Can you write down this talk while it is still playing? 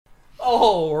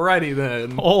Alrighty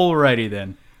then. Alrighty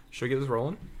then. Should we get this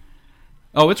rolling?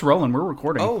 Oh, it's rolling. We're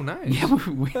recording. Oh, nice.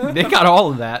 Yeah, they got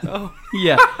all of that. Oh.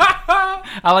 Yeah.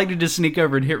 I like to just sneak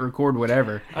over and hit record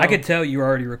whatever. I could tell you were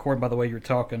already recording by the way you were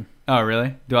talking. Oh,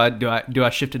 really? Do I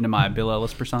shift into my Bill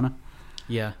Ellis persona?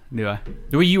 Yeah. Do I?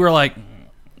 The way you were like,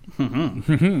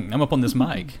 I'm up on this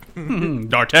mic.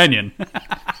 D'Artagnan.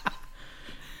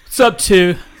 What's up,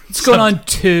 two? What's going on,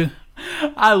 two?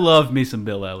 I love me some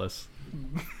Bill Ellis.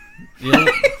 Yeah.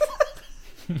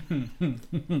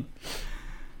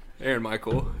 Aaron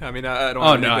Michael. I mean, I don't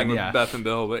have anything with Beth and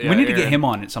Bill, but yeah, we need to Aaron. get him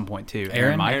on at some point too.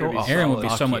 Aaron Michael. Aaron would be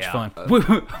so much fun.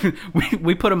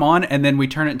 We put him on, and then we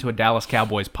turn it into a Dallas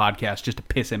Cowboys podcast just to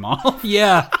piss him off.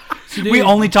 Yeah. So, dude, we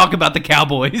only talk about the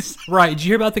Cowboys. Right. Did you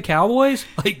hear about the Cowboys?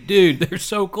 Like, dude, they're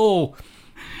so cool.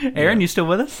 Aaron, you still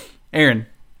with us? Aaron.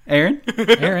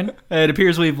 It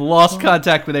appears we've lost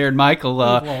contact with Aaron Michael.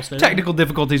 Lost technical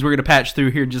difficulties we're going to patch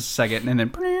through here in just a second, and then...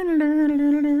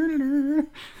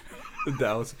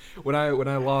 Dallas. When I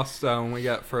lost, when we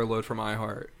got furloughed from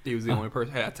iHeart, he was the only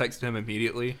person. Hey, I texted him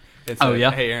immediately and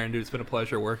said, "Hey, Aaron, dude, it's been a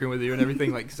pleasure working with you and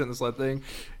everything." Like, sent this thing,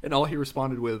 and all he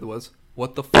responded with was,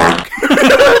 "What the fuck?"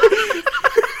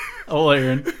 Oh,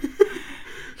 Aaron.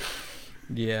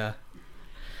 Yeah.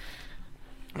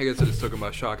 I guess it just took him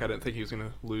by shock. I didn't think he was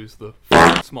gonna lose the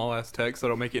small ass text. I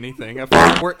don't make anything. I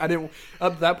didn't.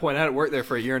 Up to that point, I hadn't worked there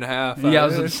for a year and a half.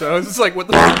 Yeah, so I was just like, "What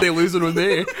the fuck are they losing with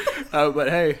me?" But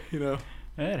hey, you know,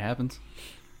 it happens.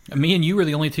 Me and you were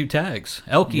the only two tags.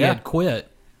 Elkie had quit.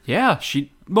 Yeah,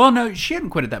 she hadn't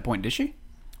quit at that point, did she?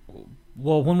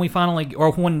 Well, when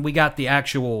we got the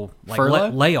actual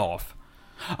layoff.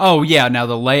 Oh yeah, now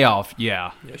the layoff.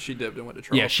 Yeah, she dipped and went to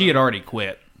Charleston. Yeah, she had already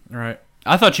quit. Right.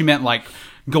 I thought you meant like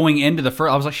going into the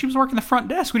front. I was like, she was working the front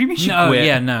desk. What do you mean she quit?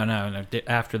 Yeah, no.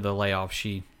 After the layoff,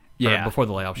 before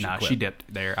the layoff, she quit. She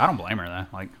dipped there. I don't blame her though.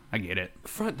 Like, I get it.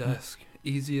 Front desk,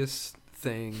 easiest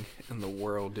thing in the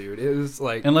world, dude. It was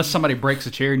like, unless somebody breaks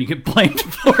a chair and you get blamed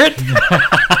for it.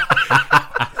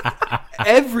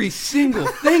 Every single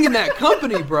thing in that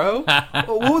company, bro. What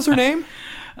was her name?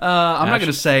 I'm not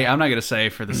gonna say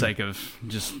for the sake of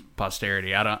just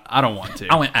posterity. I don't want to.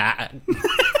 I went.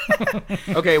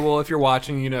 Okay, well, if you're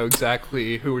watching, you know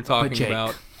exactly who we're talking Jake,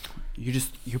 about.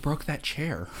 You broke that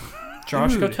chair.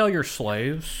 Josh, go tell your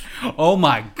slaves. Oh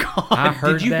my god! I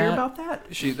heard Did you that. hear about that?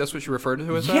 That's what she referred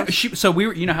to as. Yeah. So we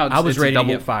were. You know how I was ready to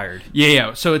get fired.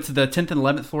 Yeah. So it's the 10th and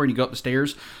 11th floor, and you go up the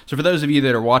stairs. So for those of you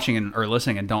that are watching or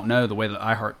listening and don't know the way the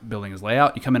iHeart building is laid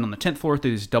out, you come in on the 10th floor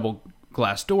through these double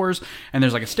glass doors, and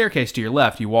there's like a staircase to your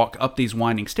left. You walk up these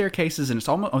winding staircases, and it's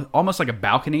almost like a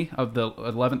balcony of the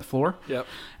 11th floor. Yep.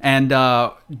 And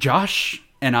Josh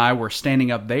and I were standing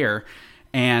up there,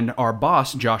 and our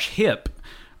boss, Josh Hipp,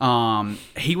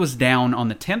 he was down on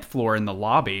the 10th floor in the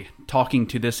lobby talking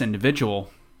to this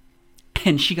individual,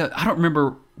 and she goes, I don't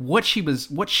remember what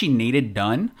she needed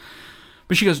done,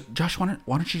 but she goes, Josh, why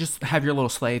don't you just have your little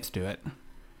slaves do it?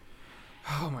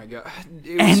 Oh my god!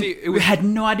 We had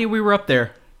no idea we were up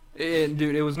there. And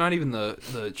dude, it was not even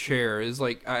the chair. It was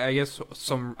like I guess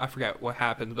I forgot what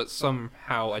happened, but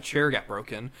somehow a chair got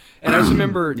broken. And I just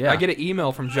remember I get an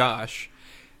email from Josh,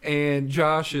 and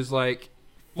Josh is like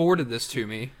forwarded this to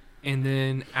me, and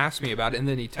then asked me about it, and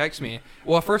then he texted me.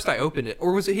 Well, at first I opened it,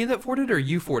 or was it he that forwarded it, or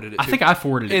you forwarded it? I think I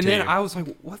forwarded it. And to then you. I was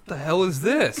like, "What the hell is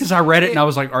this?" Because I read it and I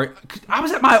was like, I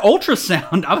was at my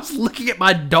ultrasound. I was looking at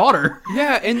my daughter.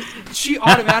 Yeah, and she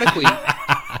automatically,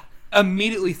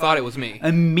 immediately thought it was me.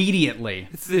 Immediately.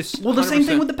 It's this. Well, the same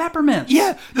thing with the peppermints.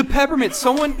 Yeah, the peppermints.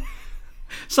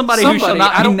 Somebody who shall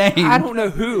not be named. I don't know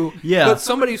who. Yeah. But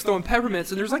somebody's throwing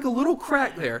peppermints, and there's like a little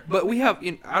crack there. But we have,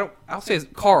 I'll say it's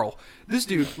Carl. This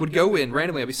dude would go in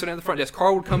randomly. I'd be sitting at the front desk.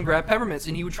 Carl would come grab peppermints,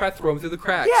 and he would try to throw them through the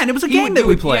cracks. Yeah, and it was a game that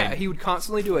we played. Yeah, he would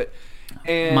constantly do it.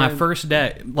 And my first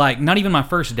day, not even my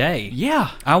first day.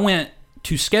 Yeah. I went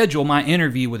to schedule my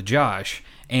interview with Josh,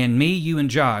 and me, you, and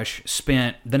Josh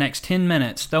spent the next 10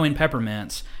 minutes throwing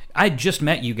peppermints. I just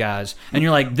met you guys, and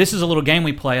you're like, "This is a little game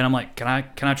we play," and I'm like, "Can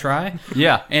I try?"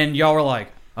 Yeah. And y'all were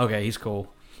like, "Okay, he's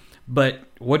cool." But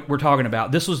what we're talking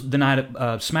about, this was the night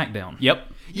of SmackDown. Yep.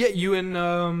 Yeah, you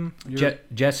and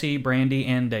Jesse, Brandy,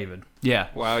 and David. Yeah.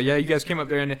 Wow. Yeah, you guys came up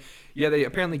there, and they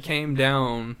apparently came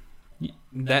down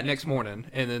that next morning,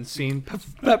 and then seen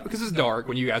because it's dark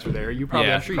when you guys were there.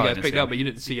 I'm sure you guys picked up, but you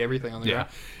didn't see everything on the ground.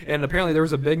 And apparently there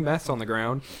was a big mess on the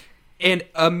ground, and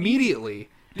immediately.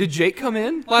 Did Jake come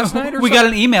in last night? We got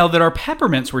an email that our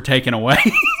peppermints were taken away.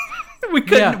 we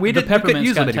couldn't. The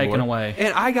peppermints got taken taken away,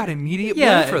 and I got immediate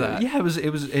blame for that. Yeah, it was,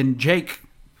 and Jake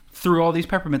threw all these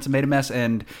peppermints and made a mess,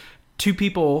 and 2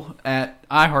 people at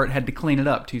iHeart had to clean it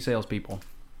up. 2 salespeople.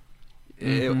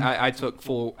 I took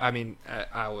full. I mean,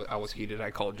 I was heated.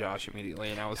 I called Josh immediately,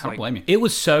 and I was I don't like, blame you. It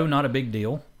was so not a big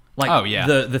deal. Like, Oh,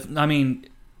 yeah. I mean,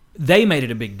 they made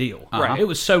it a big deal. Right. It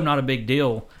was so not a big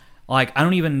deal. Like, I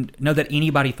don't even know that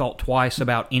anybody thought twice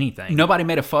about anything. Nobody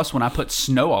made a fuss when I put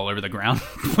snow all over the ground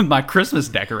with my Christmas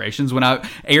decorations. When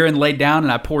Aaron laid down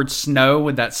and I poured snow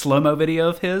with that slow-mo video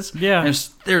of his. Yeah. And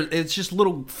it's just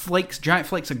little flakes, giant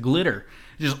flakes of glitter,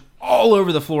 just all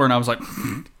over the floor. And I was like,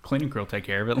 cleaning crew will take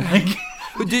care of it. Like,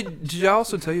 But did I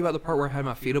also tell you about the part where I had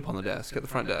my feet up on the desk at the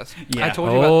front desk? Yeah. I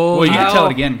told you Oh, about. well, you can how- tell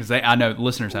it again because I know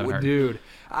listeners haven't heard. Dude,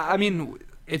 I mean,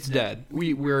 it's dead.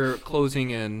 We're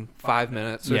closing in 5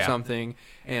 minutes or Yeah. something,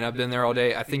 and I've been there all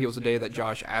day. I think it was a day that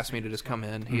Josh asked me to just come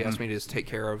in. He Mm-hmm. asked me to just take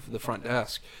care of the front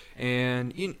desk,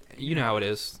 and you know how it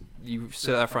is. You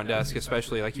sit at that front desk,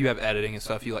 especially like you have editing and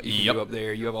stuff. You can Yep. do up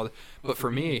there. You have all, but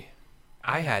for me,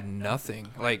 I had nothing.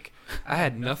 Like I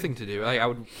had nothing to do. Like I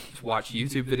would watch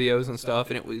YouTube videos and stuff,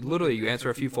 and it would literally you answer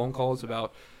a few phone calls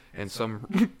about. And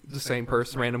the same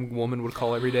person, random woman would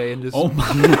call every day and just Oh my!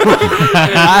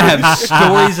 I have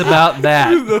stories about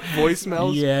that. the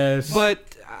voicemails. Yes.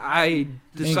 But I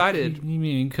decided. You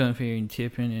mean come here and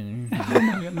tipping and...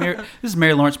 This is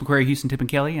Mary Lawrence McQuarrie, Houston, Tip and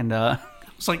Kelly, and I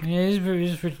was like, Yeah, this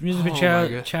is for Oh, my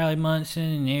God. Charlie Munson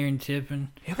and Aaron Tippin.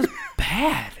 it was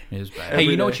bad. It was bad. Hey, Every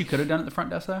you know day. what you could have done at the front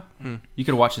desk though? You could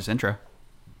have watched this intro.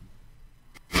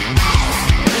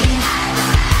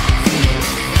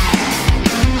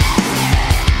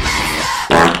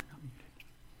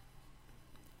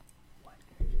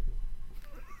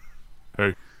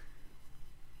 Hey.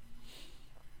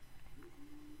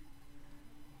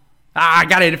 I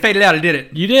got it. It faded out. It did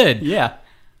it. You did. Yeah.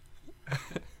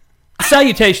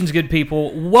 Salutations, good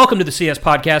people. Welcome to the CS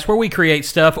Podcast, where we create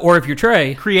stuff, or if you're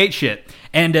Trey. Create shit.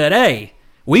 And today,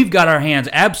 we've got our hands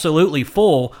absolutely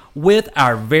full with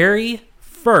our very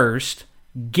first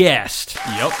guest.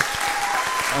 Yep.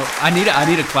 Oh, I need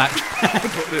a clap.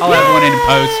 I'll have one in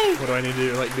post. What do I need to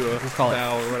do? Like do a call it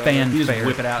bow or whatever? fan- You just Fair.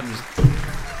 whip it out and just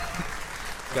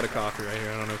Got a coffee right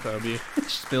here. I don't know if that would be.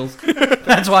 spills.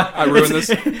 That's why I ruined this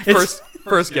it's-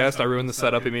 first guest. I ruined the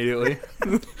setup immediately.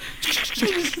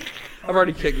 I've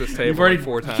already kicked this table You've already like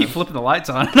 4 times. keep flipping the lights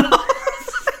on.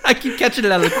 I keep catching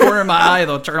it out of the corner of my eye.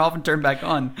 They'll turn off and turn back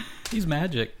on. He's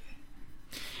magic.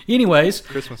 Anyways,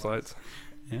 Christmas lights.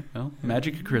 Yeah, well,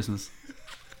 magic of Christmas.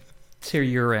 it's here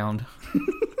year round.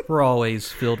 We're always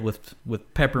filled with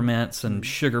peppermints and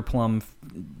sugar plum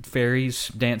fairies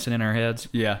dancing in our heads.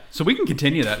 Yeah. So we can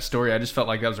continue that story. I just felt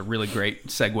like that was a really great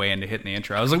segue into hitting the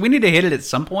intro. I was like, we need to hit it at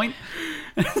some point.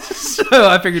 So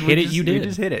I figured Hit we it, just, you we did.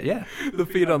 just hit it. Yeah. The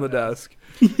feet on the desk.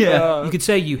 Yeah. You could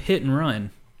say you hit and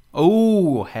run.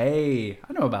 Oh, hey.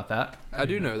 I know about that. I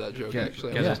do know that joke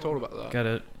actually. I was yeah. just told about that.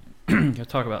 Gotta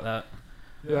talk about that.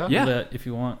 Yeah. A Yeah. little bit if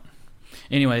you want.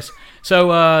 Anyways,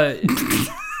 so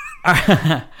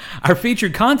our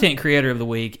featured content creator of the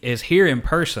week is here in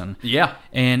person, Yeah.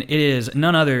 and it is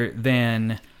none other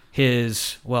than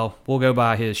his, well, we'll go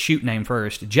by his shoot name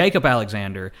first, Jacob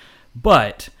Alexander.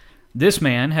 But this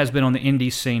man has been on the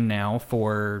indie scene now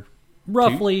for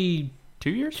roughly 2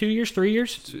 years? 2 years, 3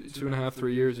 years, 2.5,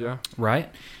 3 years. Yeah. right?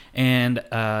 And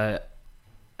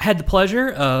had the pleasure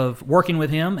of working with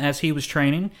him as he was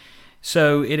training.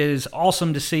 So it is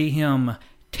awesome to see him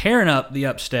tearing up the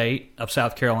upstate of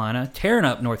South Carolina, tearing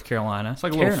up North Carolina. It's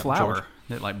like a tearing little up flower Georgia.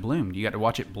 that like bloomed. You got to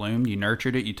watch it bloom. You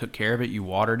nurtured it. You took care of it. You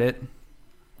watered it.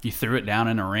 You threw it down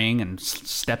in a ring and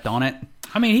stepped on it.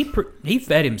 I mean, he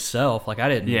fed himself. Like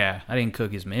I Yeah. didn't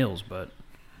cook his meals, but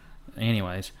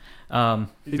anyways,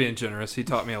 He's being generous. He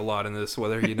taught me a lot in this,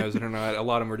 whether he knows it or not. A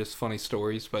lot of them are just funny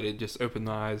stories, but it just opened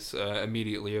my eyes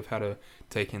immediately of how to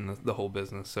take in the whole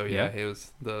business. So yeah, Yeah. it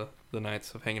was the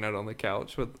nights of hanging out on the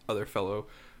couch with other fellow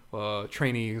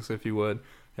trainees, if you would.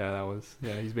 Yeah, that was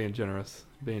he's being generous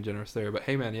there. But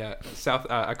hey, man, yeah, South.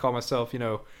 I call myself,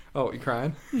 Oh, you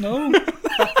crying? no,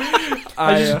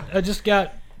 I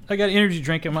I got energy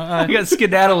drink in my eye. I got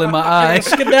skedaddle in my eye.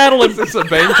 Skedaddle in, is this a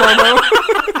Bane promo?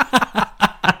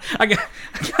 I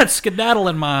got skedaddle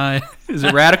in my eye. Is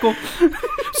it radical?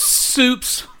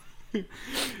 Soups.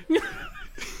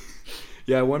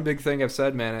 Yeah, one big thing I've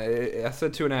said, man. I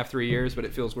said 2.5, 3 years, but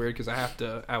it feels weird because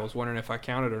I was wondering if I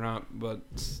counted or not. But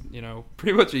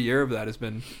pretty much a year of that has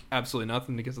been absolutely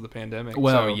nothing because of the pandemic.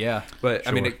 Well, so, yeah. But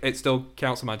I mean, Sure. it still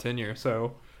counts in my tenure.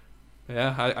 So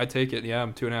yeah, I take it. Yeah,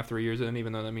 I'm 2.5, 3 years in,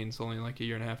 even though that means only like a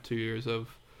year and a half, 2 years of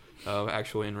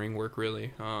actual in ring work,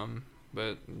 really.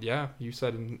 But yeah, you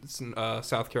said in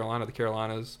South Carolina, the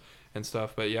Carolinas. And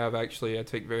stuff, but yeah, I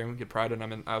take very good pride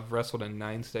in. I've wrestled in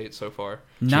 9 states so far.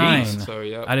 9. So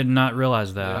yeah, I did not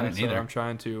realize that. I didn't so either. I'm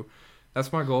trying to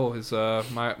That's my goal. Is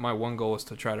my one goal is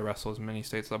to try to wrestle as many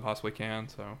states as I possibly can.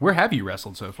 So where have you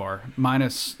wrestled so far?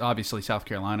 Minus obviously South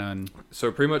Carolina and. So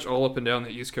pretty much all up and down the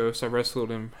East Coast. I wrestled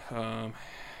in. I'm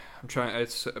trying.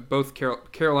 It's both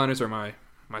Carolinas are my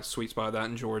sweet spot. That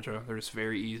in Georgia, they're just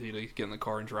very easy to get in the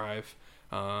car and drive.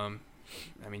 I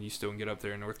mean, you still can get up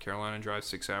there in North Carolina and drive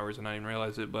 6 hours and not even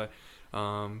realize it. But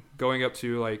going up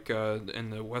to like in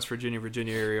the West Virginia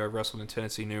area, I've wrestled in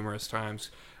Tennessee numerous times.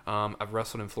 I've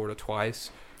wrestled in Florida twice.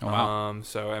 Oh, wow.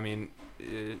 So I mean,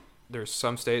 there's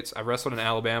some states. I've wrestled in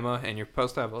Alabama, and you're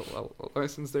supposed to have a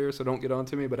license there, so don't get on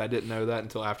to me. But I didn't know that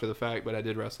until after the fact. But I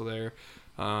did wrestle there.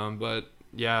 But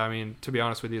yeah, I mean, to be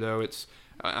honest with you though,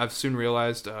 I've soon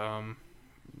realized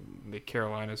the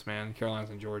Carolinas, man, Carolinas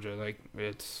and Georgia, like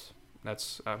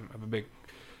I'm a big.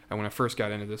 And when I first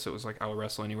got into this, it was like I would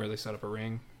wrestle anywhere they set up a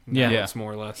ring. Yeah. It's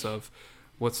more or less of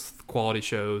what's the quality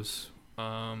shows.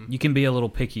 You can be a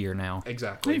little pickier now.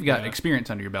 Exactly. Well, you've got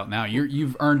experience under your belt now.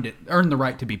 You've earned the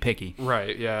right to be picky.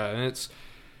 Right. Yeah, and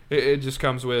it just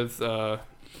comes with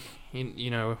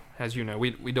you know, as you know,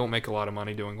 we don't make a lot of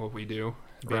money doing what we do,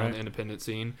 being on the independent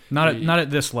scene. Not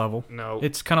at this level. No.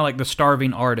 It's kind of like the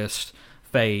starving artist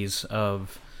phase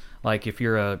of, like, if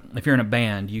you're in a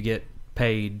band, you get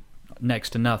paid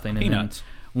next to nothing. And peanuts.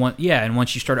 And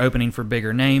once you start opening for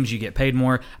bigger names, you get paid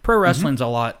more. Pro wrestling's a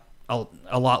lot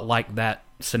like that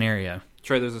scenario.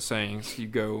 Trey, there's a saying: you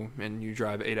go and you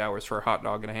drive 8 hours for a hot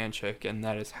dog and a handshake, and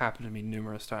that has happened to me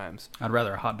numerous times. I'd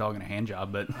rather a hot dog and a hand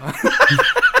job, but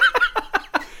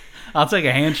I'll take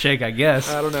a handshake, I guess.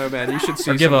 I don't know, man. You should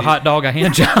see. Or give a hot dog a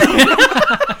hand job.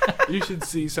 You should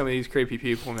see some of these creepy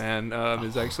people, man. I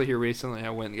was actually here recently. I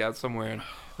went and got somewhere,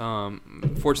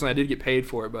 and fortunately, I did get paid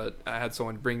for it. But I had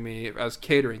someone bring me. I was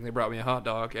catering. They brought me a hot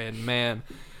dog, and man,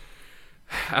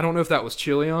 I don't know if that was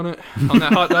chili on that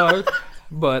hot dog,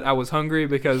 but I was hungry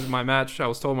because I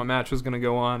was told my match was going to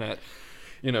go on at,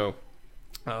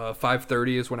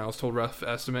 5:30 is when I was told, rough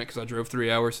estimate, because I drove 3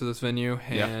 hours to this venue,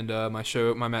 and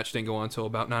my match didn't go on until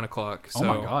about 9 o'clock. So,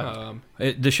 oh my God.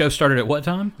 The show started at what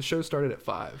time? The show started at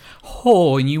 5.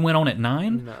 Oh, and you went on at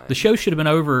 9? 9. The show should have been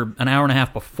over an hour and a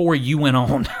half before you went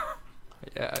on.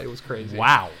 Yeah, it was crazy.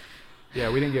 Wow.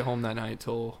 Yeah, we didn't get home that night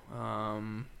till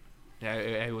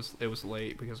it was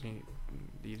late because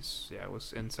it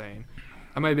was insane.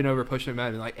 I might have been over pushing it, might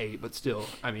have been like 8, but still,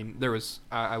 I mean,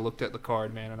 I looked at the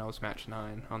card, man, and I was match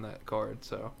 9 on that card,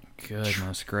 so.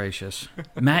 Goodness gracious.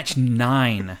 Match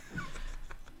 9.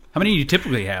 How many do you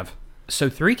typically have? So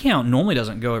 3 count normally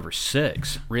doesn't go over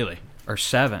 6. Really? Or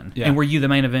 7. Yeah. And were you the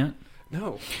main event?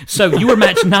 No. So you were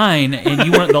match 9 and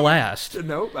you weren't the last.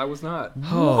 Nope, I was not.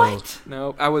 Oh. What?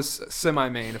 No, I was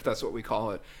semi-main, if that's what we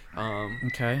call it.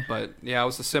 Okay. But yeah, I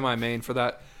was the semi-main for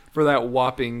that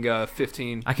whopping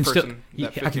 15. I can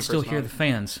still hear the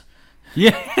fans.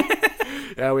 Yeah.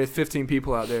 Yeah, we had 15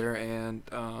 people out there, and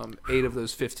 8 of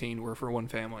those 15 were for one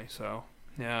family. So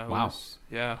yeah. Wow.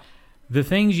 Yeah. The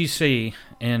things you see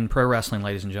in pro wrestling,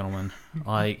 ladies and gentlemen,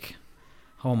 like,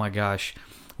 oh my gosh,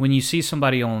 when you see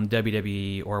somebody on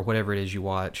WWE or whatever it is you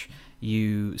watch,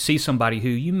 you see somebody who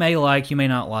you may like, you may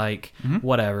not like,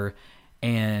 whatever,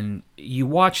 and you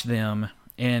watch them,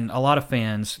 and a lot of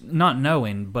fans, not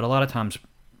knowing, but a lot of times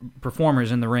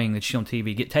performers in the ring that you see on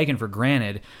TV get taken for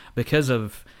granted because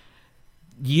of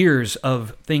years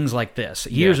of things like this,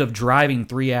 years of driving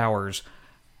 3 hours,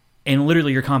 and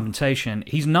literally your compensation,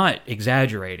 he's not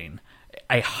exaggerating,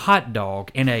 a hot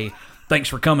dog and a thanks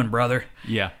for coming, brother.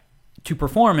 Yeah. To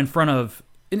perform in front of,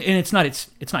 and it's not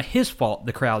his fault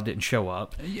the crowd didn't show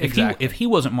up. Exactly. If he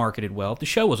wasn't marketed well, if the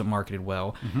show wasn't marketed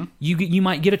well, you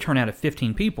might get a turnout of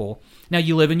 15 people. Now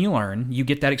you live and you learn, you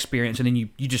get that experience, and then you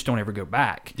just don't ever go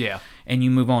back. Yeah. And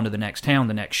you move on to the next town,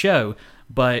 the next show.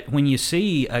 But when you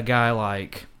see a guy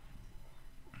like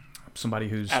somebody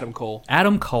who's Adam Cole,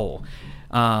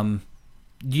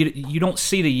 you don't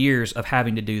see the years of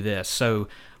having to do this. So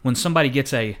when somebody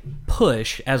gets a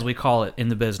push, as we call it in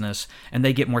the business, and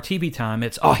they get more TV time,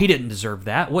 it's, he didn't deserve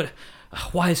that.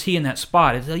 Why is he in that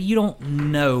spot? It's like, you don't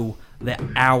know the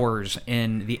hours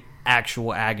and the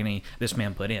actual agony this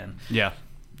man put in. Yeah.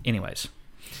 Anyways.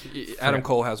 Adam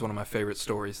Cole has one of my favorite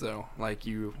stories, though.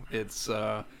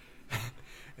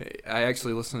 I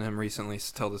actually listened to him recently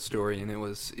tell the story, and it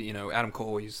was, Adam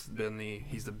Cole, he's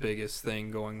the biggest thing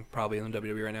going probably in the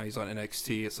WWE right now. He's on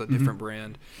NXT. It's a different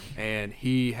brand, and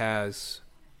he has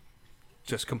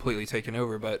just completely taken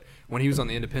over. But when he was on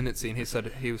the independent scene, he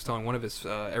said he was telling one of his,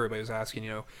 everybody was asking,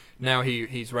 now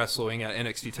he's wrestling at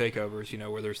NXT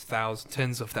takeovers, where there's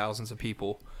tens of thousands of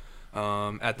people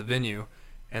at the venue.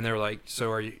 And they're like,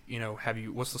 so are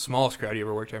you, what's the smallest crowd you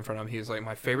ever worked in front of? He was like,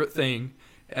 my favorite thing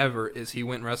ever is he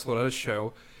went and wrestled at a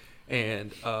show,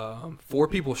 and 4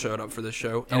 people showed up for this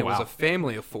show, and it was a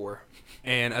family of 4.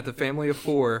 And at the family of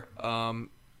 4,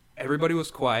 everybody was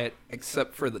quiet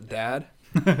except for the dad.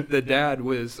 The dad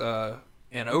was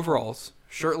in overalls,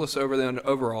 shirtless over the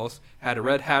overalls, had a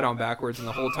red hat on backwards, and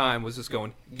the whole time was just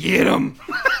going, "Get him!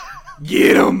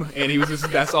 Get him!" And he was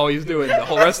just—that's all he was doing. The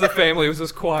whole rest of the family was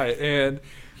just quiet, and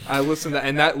I listened to that,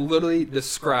 and that literally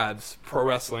describes pro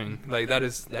wrestling. Like that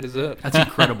is it. That's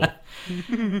incredible.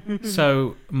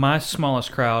 So my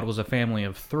smallest crowd was a family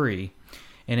of 3,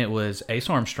 and it was Ace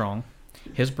Armstrong,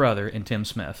 his brother, and Tim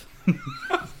Smith.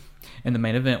 And the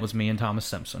main event was me and Thomas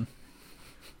Simpson.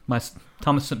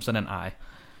 Thomas Simpson and I.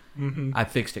 Mm-hmm. I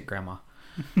fixed it, Grandma.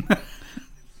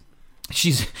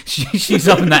 She's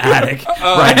up in the attic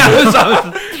right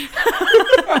now.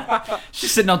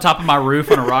 She's sitting on top of my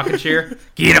roof on a rocking chair.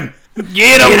 Get him!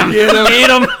 Get him! Get him! Get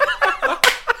him!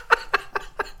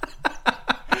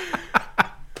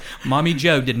 Mommy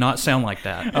Joe did not sound like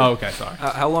that. Oh, okay, sorry.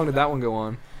 How long did that one go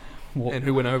on? And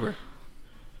who went over?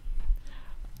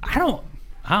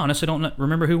 I honestly don't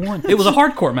remember who won. It was a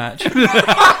hardcore match.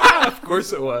 Of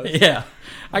course it was. Yeah.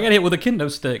 I got hit with a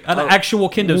kendo stick. An actual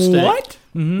kendo stick. What?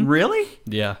 Mm-hmm. Really?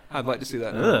 Yeah. I'd like to see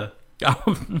that now.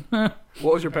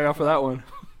 What was your payoff for that one?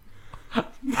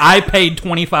 I paid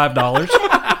 $25.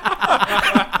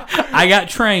 I got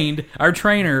trained. Our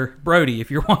trainer, Brody,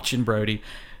 if you're watching, Brody,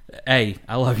 hey,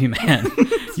 I love you, man.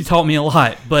 You taught me a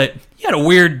lot, but you had a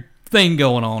weird thing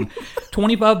going on.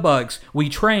 $25. We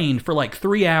trained for like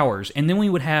 3 hours, and then we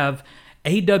would have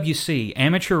AWC,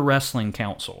 Amateur Wrestling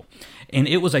Council, and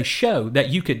it was a show that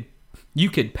you could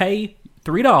pay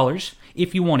 $3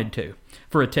 if you wanted to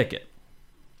for a ticket,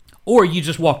 or you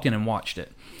just walked in and watched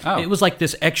it. Oh. It was like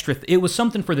this extra. It was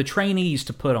something for the trainees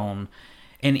to put on,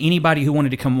 and anybody who wanted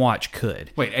to come watch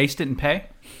could. Wait, Ace didn't pay?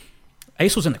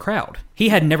 Ace was in the crowd. He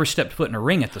had never stepped foot in a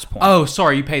ring at this point. Oh,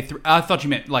 sorry. You paid. I thought you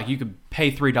meant like you could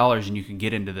pay $3 and you could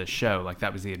get into the show. Like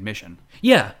that was the admission.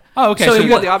 Yeah. Oh, okay. So you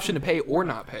got the option to pay or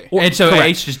not pay. And so correct.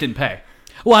 Ace just didn't pay.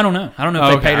 Well, I don't know. I don't know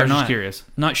if they paid or I was not. Just curious.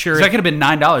 Not sure. So that could have been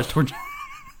 $9 towards.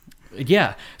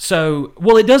 Yeah. So,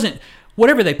 well, it doesn't.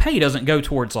 Whatever they pay doesn't go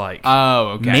towards like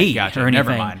me gotcha. or anything.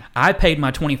 Never mind. I paid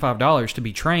my $25 to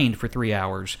be trained for 3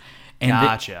 hours, and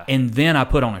gotcha. And then I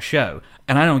put on a show,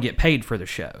 and I don't get paid for the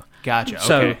show. Gotcha.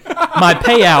 So okay. my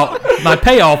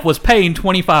payoff was paying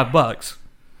 $25.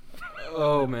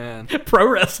 Oh man, pro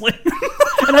wrestling.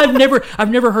 And I've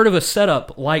never heard of a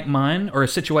setup like mine or a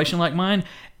situation like mine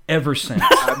ever since.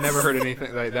 I've never heard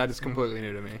anything like that. Is completely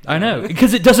new to me. I know,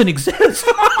 because it doesn't exist.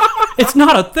 It's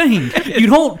not a thing. You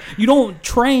don't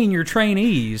train your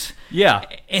trainees. Yeah.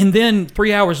 And then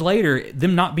 3 hours later,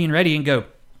 them not being ready and go,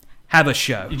 have a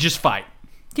show. You just fight.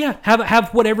 Yeah,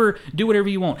 have whatever, do whatever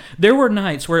you want. There were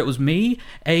nights where it was me,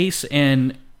 Ace,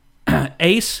 and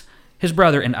Ace, his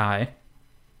brother, and I,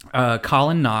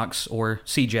 Colin Knox, or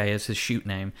CJ is his shoot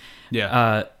name.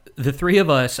 Yeah. The 3 of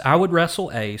us, I would wrestle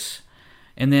Ace,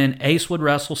 and then Ace would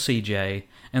wrestle CJ,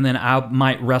 and then I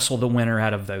might wrestle the winner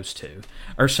out of those 2,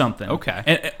 or something.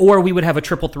 Okay. Or we would have a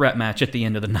triple threat match at the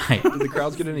end of the night. Did the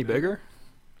crowds get any bigger?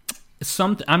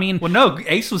 I mean... Well, no,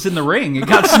 Ace was in the ring. It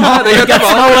got smaller. It got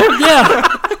smaller, yeah.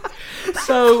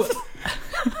 So,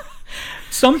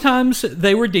 sometimes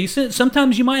they were decent.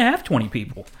 Sometimes you might have 20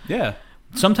 people. Yeah.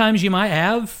 Sometimes you might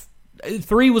have...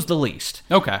 3 was the least.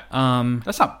 Okay.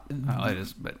 That's not... Oh, it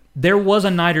is, but... There was a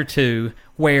night or two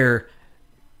where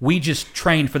we just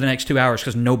trained for the next 2 hours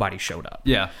because nobody showed up.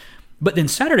 Yeah. But then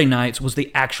Saturday nights was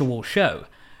the actual show.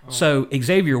 Oh. So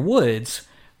Xavier Woods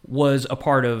was a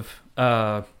part of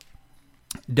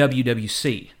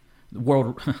WWC,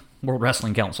 World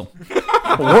Wrestling Council.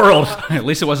 World. At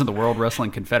least it wasn't the World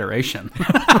Wrestling Confederation.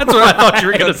 That's what I thought you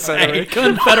were going to say.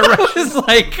 Confederation. It's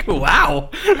like, wow.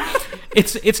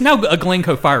 It's now a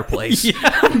Glencoe fireplace. Yeah.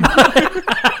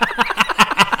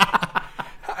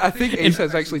 I think Ace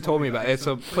has actually told me about it. It's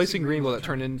a place in Greenville that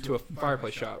turned into a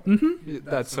fireplace shop. Mm-hmm.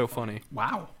 That's so funny.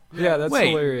 Wow. Yeah, that's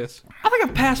hilarious. I think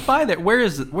I've passed by that. Where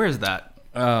is that?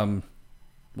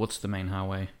 What's the main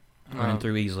highway? Running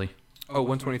through Easley. Oh,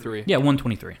 123. Yeah,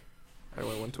 123. Highway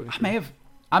 123.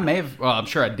 I may have. Well, I'm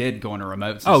sure I did go into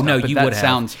remotes. Oh no, you would have.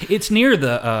 Sounds. It's near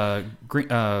the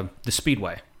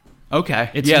Speedway. Okay.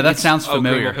 That sounds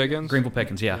familiar. Greenville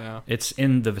Pickens. Yeah. It's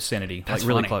in the vicinity. That's like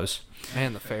really funny. Close.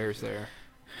 Man, the fair's there.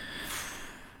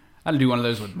 I had to do one of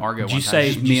those with Margo. Did you say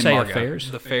affairs?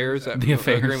 The fairs. At the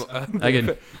affairs. I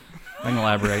can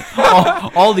elaborate.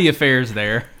 all the affairs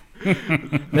there.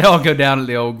 They all go down at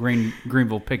the old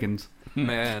Greenville Pickens.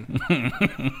 Man,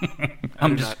 I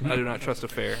do not trust a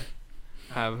fair.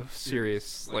 I have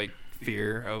serious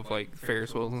fear of like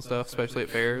Ferris wheels and stuff, especially at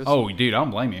fairs. Oh, dude, I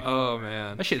don't blame you. Oh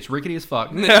man, That shit's rickety as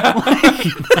fuck. when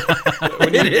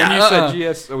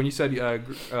you said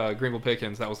Greenville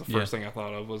Pickens, that was the first thing I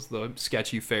thought of was the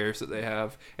sketchy fairs that they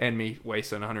have, and me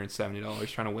wasting $170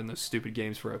 trying to win those stupid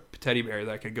games for a teddy bear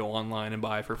that I could go online and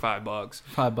buy for $5.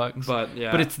 $5. But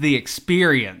yeah, But it's the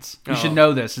experience. You should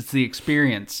know this. It's the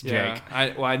experience, Jake.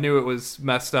 Yeah, I knew it was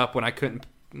messed up when I couldn't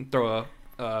throw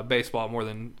a baseball more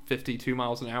than 52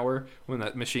 miles an hour when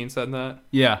that machine said that.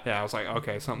 Yeah. Yeah, I was like,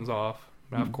 okay, something's off.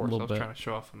 Now, of course, I was trying to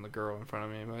show off from the girl in front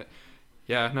of me, but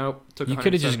yeah, nope. You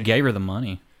could have just gave her the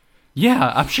money.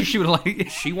 Yeah, I'm sure she would have like.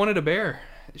 She wanted a bear.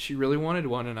 She really wanted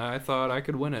one, and I thought I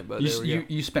could win it. But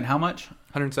you spent how much?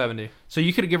 170. So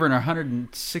you could have given her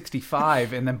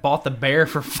 165 and then bought the bear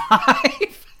for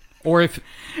 5. Or if,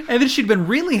 and then she'd been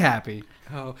really happy.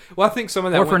 Oh well, I think some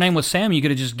of that. Or if her name was Sam, you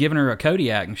could have just given her a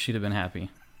Kodiak and she'd have been happy.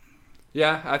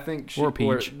 Yeah, I think she. Or a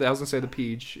Peach. I was gonna say the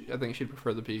Peach. I think she'd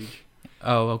prefer the Peach.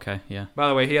 Oh, okay, yeah. By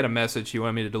the way, he had a message he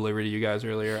wanted me to deliver to you guys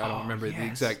earlier. I don't remember the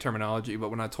exact terminology, but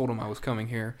when I told him I was coming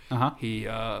here, he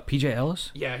PJ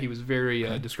Ellis. Yeah, he was very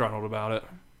disgruntled about it.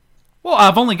 Well,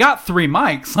 I've only got 3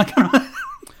 mics. Like,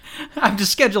 I'm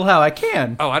just scheduled how I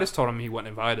can. Oh, I just told him he wasn't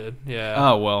invited. Yeah.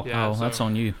 Oh well. Yeah, that's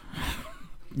on you.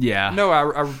 Yeah. No,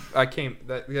 I came.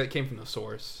 That came from the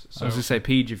source. So. I was gonna say,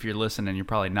 Peach, if you're listening, you're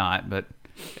probably not, but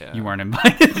yeah. you weren't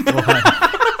invited.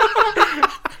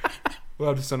 We'll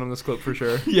have to send him this clip for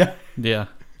sure. Yeah. Yeah.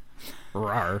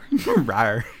 Rar.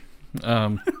 Rar.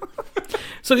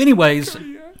 So, anyways,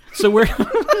 so we're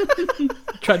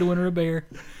tried to win her a bear,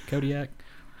 Kodiak.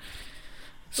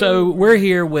 So we're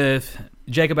here with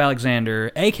Jacob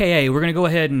Alexander, a.k.a. we're going to go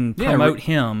ahead and promote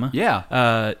him.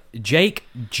 Yeah. Jake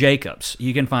Jacobs.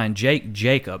 You can find Jake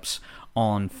Jacobs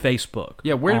on Facebook.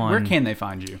 Yeah, where can they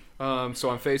find you? So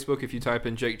on Facebook, if you type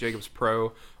in Jake Jacobs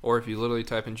Pro, or if you literally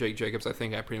type in Jake Jacobs, I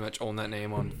think I pretty much own that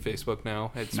name on Facebook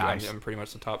now. It's nice. I'm pretty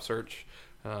much the top search.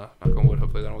 Knock on wood,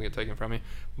 hopefully that won't get taken from me.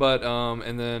 But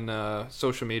and then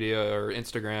social media or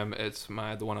Instagram, it's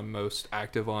the one I'm most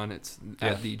active on. It's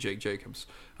at the Jake Jacobs.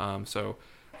 I'm still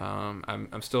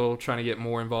trying to get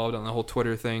more involved on the whole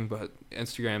Twitter thing, but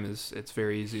Instagram it's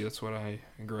very easy. That's what I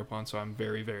grew up on, so I'm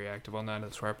very, very active on that.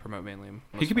 That's where I promote mainly.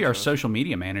 He could be our social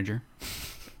media manager.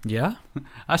 Yeah?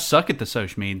 I suck at the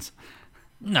social medias.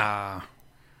 Nah.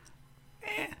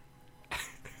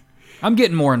 I'm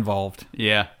getting more involved.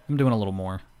 Yeah. I'm doing a little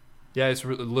more. Yeah, it's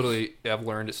literally, I've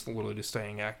learned it's literally just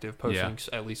staying active, posting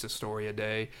at least a story a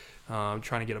day,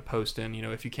 trying to get a post in. You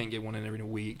know, if you can't get one in every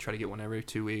week, try to get one every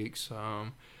 2 weeks.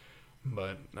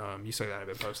 But you say that I've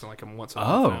been posting like I'm once a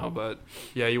month now. But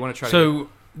yeah, you want to try So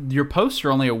your posts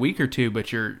are only a week or two,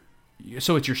 but it's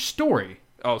your story.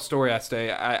 Oh, story I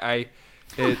stay. I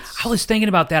was thinking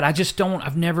about that.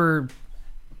 I've never...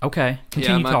 Okay,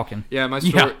 continue talking. Yeah, my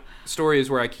story is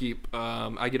where I keep,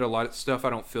 I get a lot of stuff I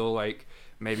don't feel like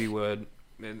maybe would,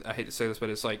 and I hate to say this, but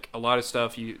it's like a lot of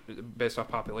stuff based off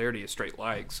popularity is straight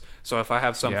likes. So if I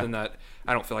have something that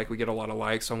I don't feel like we get a lot of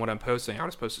likes on what I'm posting, I'll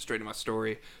just post it straight to my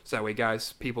story. So that way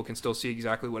people can still see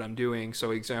exactly what I'm doing.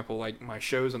 So example, like my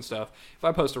shows and stuff, if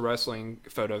I post a wrestling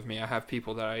photo of me, I have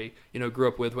people that I, grew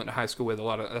up with, went to high school with,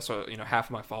 that's what, half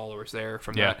of my followers there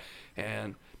from that.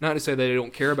 And not to say that they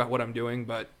don't care about what I'm doing,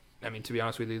 but I mean, to be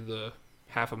honest with you,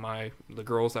 half of the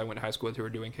girls that I went to high school with who are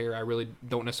doing hair, I really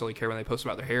don't necessarily care when they post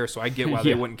about their hair, so I get why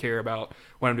they wouldn't care about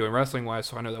what I'm doing wrestling-wise,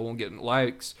 so I know that won't get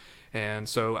likes, and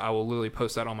so I will literally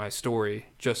post that on my story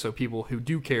just so people who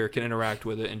do care can interact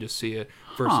with it and just see it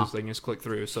versus they can just click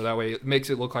through. So that way it makes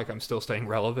it look like I'm still staying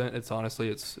relevant. It's honestly,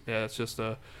 it's just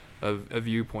a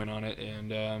viewpoint on it,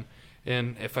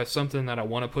 and if it's something that I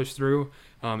want to push through,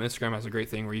 Instagram has a great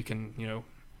thing where you can,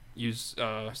 use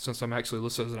since I'm actually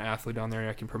listed as an athlete on there,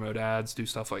 I can promote ads, do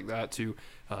stuff like that to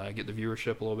get the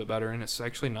viewership a little bit better, and it's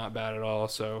actually not bad at all.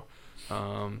 So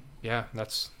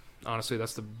that's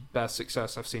the best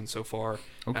success I've seen so far.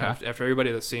 Okay. After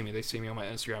everybody that's seen me, they see me on my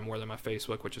Instagram more than my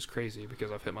Facebook, which is crazy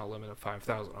because I've hit my limit of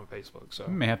 5,000 on Facebook. So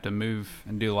you may have to move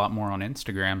and do a lot more on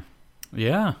Instagram.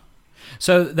 Yeah.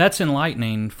 So that's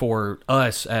enlightening for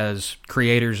us as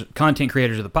creators, content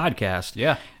creators of the podcast.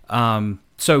 Yeah.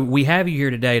 So we have you here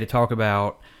today to talk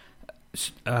about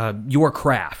your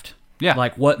craft. Yeah.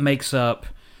 Like what makes up,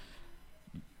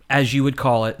 as you would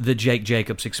call it, the Jake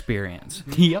Jacobs experience.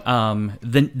 Yep.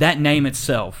 That name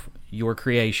itself, your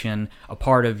creation, a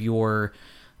part of your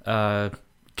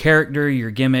character, your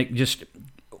gimmick, just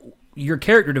your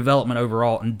character development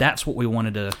overall, and that's what we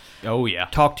wanted to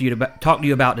talk to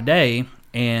you about today,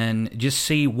 and just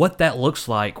see what that looks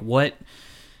like,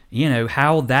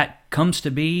 how that comes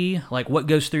to be, like what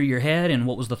goes through your head, and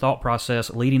what was the thought process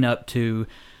leading up to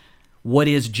what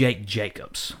is Jake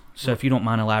Jacobs? So if you don't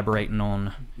mind elaborating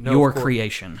on your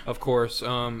creation. Of course.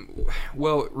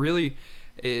 Well, really,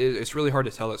 it's really hard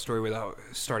to tell that story without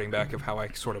starting back of how I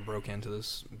sort of broke into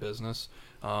this business.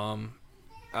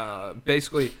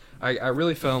 Basically, I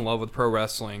really fell in love with pro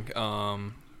wrestling.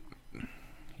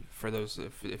 For those,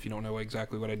 if you don't know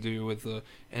exactly what I do with the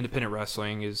independent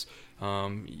wrestling, is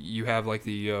you have like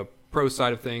the pro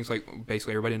side of things. Like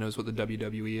basically everybody knows what the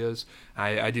WWE is.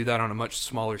 I do that on a much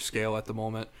smaller scale at the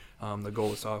moment. The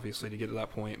goal is obviously to get to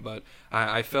that point, but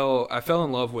I fell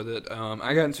in love with it.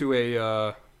 I got into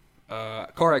a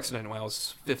car accident when I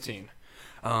was 15.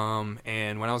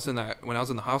 And when I was in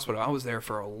the hospital, I was there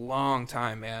for a long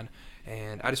time, man.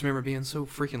 And I just remember being so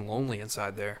freaking lonely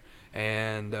inside there.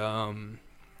 And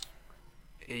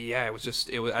yeah, I just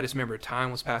remember time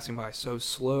was passing by so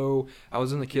slow. I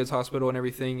was in the kids' hospital and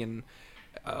everything, and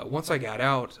once I got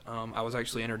out, I was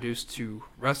actually introduced to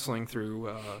wrestling through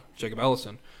Jacob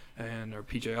Ellison, or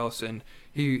PJ Ellison.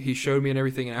 He showed me and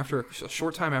everything, and after a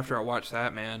short time after I watched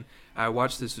that, man, I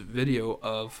watched this video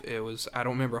of, I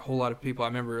don't remember a whole lot of people. I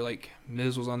remember like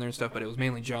Miz was on there and stuff, but it was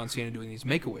mainly John Cena doing these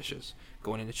Make-A-Wishes,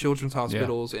 going into children's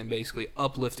hospitals and basically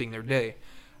uplifting their day.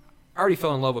 I already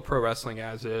fell in love with pro wrestling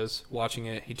as is. Watching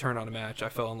it, he turned on a match. I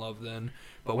fell in love then.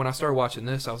 But when I started watching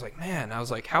this, I was like, man,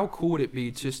 how cool would it be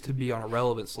just to be on a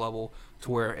relevance level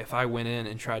to where if I went in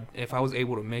and if I was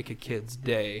able to make a kid's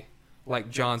day like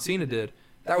John Cena did,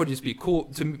 that would just be cool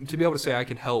to be able to say I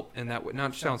can help, and that would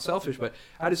not sound selfish, but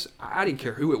I didn't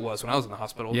care who it was when I was in the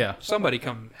hospital. Yeah. Somebody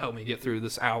come help me get through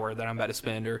this hour that I'm about to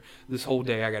spend, or this whole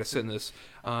day I got to sit in this,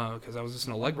 because I was just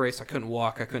in a leg brace. I couldn't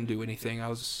walk. I couldn't do anything. I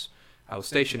was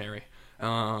stationary.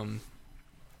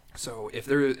 So if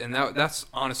there is, and that's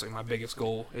honestly my biggest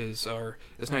goal is, or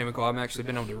it's not even a goal. I've actually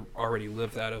been able to already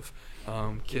live that of,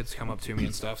 kids come up to me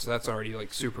and stuff. So that's already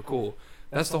like super cool.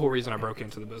 That's the whole reason I broke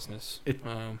into the business.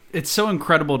 It's so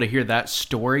incredible to hear that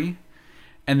story,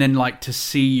 and then like to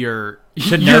see to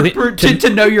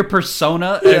know your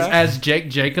persona as Jake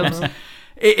Jacobs.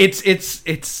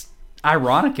 It's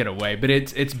ironic in a way, but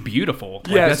it's beautiful.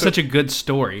 Like, that's such a good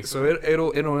story. So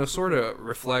it'll sort of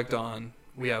reflect on,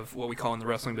 we have what we call in the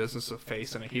wrestling business a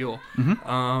face and a heel.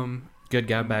 Mm-hmm. Good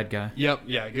guy, bad guy. Yep,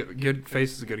 yeah. Good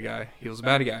face is a good guy. Heel's a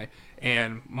bad guy.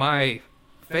 And my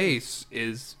face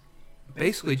is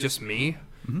basically just me,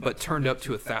 but turned up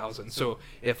to 1,000. So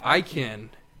if I can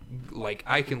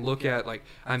look at, like,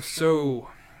 I'm so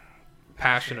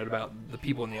passionate about the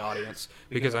people in the audience,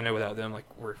 because I know without them, like,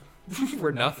 we're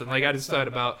nothing. Like, I just thought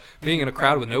about being in a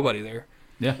crowd with nobody there.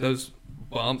 Yeah. Those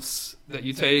bumps that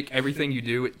you take, everything you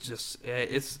do, it's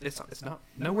not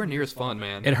nowhere near as fun,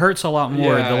 man. It hurts a lot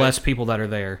more the less people that are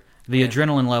there. The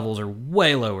adrenaline levels are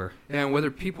way lower. And whether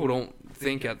people don't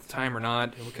think at the time or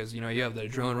not, because you have the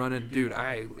adrenaline running, dude,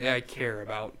 I care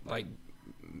about like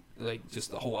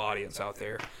just the whole audience out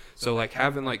there. So like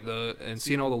having and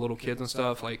seeing all the little kids and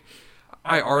stuff, like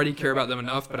I already care about them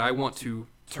enough, but I want to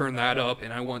turn that up,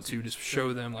 and I want to just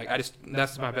show them, like,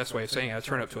 that's my best way of saying it. I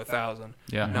turn up to 1,000.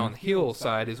 Yeah. Now on the heel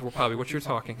side is probably what you're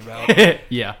talking about.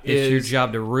 Yeah. It's your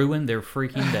job to ruin their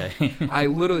freaking day. I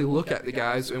literally look at the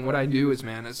guys, and what I do is,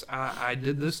 man, I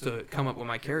did this to come up with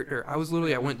my character. I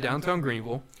went downtown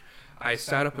Greenville. I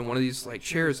sat up in one of these like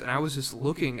chairs, and I was just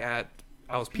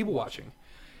I was people watching.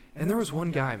 And there was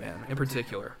one guy, man, in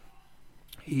particular.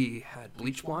 He had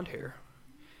bleach blonde hair.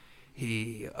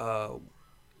 He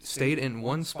stayed in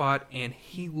one spot, and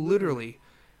he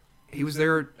was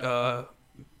there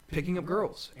picking up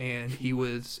girls, and he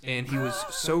was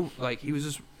so, like, he was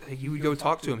just, you would go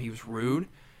talk to him. He was rude.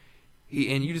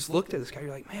 And you just looked at this guy,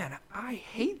 you're like, man, I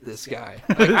hate this guy.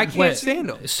 Like, I can't stand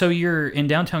him. So you're in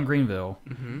downtown Greenville,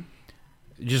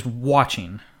 just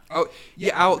watching. Oh,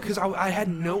 yeah, because I had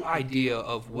no idea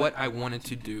of what I wanted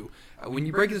to do. When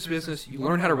you break this business, you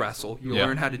learn how to wrestle. You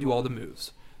learn how to do all the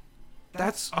moves.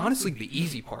 That's honestly the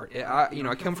easy part.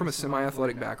 I come from a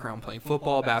semi-athletic background, playing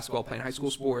football, basketball, playing high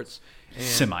school sports. And,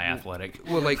 semi-athletic.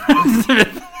 Well, like,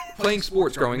 playing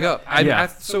sports growing up.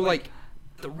 So, like,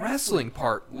 the wrestling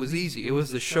part was easy. It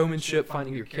was the showmanship,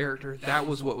 finding your character. That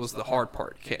was what was the hard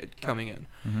part coming in.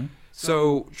 Mm-hmm.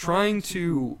 So, trying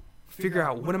to figure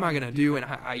out what am I going to do, and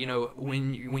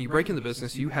when you break in the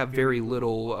business, you have very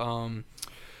little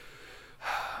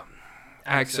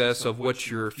access of what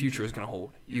your future is going to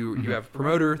hold. You have a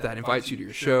promoter that invites you to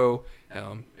your show.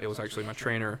 It was actually my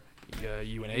trainer,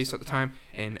 you and Ace at the time,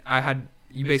 and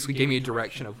you basically gave me a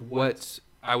direction of what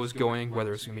I was going,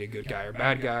 whether it's going to be a good guy or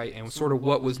bad guy, and sort of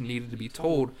what was needed to be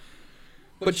told.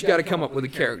 But you got to come up with a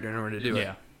character in order to do it.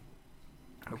 Yeah.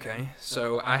 Okay,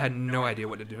 so I had no idea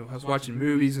what to do. I was watching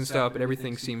movies and stuff, but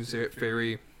everything seems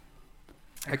very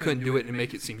I couldn't do it and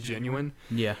make it seem genuine.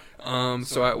 Yeah.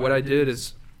 So what I did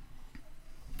is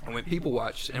I went people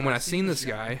watched, and when I seen this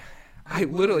guy, I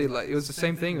literally it was the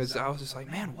same thing as I was just like,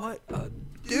 man, what a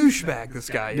douchebag this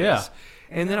guy is. Yeah.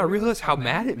 And then I realized how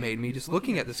mad it made me just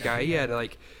looking at this guy.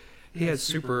 He had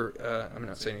super. I'm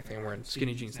not saying anything. I'm wearing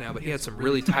skinny jeans now, but he had some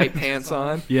really tight pants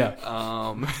on. Yeah.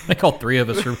 I think all three of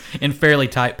us are in fairly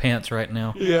tight pants right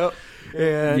now. Yep.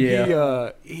 And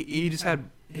Yeah. he just had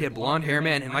blonde hair,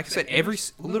 man. And like I said,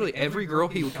 literally every girl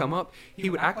he would come up, he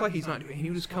would act like he's not doing. He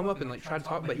would just come up and like try to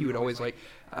talk, but he would always like,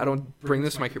 I don't bring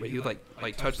this mic here, but he would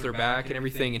like touch their back and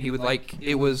everything, and he would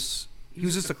he was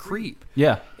just a creep.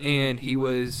 Yeah. And he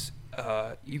was,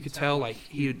 you could tell like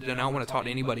he did not want to talk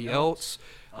to anybody else.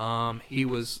 He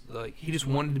was like, he just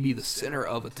wanted to be the center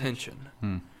of attention,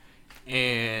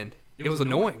 and it was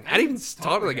annoying. I didn't even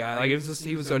talk to the guy. Like, it was just,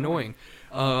 he was annoying.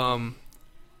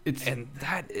 And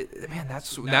that, man,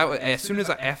 that's that. As soon as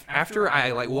after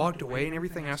I like walked away and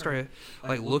everything, I started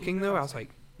like looking though. I was like,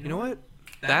 you know what?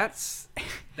 That's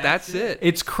it.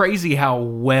 It's crazy how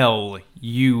well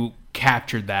you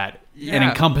captured that and Yeah.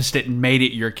 encompassed it and made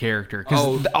it your character.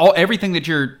 Because Oh. everything that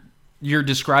you're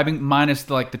describing,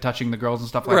 minus like the touching the girls and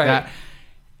stuff like Right. that,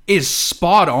 is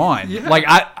spot on. Yeah. Like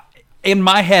in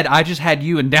my head, I just had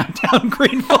you in downtown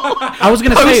Greenville. I was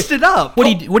going to say, posted up. What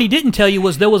he didn't tell you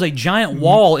was there was a giant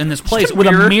wall in this place with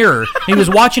a mirror. He was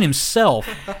watching himself.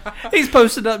 He's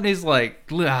posted up and he's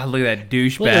like, look at that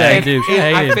douchebag. Look at that And- douche.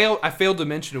 and Yeah, I failed to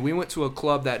mention it. We went to a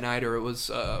club that night, or it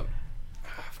was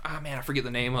man, I forget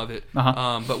the name of it.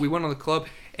 Uh-huh. But we went on the club,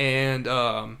 and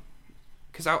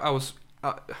because I was.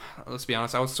 Let's be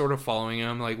honest, I was sort of following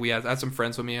him. Like, we had some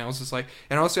friends with me. And I was just like,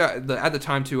 and also at the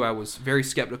time too, I was very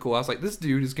skeptical. I was like, this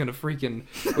dude is gonna freaking.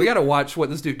 We gotta watch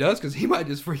what this dude does, because he might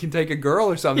just freaking take a girl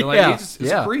or something. Like, Yeah, he's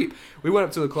just a creep. We went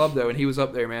up to the club though, and he was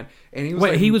up there, man. And he was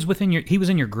Wait, like, he was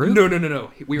in your group?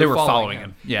 No. We They were were following following him.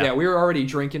 him. Yeah. We were already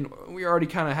drinking. We already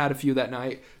kind of had a few that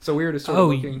night, so we were just sort Oh,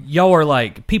 of looking. y'all were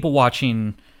like people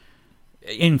watching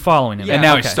and following him. And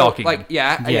now he's Okay. stalking. Like,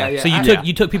 yeah. So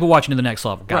you took people watching to the next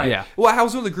level. Got Right. it. Yeah. Well, I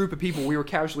was with a group of people. We were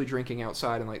casually drinking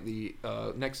outside in like the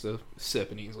next to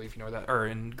Sip in Ainsley, if you know where that, or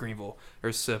in Greenville.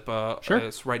 There's Sip. Sure.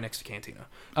 It's right next to Cantina.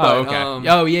 Oh, But, okay.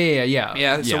 Oh, yeah.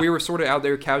 Yeah. So we were sort of out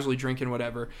there casually drinking,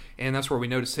 whatever, and that's where we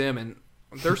noticed him. And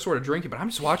they're sort of drinking, but I'm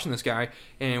just watching this guy,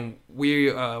 and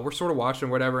we're sort of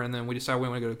watching whatever, and then we decide we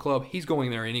want to go to the club. He's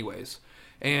going there anyways,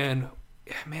 and.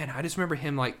 Man, I just remember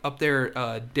him like up there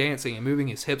dancing and moving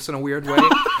his hips in a weird way,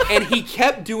 and he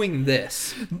kept doing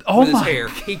this with his hair.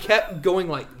 He kept going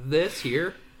like this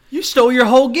here. You stole your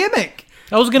whole gimmick.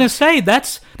 I was gonna say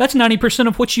that's 90%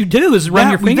 of what you do is run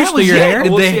your fingers that through was your it. hair.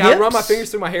 The Well, see, I run my hips?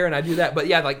 fingers through my hair and I do that, but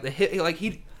yeah, like the hip, like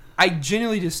I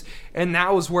genuinely just, and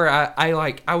that was where I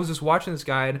was just watching this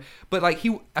guy, but like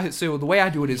so the way I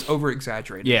do it is over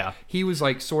exaggerated. Yeah. He was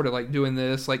like sort of like doing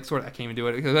this, like sort of, I can't even do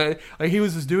it because like he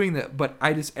was just doing that, but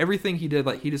everything he did,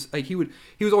 like he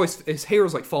was always, his hair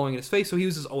was like falling in his face, so he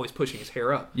was just always pushing his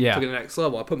hair up. Yeah. To the next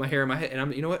level. I put my hair in my head,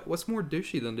 and you know what's more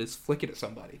douchey than just flick it at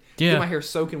somebody? Yeah. Get my hair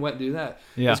soaking wet and do that.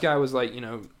 Yeah. This guy was like,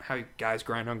 how guys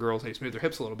grind on girls, they smooth their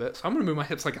hips a little bit, so I'm gonna move my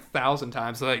hips like 1,000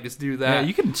 times, so like just do that. Yeah,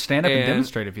 you can stand up and And-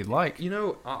 demonstrate if you'd like.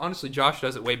 Honestly, Josh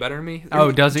does it way better than me.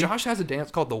 Oh, does he? Josh has a dance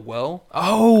called the Well.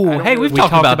 Oh, don't hey, know. we've We talked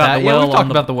talked about about that. the Yeah, well we've talked on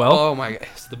the- about the well. Oh my god,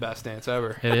 it's the best dance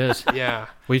ever. It is. Yeah.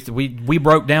 We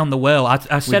broke down the well.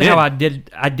 I said did. how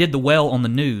I did the well on the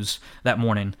news that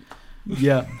morning.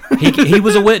 Yeah. He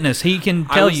was a witness. He can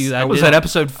tell was- you. I Was did. that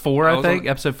episode 4, I I was think? on-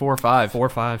 Episode 4 or 5. 4 or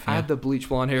 5? I Yeah. had the bleach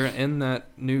blonde hair in that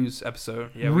news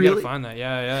episode. Yeah, we Really? gotta find that.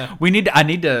 Yeah. I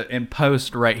need to, in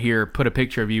post right here, put a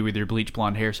picture of you with your bleach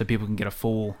blonde hair so people can get a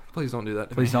full. Please don't do that.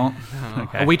 To Please me. don't. No.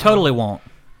 Okay. We totally won't.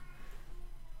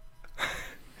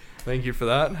 Thank you for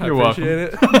that. I You're appreciate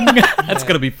it. That's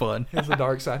gonna be fun. It's the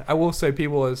dark side. I will say,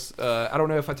 people is. I don't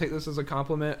know if I take this as a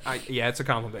compliment. Yeah, it's a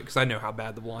compliment because I know how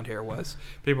bad the blonde hair was.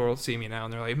 People will see me now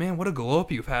and they're like, "Man, what a glow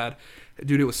up you've had,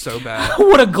 dude! It was so bad."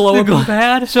 What a glow up you've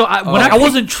had. So I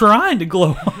wasn't trying to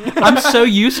glow up. I'm so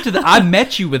used to I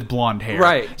met you with blonde hair.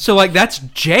 Right. So, like, that's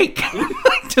Jake.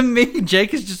 To me,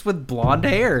 Jake is just with blonde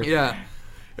hair. Yeah.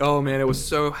 Oh man, it was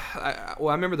so. I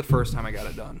remember the first time I got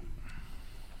it done.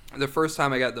 The first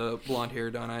time I got the blonde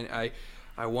hair done,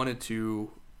 I wanted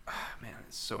to. Man,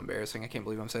 it's so embarrassing. I can't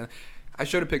believe I'm saying that. I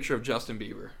showed a picture of Justin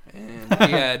Bieber, and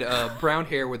he had brown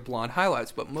hair with blonde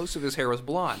highlights, but most of his hair was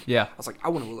blonde. Yeah. I was like, I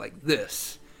want to look like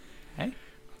this. Hey.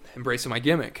 Embracing my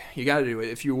gimmick. You got to do it.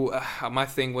 If you, my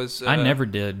thing was. I never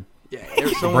did. Yeah.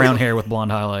 There's someone- Brown hair with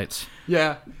blonde highlights.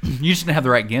 Yeah. You just didn't have the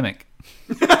right gimmick.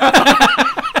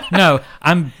 No,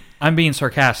 I'm being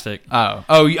sarcastic.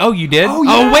 Oh, you did? Oh,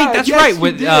 yeah, wait, that's yes, right. you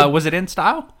With did. was it In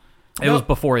Style? It was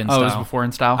before In Oh, Style. it was before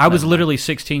In Style? I was literally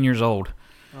 16 years old.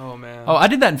 Oh man. Oh, I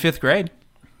did that in 5th grade.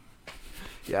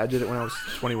 Yeah, I did it when I was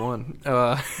 21.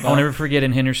 I'll never forget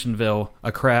in Hendersonville,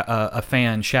 a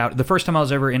fan shouted. The first time I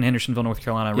was ever in Hendersonville, North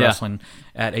Carolina, wrestling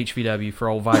at HVW for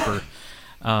Old Viper,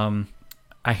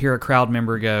 I hear a crowd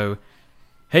member go,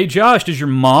 "Hey, Josh, does your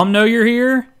mom know you're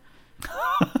here?"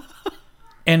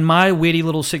 And my witty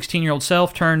little 16-year-old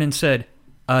self turned and said,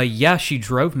 "Yeah, she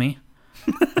drove me."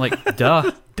 Like,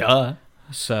 duh.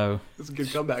 So It's a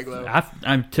good comeback though.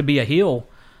 I'm to be a heel.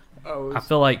 Oh, I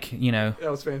feel like, you know.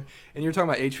 that was fan. And you're talking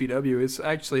about HVW. It's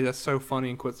actually, that's so funny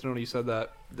and coincidental you said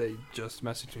that. They just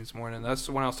messaged me this morning. That's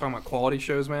when I was talking about quality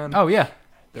shows, man. Oh, yeah.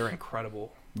 They're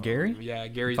incredible. Gary? Yeah,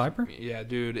 Gary's Viper? Yeah,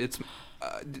 dude. It's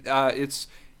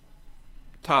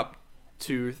top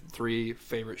 2-3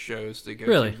 favorite shows to go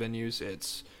Really? to venues.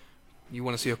 It's, you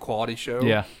want to see a quality show?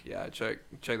 Yeah. Yeah, check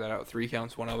that out. 3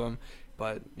 Count's one of them.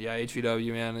 But yeah,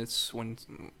 HVW, man, it's when,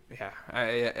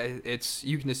 it's,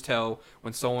 you can just tell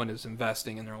when someone is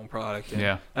investing in their own product.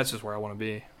 And that's just where I want to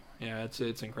be. Yeah,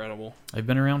 it's incredible. They've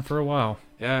been around for a while.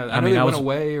 Yeah, I know they went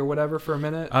away or whatever for a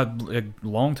minute. A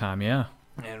long time, yeah.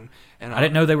 And I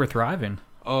didn't know they were thriving.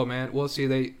 Oh man, well,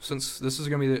 see, since this is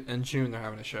gonna be in June, they're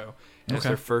having a show. And It's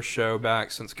their first show back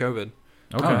since COVID.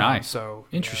 Okay. Oh, nice. So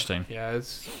interesting. Yeah,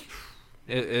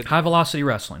 it's High Velocity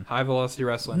Wrestling. High Velocity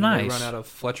Wrestling. Nice. They run out of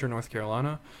Fletcher, North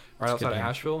Carolina, right outside of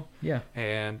Asheville. Yeah.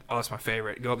 And that's my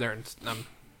favorite. Go up there and I'm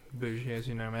bougie, as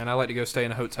you know, man. I like to go stay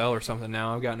in a hotel or something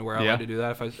now. I've gotten to where I like to do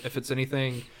that. If it's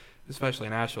anything, especially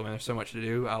in Asheville, man, there's so much to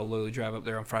do. I'll literally drive up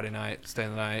there on Friday night, stay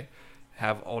the night,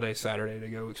 have all day Saturday to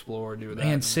go explore, do that.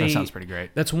 Man, see, that sounds pretty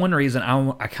great. That's one reason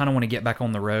I kind of want to get back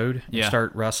on the road and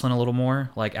start wrestling a little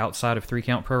more, like outside of 3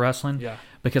 Count Pro Wrestling. Yeah.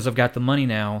 Because I've got the money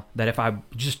now that if I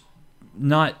just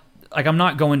I'm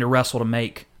not going to wrestle to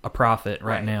make a profit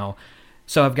right now.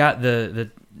 So I've got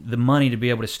the money to be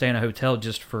able to stay in a hotel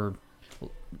just for,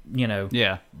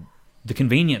 the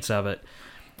convenience of it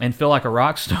and feel like a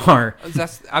rock star.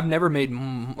 I've never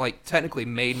technically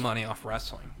made money off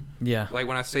wrestling. Yeah. Like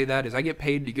when I say that is I get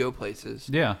paid to go places.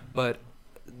 Yeah. But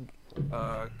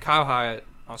Kyle Hyatt,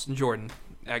 Austin Jordan,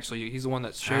 actually, he's the one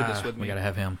that shared this with me. We got to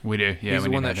have him. We do. Yeah, he's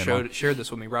the one that shared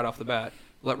this with me right off the bat.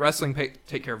 Let wrestling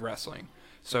take care of wrestling.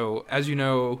 So, as you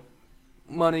know,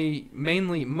 money,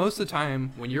 mainly, most of the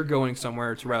time when you're going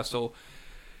somewhere to wrestle,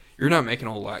 you're not making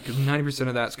a whole lot because 90%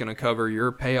 of that's going to cover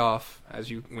your payoff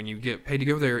when you get paid to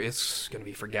go there. It's going to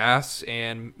be for gas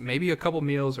and maybe a couple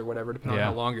meals or whatever, depending on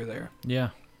how long you're there. Yeah.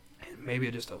 And maybe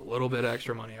just a little bit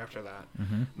extra money after that.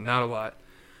 Mm-hmm. Not a lot.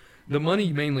 The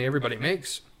money mainly everybody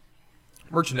makes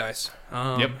merchandise.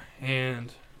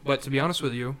 But to be honest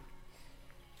with you,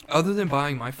 other than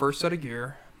buying my first set of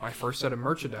gear, my first set of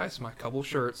merchandise, my couple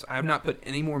shirts, I have not put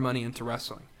any more money into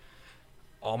wrestling.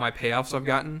 All my payoffs I've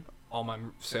gotten, all my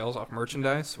sales off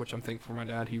merchandise, which I'm thankful for my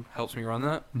dad, he helps me run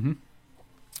that. Mm-hmm.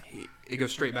 It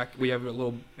goes straight back. We have a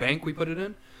little bank we put it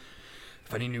in.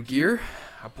 If I need new gear,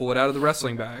 I pull it out of the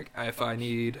wrestling bag. If I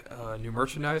need new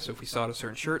merchandise, so if we saw a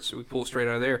certain shirt, so we pull it straight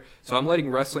out of there. So I'm letting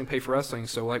wrestling pay for wrestling.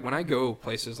 So like when I go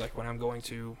places, like when I'm going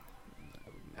to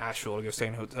Asheville to go stay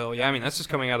in a hotel, that's just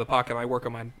coming out of the pocket. I work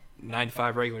on my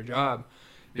 9-to-5 regular job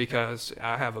because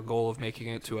I have a goal of making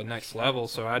it to a next level.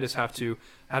 So I just have to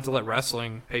let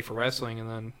wrestling pay for wrestling, and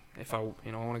then if I want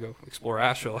to go explore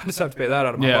Asheville, I just have to pay that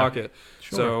out of my pocket.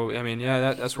 Sure. So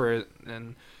that's where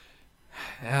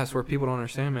that's where people don't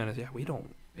understand, man. Is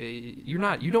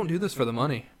you don't do this for the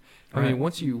money. Right. I mean,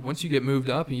 once you get moved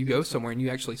up and you go somewhere and you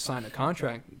actually sign a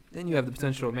contract, then you have the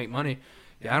potential to make money.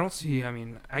 Yeah, I don't see.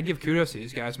 I give kudos to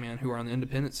these guys, man, who are on the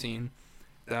independent scene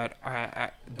that I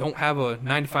don't have a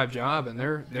 9-to-5 job, and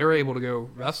they're able to go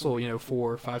wrestle,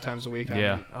 4 or 5 times a week.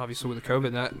 Obviously with the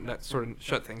COVID, that sort of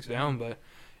shut things down, but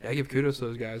I give kudos to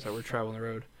those guys that were traveling the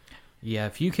road. Yeah,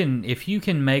 if you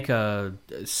can make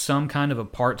some kind of a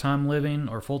part-time living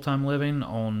or full-time living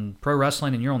on pro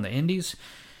wrestling and you're on the indies,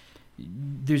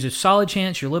 there's a solid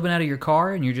chance you're living out of your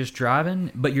car and you're just driving,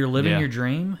 but you're living your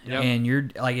dream. Yep. And you're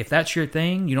like, if that's your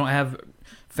thing, you don't have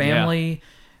family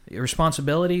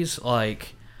responsibilities,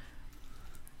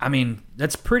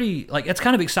 that's pretty, that's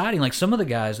kind of exciting. Like some of the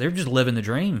guys, they're just living the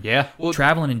dream. Yeah. Well,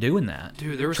 traveling and doing that.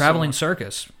 Dude, there was traveling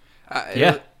circus.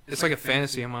 It's like a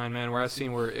fantasy of mine, man, where I've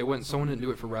seen where someone didn't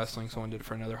do it for wrestling, someone did it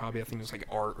for another hobby. I think it was like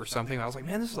art or something. I was like,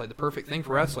 man, this is like the perfect thing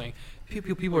for wrestling.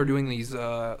 People are doing these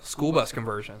school bus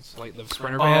conversions, like the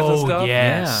Sprinter vans and stuff.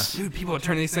 Yes. Dude, people are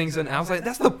turning these things in. I was like,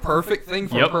 that's the perfect thing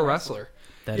for a pro wrestler.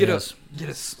 Get a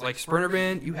Sprinter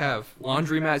van, you have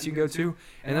laundry mats you can go to,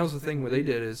 and that was the thing where they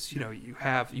did is, you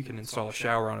can install a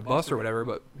shower on a bus or whatever,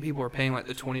 but people are paying like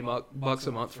the $20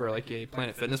 a month for like a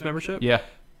Planet Fitness membership. Yeah.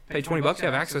 pay $20, you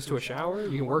have access to a shower.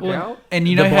 You can work out. And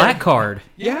The black card.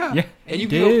 Yeah. And you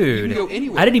can, Dude. you can go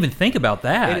anywhere. I didn't even think about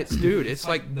that. And it's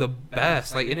like the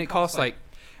best. Like, and it costs like,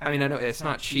 I mean, I know it's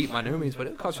not cheap by no means, but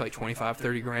it costs you like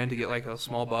 $25-30 to get like a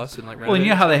small bus and like. Well, and you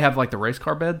know how they have like the race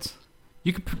car beds?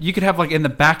 You could have like in the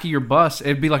back of your bus,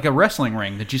 it'd be like a wrestling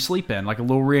ring that you sleep in, like a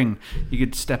little ring. You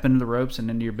could step into the ropes and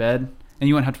into your bed, and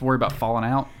you wouldn't have to worry about falling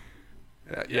out.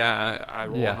 Yeah, I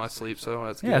roll in my sleep, so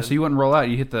that's good. Yeah, so you wouldn't roll out.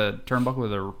 You hit the turnbuckle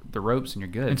with the ropes, and you're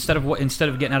good. Instead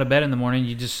of getting out of bed in the morning,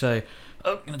 you just say,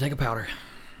 "Oh, I'm gonna take a powder."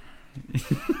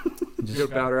 Just get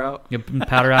powder out. Get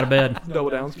powder out of bed. Double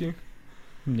down ski.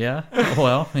 Yeah.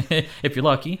 Well, if you're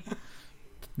lucky,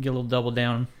 get a little double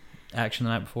down action the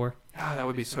night before. Ah, that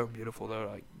would be so beautiful, though.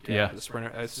 Like, Yeah. the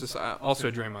Sprinter. It's just also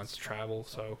a dream of mine's to travel.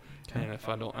 So, and if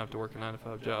I don't have to work a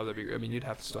 9-to-5 job, that'd be great. I mean, you'd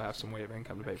have to still have some way of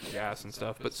income to pay for gas and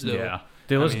stuff, but still. Yeah.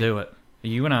 Dude, let's do it.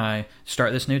 You and I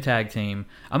start this new tag team.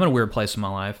 I'm in a weird place in my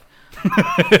life.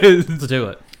 Let's do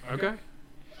it. Okay.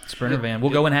 Sprinter van.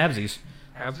 We'll go in halvesies.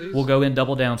 Halvesies? We'll go in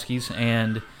double down skis,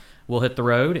 and we'll hit the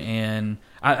road. And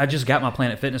I just got my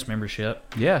Planet Fitness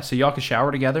membership. Yeah, so y'all could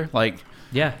shower together, like.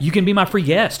 Yeah, you can be my free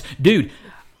guest, dude.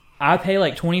 I pay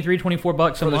like $23-24 a For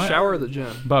month. the shower or the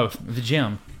gym? Both. The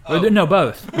gym. Oh. No,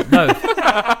 both.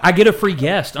 I get a free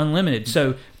guest, unlimited.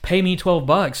 So pay me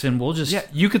 $12, and we'll just. Yeah,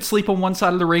 you could sleep on one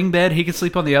side of the ring bed. He could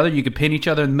sleep on the other. You could pin each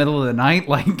other in the middle of the night.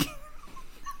 Like,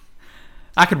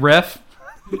 I could ref.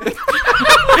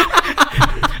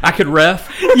 I could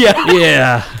ref. Yeah.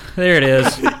 Yeah. There it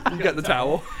is. You got the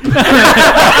towel.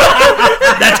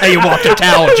 That's how you walk the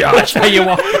towel, Josh. How you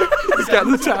walk. He's got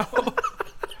the towel.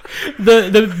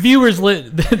 The viewers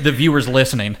the viewers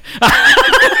listening.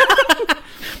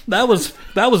 That was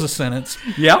a sentence.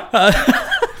 Yeah.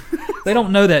 They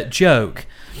don't know that joke.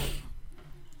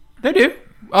 They do.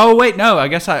 Oh wait, no. I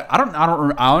guess I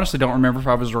honestly don't remember if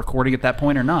I was recording at that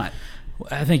point or not.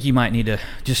 I think you might need to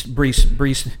just breeze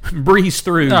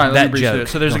through that joke.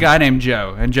 So there's a guy named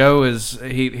Joe, and Joe is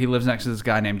he lives next to this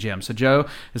guy named Jim. So Joe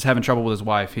is having trouble with his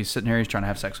wife. He's sitting here, he's trying to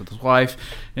have sex with his wife,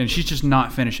 and she's just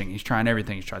not finishing. He's trying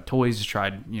everything. He's tried toys, he's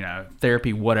tried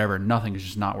therapy, whatever. Nothing is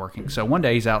just not working. So one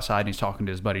day he's outside and he's talking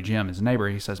to his buddy Jim, his neighbor.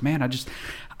 He says, "Man, I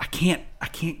can't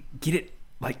get it.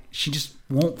 Like she just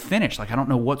won't finish. Like I don't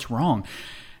know what's wrong."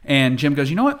 And Jim goes,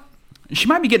 "You know what? She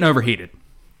might be getting overheated."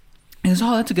 He goes,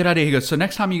 "Oh, that's a good idea." He goes, "So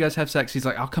next time you guys have sex," he's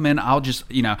like, "I'll come in, I'll just,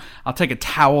 I'll take a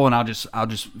towel and I'll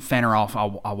just fan her off,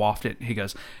 I'll waft it." He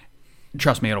goes,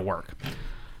 "Trust me, it'll work."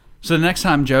 So the next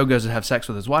time Joe goes to have sex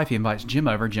with his wife, he invites Jim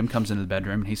over. Jim comes into the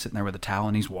bedroom and he's sitting there with a towel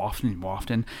and he's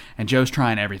wafting, and Joe's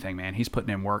trying everything, man. He's putting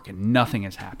in work and nothing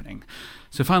is happening.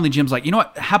 So finally Jim's like, "You know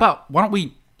what, why don't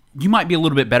we, you might be a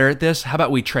little bit better at this. How about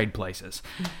we trade places?"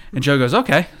 And Joe goes,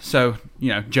 "Okay." So,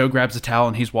 Joe grabs the towel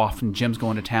and he's wafting. Jim's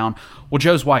going to town. Well,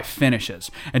 Joe's wife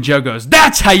finishes. And Joe goes,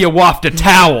 "That's how you waft a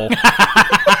towel."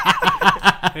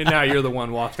 And now you're the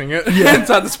one wafting it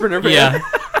inside the Sprinter van. Yeah.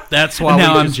 That's why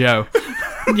now I'm Joe.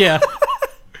 Yeah.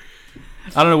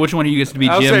 I don't know which one of you gets to be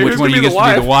I'll Jim, say, which who's one of gonna you be gets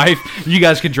the to be the wife. You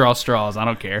guys could draw straws. I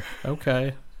don't care.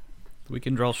 Okay. We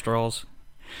can draw straws.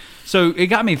 So it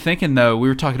got me thinking, though. We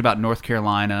were talking about North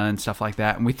Carolina and stuff like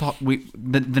that, and we thought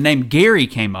the name Gary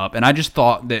came up, and I just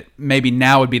thought that maybe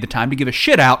now would be the time to give a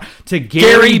shit out to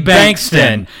Gary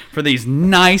Bankston for these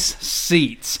nice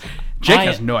seats. Jake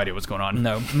has no idea what's going on.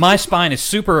 No, my spine is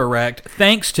super erect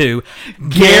thanks to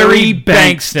Gary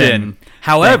Bankston.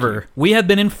 However, we have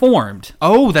been informed.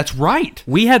 Oh, that's right.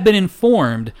 We have been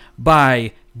informed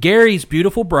by Gary's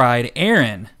beautiful bride,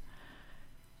 Erin,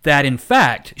 that in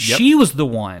fact she was the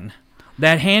one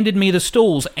that handed me the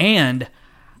stools, and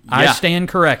I stand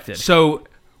corrected. So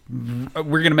we're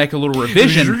going to make a little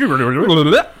revision.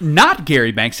 Not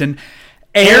Gary Bankston,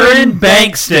 Erin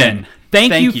Bankston.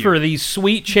 Thank you for these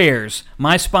sweet chairs.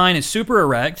 My spine is super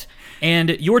erect, and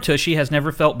your tushy has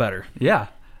never felt better. Yeah.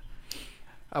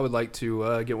 I would like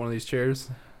to get one of these chairs.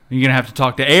 You're going to have to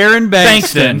talk to Erin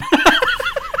Bankston.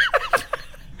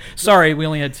 Sorry, we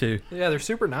only had two. Yeah, they're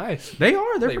super nice. They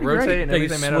are. They're They pretty rotate great. and They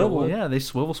everything made out of swivel. wood. Yeah, they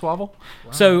swivel. Wow.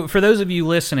 So for those of you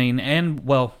listening, and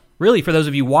well, really for those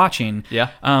of you watching,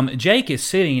 Jake is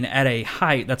sitting at a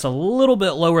height that's a little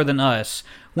bit lower than us,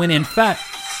 when in fact...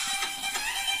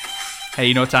 Hey,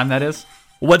 you know what time that is?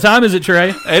 What time is it,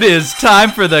 Trey? It is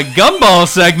time for the gumball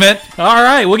segment. All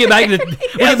right, we'll get back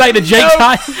to Jake's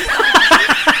height.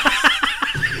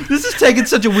 This is taking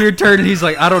such a weird turn, and he's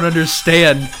like, "I don't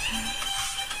understand."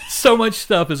 So much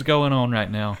stuff is going on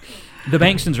right now. The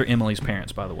Bankstons are Emily's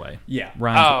parents, by the way. Yeah.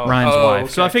 Ryan's wife.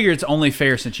 okay. So I figure it's only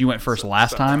fair since you went first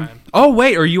last time. Ryan. Oh,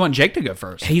 wait, or you want Jake to go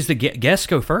first? He's the guest.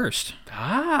 Go first.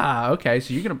 Ah, okay.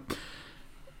 So you're going to...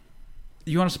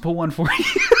 You want us to pull one for you?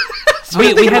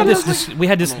 we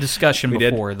had this discussion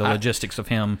before the logistics of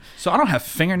him. So I don't have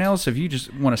fingernails. So if you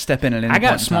just want to step in at any I got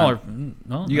point in smaller. time-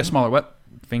 No, You got smaller what?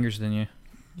 fingers than you.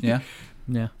 Yeah.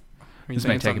 Yeah. You This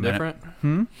saying may take a something minute.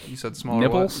 different? You said smaller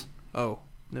Nipples? what? Oh,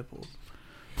 nipples.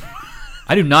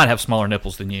 I do not have smaller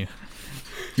nipples than you.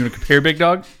 You want to compare, big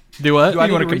dog? Do what? Do I You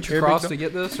need wanna to reach compare, across big to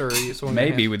get this, or are you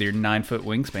Maybe with your 9-foot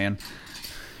wingspan.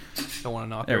 don't want to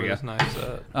knock There over we go. this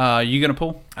nice. You gonna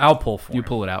pull? I'll pull for You him.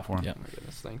 pull it out for him. Yeah. Oh my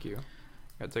goodness, thank you.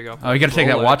 Gotta take off. Oh, you got to take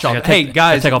that Rolex. watch off. gotta Hey take-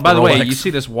 guys, take off by the the way, Rolex. you see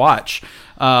this watch?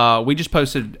 We just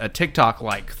posted a TikTok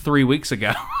like 3 weeks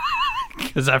ago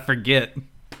because I forget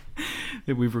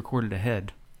that we've recorded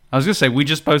ahead. I was gonna say we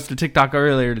just posted a TikTok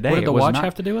earlier today. What did It the was watch not-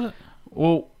 have to do with it?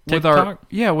 Well, TikTok?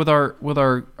 with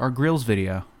our grills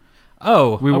video.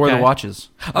 Oh, We wore the okay. watches.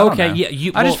 I don't Okay, know.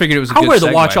 yeah. I just figured it was a I good wear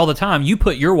the watch segue. all the time. You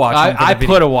put your watch on for I the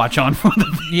video. put a watch on for the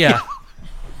video. Yeah.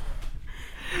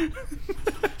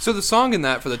 So the song in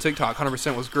that for the TikTok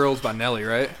 100% was "Girls" by Nelly,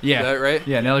 right? Yeah. Is that right?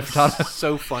 Yeah, Nelly Furtado.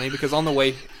 So funny because on the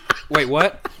way, wait,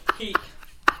 what? It's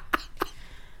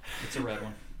a red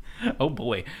one. Oh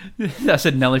boy, I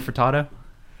said Nelly Furtado.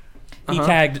 He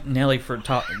tagged Nelly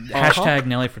Furtado. Hashtag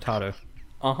Nelly Furtado.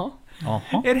 Uh huh.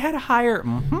 Uh-huh. It had a higher.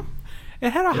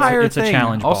 It had a higher it's a thing.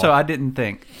 challenge Also, ball. I didn't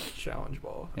think. Challenge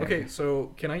ball. Yeah. Okay,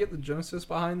 so can I get the genesis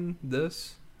behind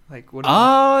this? Like what?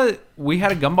 We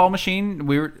had a gumball machine.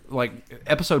 We were like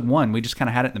episode 1. We just kind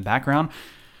of had it in the background,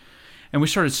 and we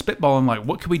started spitballing like,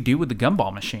 what could we do with the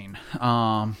gumball machine?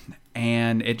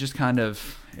 And it just kind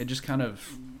of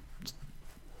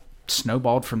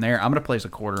snowballed from there. I'm gonna place a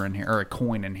quarter in here or a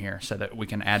coin in here so that we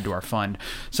can add to our fund.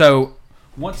 So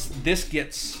once this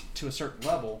gets to a certain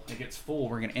level, it gets full.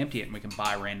 We're gonna empty it and we can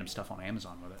buy random stuff on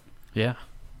Amazon with it. Yeah.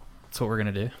 That's what we're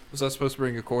going to do. Was that supposed to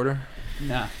bring a quarter?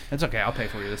 Nah, that's okay. I'll pay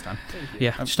for you this time.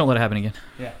 Yeah. Just don't let it happen again.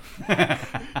 Yeah.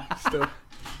 Still,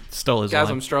 Stole his guys,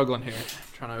 line. I'm struggling here.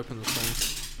 Trying to open this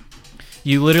thing.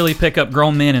 You literally pick up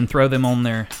grown men and throw them on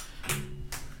there.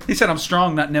 He said I'm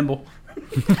strong, not nimble.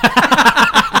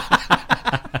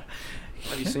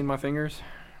 Have you seen my fingers?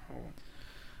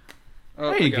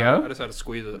 Oh, There you I got it. go. I just had to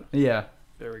squeeze it. Yeah.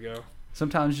 There we go.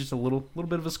 Sometimes just a little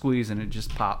bit of a squeeze and it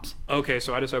just pops. Okay,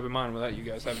 so I just opened mine without you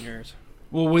guys having yours.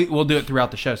 Well, we'll do it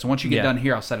throughout the show. So once you get Yeah. done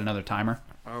here, I'll set another timer.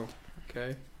 Oh,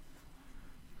 okay.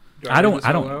 Do I read don't. this I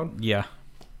out don't. loud? Yeah.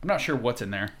 I'm not sure what's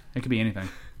in there. It could be anything.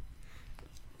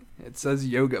 It says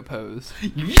yoga pose.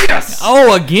 Yes.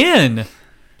 Oh, again.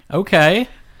 Okay.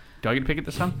 Do I get to pick it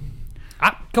this time?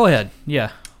 Go ahead.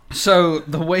 Yeah. So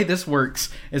the way this works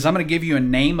is I'm going to give you a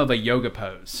name of a yoga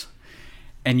pose.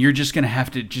 And you're just going to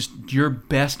have to just your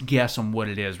best guess on what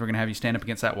it is. We're going to have you stand up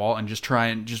against that wall and just try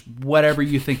and just whatever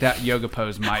you think that yoga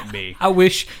pose might be. I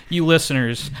wish you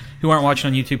listeners who aren't watching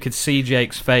on YouTube could see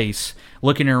Jake's face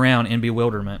looking around in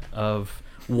bewilderment of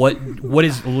what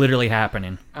is literally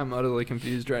happening. I'm utterly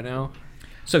confused right now.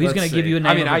 So he's Let's going to give see. you a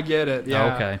name. I mean, of a- I get it.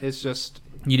 Yeah. okay. It's just.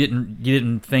 You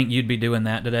didn't think you'd be doing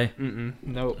that today?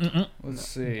 Nope. Let's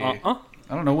see. Uh-uh.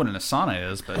 I don't know what an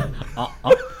asana is, but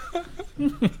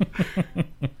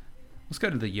let's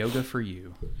go to the yoga for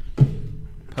you.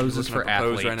 Poses Looking for at the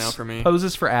athletes. pose right now for me.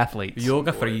 Poses for athletes.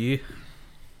 Yoga for you.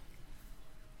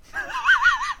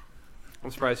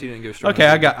 I'm surprised he didn't go straight. Okay,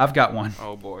 I've got one.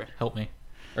 Oh boy. Help me.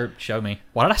 Or show me.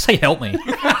 Why did I say help me?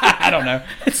 I don't know.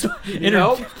 It's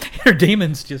help? Inner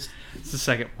demons just It's the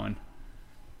second one.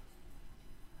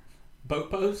 boat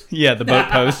pose. Yeah, the boat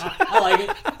pose. I like it.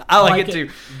 I like like it it. too.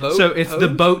 Boat So it's the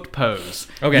pose? boat pose.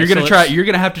 Okay, you're gonna so try. let's- You're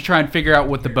gonna have to try and figure out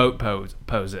what the boat pose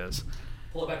is.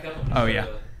 Pull it back up. Oh, yeah. I'm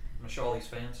gonna show all these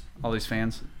fans. All these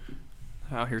fans.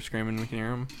 Out here screaming, we can hear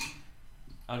them.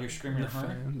 Out here screaming at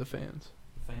her. The fans.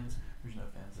 Fans. There's no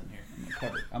fans in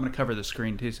here. I'm gonna cover the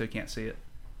screen too, so you can't see it.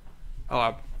 Oh,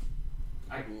 I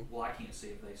can't see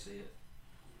if they see it.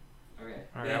 Okay.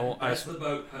 All right, I won't- that's the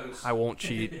boat pose. I won't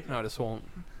cheat. No, I just won't.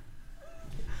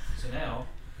 So now.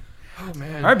 Oh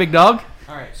man. All right, big dog.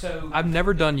 All right. So I've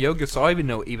never done yoga, so I even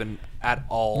know at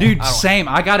all. Dude, I don't- same.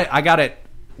 I got it.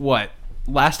 What?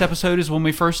 Last episode is when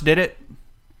we first did it.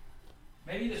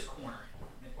 maybe this corner,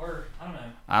 or I don't know,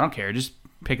 I don't care. Just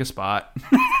pick a spot.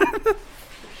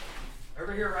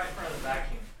 over here, right in front of the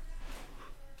vacuum.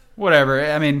 Whatever.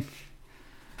 I mean,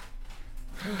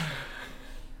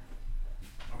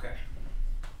 Okay.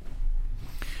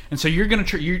 and so you're gonna.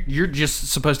 You're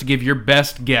just supposed to give your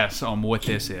best guess on what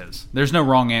this is. There's no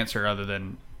wrong answer other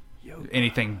than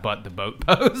anything but the boat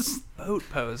pose. boat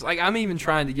pose. Like I'm even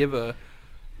trying to give a.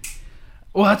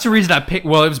 Well, that's the reason I picked.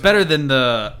 Well, it was better than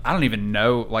the. I don't even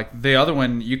know. Like the other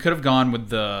one, you could have gone with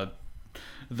the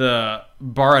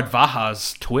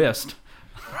Bharadvaja's twist.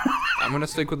 I'm gonna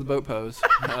stick with the boat pose.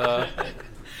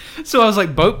 So I was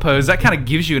like, boat pose. That kind of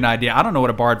gives you an idea. I don't know what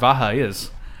a Bharadvaja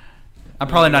is. I'm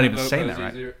probably not even saying that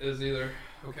right. Is either.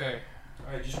 Okay.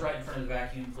 All right, just right in front of the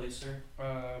vacuum, please, sir.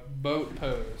 Boat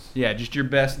pose. Yeah, just your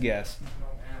best guess.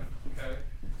 Oh man. Okay.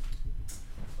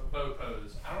 A boat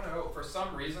pose. I don't know. For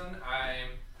some reason,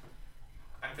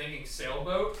 I'm thinking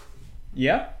sailboat.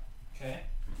 Yeah. Okay.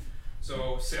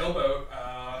 So sailboat.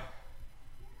 I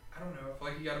don't know. I feel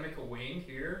like you got to make a wing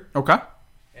here, Okay.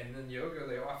 and then yoga.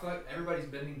 I feel like everybody's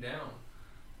bending down.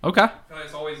 Okay. I feel like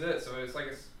that's always it. So it's like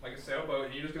a sailboat,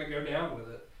 and you're just gonna go down with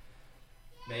it.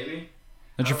 Maybe.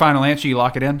 That's your final answer. You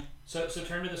lock it in. So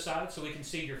turn to the side so we can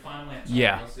see your final answer.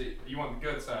 Yeah. Let's see. You want the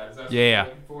good side? Is that what Yeah. you're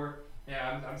looking for?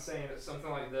 Yeah. I'm saying it's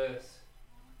something like this.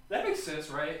 That makes sense,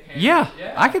 right? Yeah.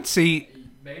 I could see.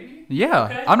 Maybe. Yeah.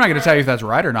 Okay. I'm not going to tell you if that's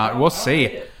right or not. I'll We'll hate see.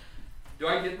 it. Do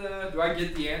I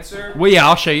get the answer? Well, yeah,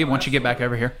 I'll show you once you get back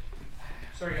over here.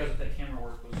 Sorry guys if that camera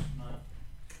work was not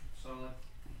solid,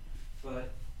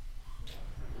 but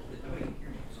nobody can hear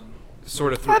me 'cause I'm-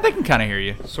 Sort of. They can kind of hear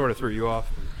you. Sort of threw you off.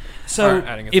 So, Or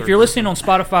adding a if third you're person. listening on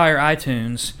Spotify or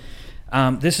iTunes,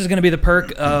 this is going to be the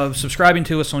perk of subscribing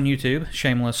to us on YouTube.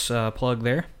 Shameless plug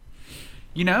there.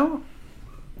 You know,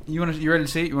 you ready to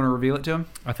see it? You want to reveal it to him?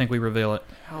 I think we reveal it.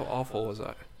 How awful was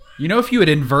that? You know, if you had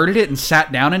inverted it and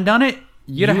sat down and done it,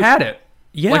 you'd have You- had it.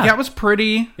 Yeah. Like, that was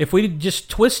pretty. If we just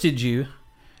twisted you,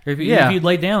 or if Yeah. you'd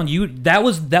lay down, that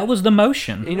was the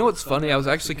motion. You know what's funny? I was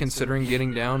actually considering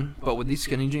getting down, but with these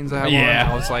skinny jeans I have Yeah.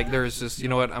 on, I was like, "There's just, you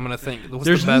know what? I'm gonna think. What's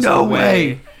There's the best no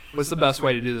way. What's the best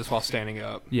way to do this while standing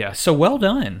up?" Yeah. So well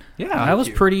done. Yeah, that thank was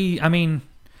you. pretty. I mean,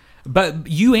 but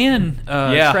you and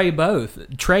Yeah. Trey both.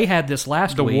 Trey had this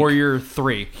last The week. Warrior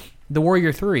 3. The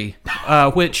Warrior 3,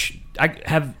 which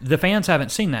the fans haven't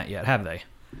seen that yet, have they?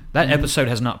 That episode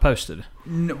has not posted,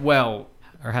 Well,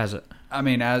 or has it? I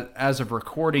mean, as of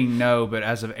recording, no, but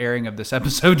as of airing of this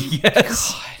episode,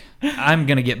 yes. I'm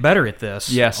gonna get better at this.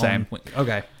 Yeah, same.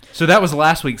 Okay, So that was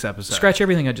last week's episode. scratch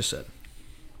everything I just said.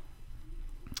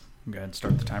 Go ahead and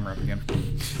start the timer up again.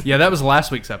 Yeah, that was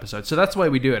last week's episode. So that's the way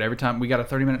we do it. Every time we got a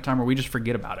 30-minute timer, we just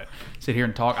forget about it. Sit here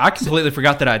and talk. I completely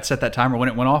forgot that I'd set that timer when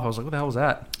it went off. I was like, what the hell was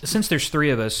that? Since there's 3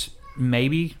 of us,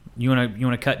 maybe you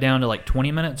wanna cut down to like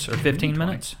 20 minutes or 15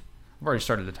 minutes. I've already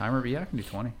started the timer, but yeah, I can do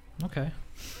 20. Okay.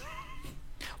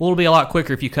 Well, it'll be a lot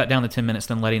quicker if you cut down to 10 minutes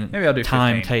than letting Maybe I'll do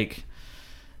time 15. take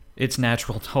its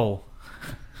natural toll.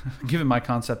 Given my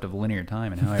concept of linear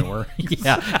time and how I work.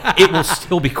 Yeah, it will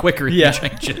still be quicker if Yeah. you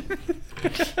change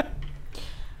it.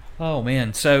 Oh,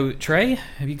 man. So, Trey,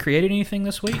 have you created anything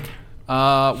this week?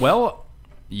 Well,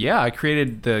 yeah, I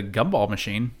created the gumball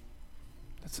machine.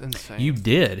 That's insane. You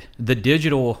did. The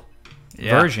digital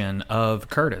version of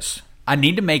Curtis. I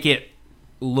need to make it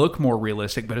look more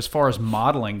realistic, but as far as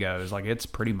modeling goes, like, it's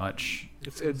pretty much...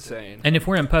 It's insane. And if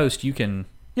we're in post, you can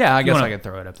Yeah, I guess wanna I could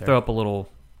throw it up there. throw up a little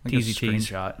Like a teasy tease.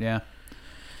 screenshot, yeah.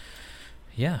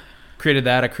 Yeah. Created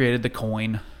that. I created the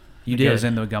coin. You that did. goes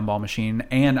in the gumball machine.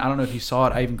 And I don't know if you saw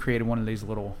it, I even created one of these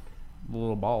little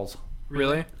balls.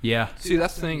 Really? Yeah. See,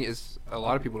 that's the thing is, a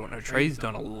lot of people don't know. Trey's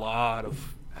done a lot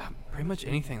of pretty much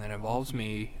anything that involves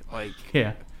me.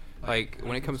 Yeah. Like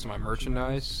when it comes to my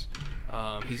merchandise,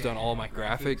 he's done all my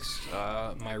graphics,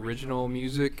 my original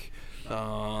music. When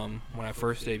I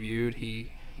first debuted,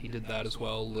 he did that as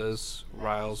well. Liz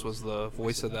Riles was the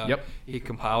voice of that. Yep. He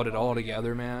compiled it all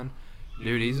together, man.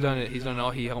 Dude, he's done it. He's done it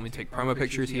all. He helped me take promo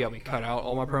pictures. He helped me cut out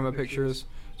all my promo pictures,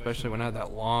 especially when I had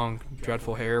that long,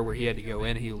 dreadful hair where he had to go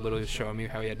in. He literally showed me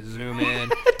how he had to zoom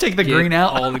in, Take the get green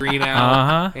out. all the green out.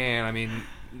 Uh-huh. And I mean,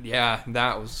 yeah,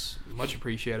 that was much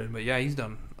appreciated. But yeah, he's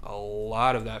done a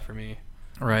lot of that for me.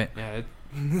 Right. Yeah,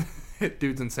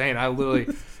 dude's insane. I literally,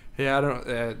 yeah, I don't.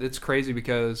 It's crazy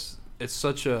because it's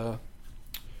such a.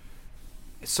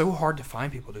 It's so hard to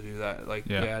find people to do that. Like,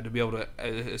 Yeah. to be able to.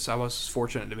 I was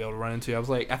fortunate to be able to run into. I was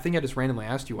like, I think I just randomly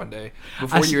asked you one day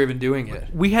before you were even doing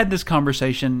it. We had this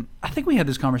conversation. I think we had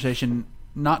this conversation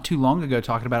not too long ago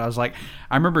talking about it. I was like,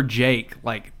 I remember Jake,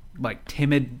 like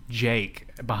timid Jake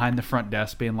behind the front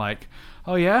desk being like,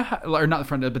 oh yeah, or not the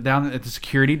front desk, but down at the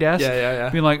security desk. Yeah.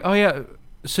 Being like, oh yeah,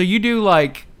 so you do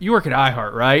like, you work at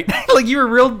iHeart, right? Like you were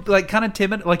real, like kind of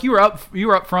timid. Like you were up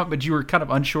front, but you were kind of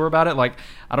unsure about it. Like,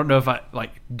 I don't know if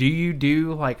do you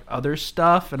do like other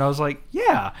stuff? And I was like,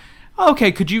 yeah. Oh,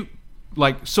 okay. Could you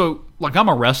like I'm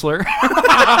a wrestler.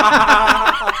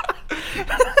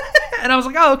 And I was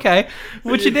like, oh, okay.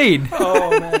 What you need?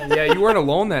 Oh man, yeah, you weren't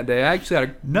alone that day. I actually had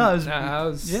a No, it was- I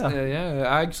was yeah.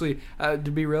 I actually, to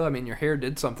be real, I mean, your hair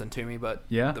did something to me, but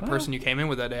Yeah. the person you came in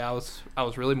with that day, I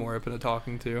was really more open to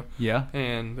talking to. Yeah.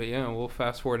 But yeah, we'll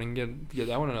fast forward and get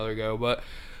that one another go. But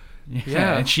Yeah.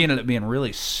 Yeah. And she ended up being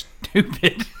really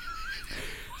stupid.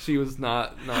 She was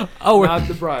not Oh, not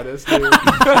the brightest, dude.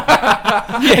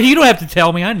 Yeah, you don't have to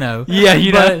tell me. I know. Yeah,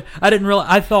 you know. But I didn't realize.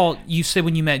 I thought you said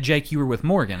when you met Jake you were with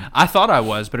Morgan. I thought I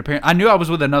was, but apparently I knew I was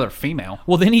with another female.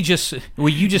 Well, then you just said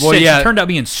she turned out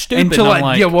being stupid. Until and I'm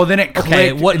like, yeah, well then it clicked.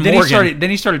 Okay, what then Morgan?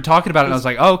 he started talking about it, and I was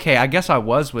like, oh, okay, I guess I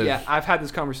was with. Yeah, I've had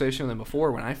this conversation with him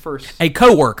before when I first. A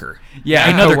coworker. Yeah,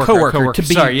 another coworker, coworker. To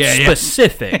be Sorry, yeah.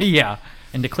 specific. Yeah.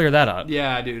 And to clear that up.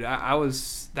 Yeah, dude, that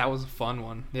was a fun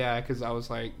one. Yeah, because I was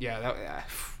like, that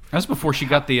was before she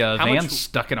got the van much-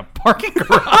 stuck in a parking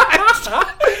garage.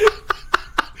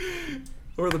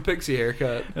 or the pixie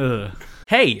haircut.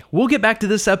 Hey, we'll get back to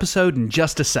this episode in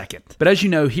just a second. But as you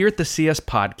know, here at the CS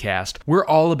Podcast, we're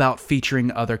all about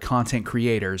featuring other content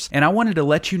creators. And I wanted to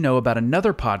let you know about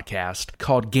another podcast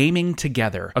called Gaming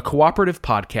Together, a cooperative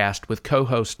podcast with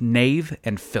co-hosts Nave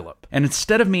and Philip. And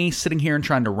instead of me sitting here and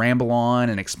trying to ramble on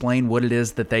and explain what it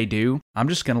is that they do, I'm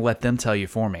just going to let them tell you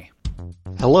for me.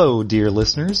 Hello, dear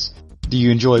listeners. Do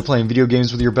you enjoy playing video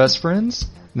games with your best friends?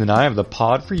 Then I have the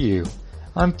pod for you.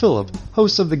 I'm Philip,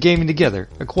 host of the Gaming Together,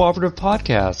 a cooperative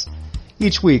podcast.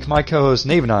 Each week, my co-host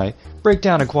Nave and I break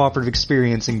down a cooperative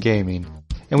experience in gaming,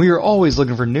 and we are always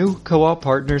looking for new co-op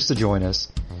partners to join us.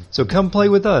 So come play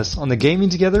with us on the Gaming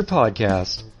Together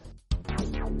podcast.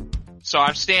 So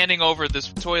I'm standing over this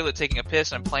toilet taking a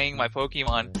piss, and I'm playing my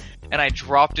Pokemon, and I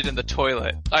dropped it in the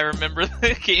toilet. I remember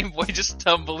the Game Boy just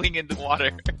tumbling into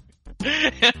water.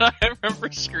 And I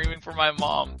remember screaming for my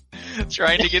mom,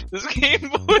 trying to get this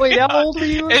Game Boy Wait, how out, old were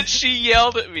you? and she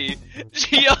yelled at me. And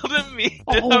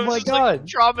Oh I was my just, God.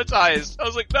 traumatized. I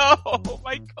was like, no,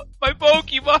 my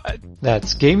Pokemon.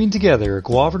 That's Gaming Together, a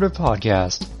cooperative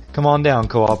podcast. Come on down,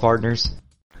 co-op partners.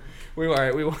 We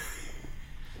were.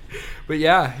 But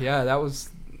yeah, that was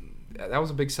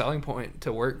a big selling point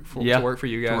to work for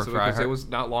you guys, because it was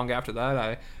not long after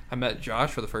that I met Josh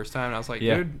for the first time, and I was like,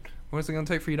 dude, what's it gonna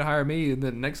take for you to hire me? And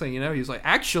then next thing you know, he's like,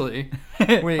 actually,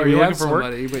 are you looking for work?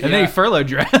 But and then he furloughed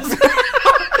your ass.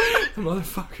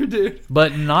 Motherfucker, dude.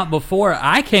 But not before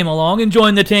I came along and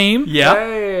joined the team. Yeah.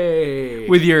 Hey.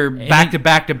 With your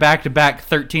back-to-back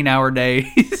 13-hour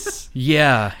days.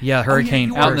 Yeah,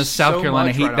 hurricane out in the so South Carolina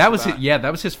much heat. right That off was the bat.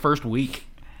 that was his first week.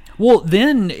 Well,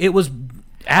 then it was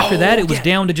after that it was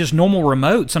down to just normal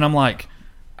remotes, and I'm like,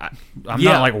 I'm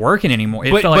not like working anymore.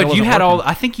 It But felt like I you wasn't had working.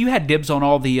 I think you had dibs on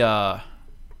all the.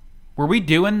 Were we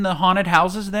doing the haunted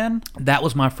houses then? That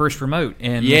was my first remote,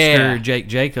 and Yeah. Mr. Jake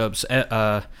Jacobs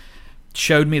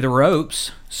showed me the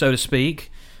ropes, so to speak.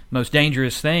 Most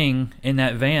dangerous thing in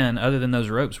that van, other than those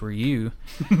ropes, were you.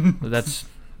 That's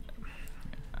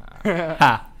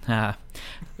Ha. ha.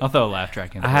 I'll throw a laugh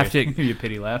track in. I have to- give you a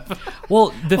pity laugh.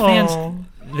 Well, the fans,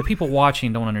 the people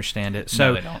watching don't understand it. So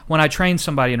No, they don't. when I train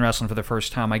somebody in wrestling for the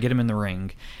first time, I get them in the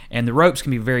ring, and the ropes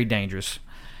can be very dangerous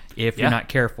if Yeah. you're not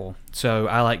careful. So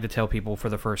I like to tell people for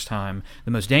the first time,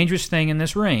 the most dangerous thing in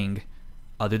this ring,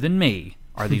 other than me,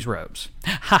 are these ropes.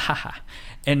 Ha ha ha.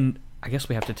 And I guess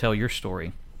we have to tell your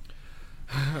story.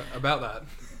 About that.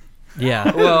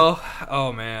 Yeah. Well,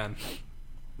 oh man.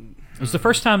 It was the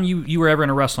first time you were ever in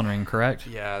a wrestling ring, correct?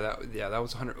 Yeah, that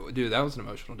was 100. Dude, that was an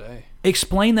emotional day.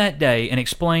 Explain that day and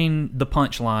explain the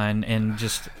punchline and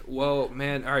just. Well,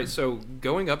 man, all right. So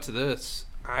going up to this,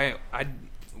 I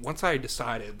once I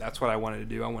decided that's what I wanted to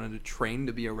do. I wanted to train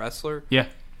to be a wrestler. Yeah.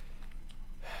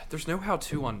 There's no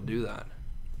how-to on to do that,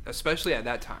 especially at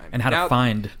that time. And how to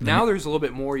find the- Now there's a little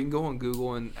bit more. You can go on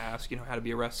Google and ask, how to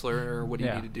be a wrestler or what do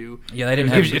you Yeah. need to do. Yeah, they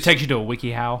didn't It, have. it takes you to a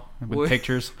WikiHow with What?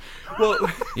 pictures. Well,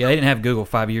 Yeah, they didn't have Google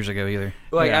 5 years ago either.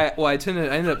 I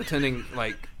ended up attending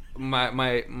like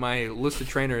my listed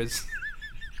trainer is.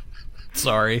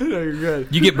 Sorry. No, you're good.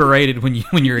 You get berated when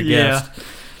you're a Yeah. guest.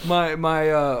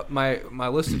 My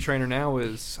listed trainer now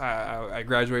is I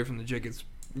graduated from the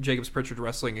Jacobs Pritchard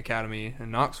Wrestling Academy in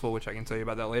Knoxville, which I can tell you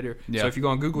about that later. Yeah. So if you go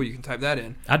on Google, you can type that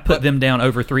in. I'd put them down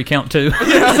over 3 count too.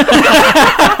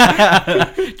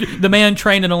 The man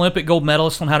trained an Olympic gold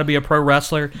medalist on how to be a pro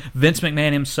wrestler, Vince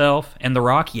McMahon himself, and The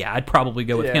Rock. Yeah, I'd probably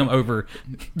go with Yeah. him over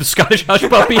the Scottish Hush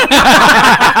Puppy.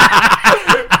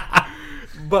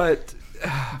 But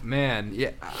man,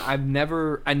 yeah, I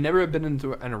never have been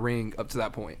in a ring up to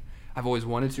that point. I've always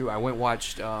wanted to. I went and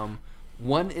watched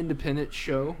one independent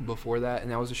show before that,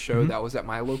 and that was a show that was at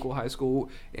my local high school.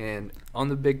 And on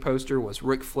the big poster was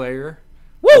Ric Flair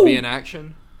would be in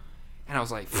action. And I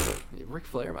was like, Ric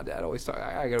Flair, my dad always talk.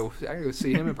 I gotta go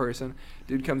see him in person.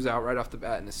 Dude comes out right off the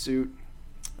bat in a suit.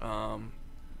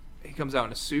 He comes out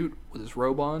in a suit with his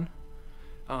robe on.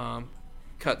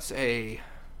 Cuts a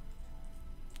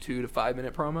 2 to 5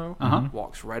 minute promo. Uh-huh.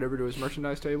 Walks right over to his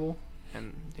merchandise table.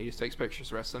 and he just takes pictures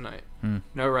the rest of the night.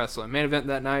 No wrestling. Main event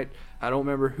that night, I don't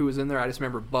remember who was in there. I just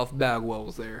remember Buff Bagwell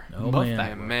was there. Oh, Buff man.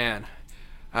 Bagwell. And man,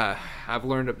 I've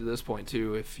learned up to this point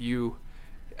too, if you,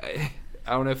 I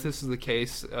don't know if this is the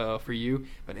case for you,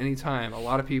 but anytime, a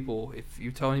lot of people, if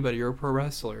you tell anybody you're a pro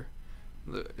wrestler,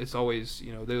 it's always,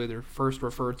 they either first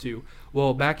refer to,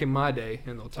 well, back in my day,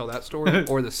 and they'll tell that story,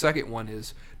 or the second one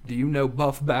is, do you know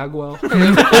Buff Bagwell?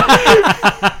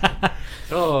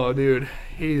 Oh, dude,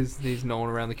 he's known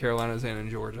around the Carolinas and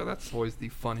in Georgia. That's always the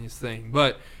funniest thing.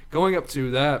 But going up to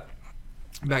that,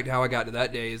 back to how I got to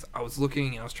that day, is I was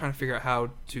looking and I was trying to figure out how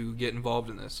to get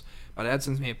involved in this. My dad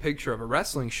sends me a picture of a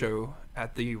wrestling show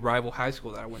at the rival high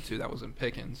school that I went to that was in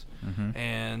Pickens.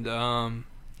 And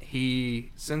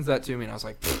he sends that to me, and I was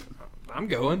like, I'm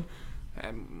going.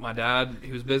 And my dad,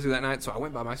 he was busy that night, so I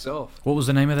went by myself. What was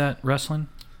the name of that wrestling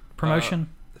promotion?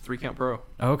 The 3 Count Pro.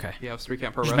 Oh, okay. Yeah, it was 3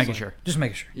 Count Pro Just Wrestling. making sure. Just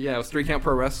making sure. Yeah, it was 3 Count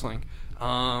Pro Wrestling.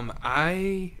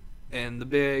 And the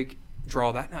big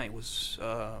draw that night was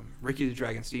Ricky the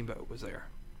Dragon Steamboat was there.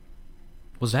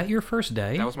 Was that your first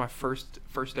day? That was my first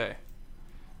day.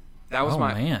 That was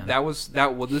man.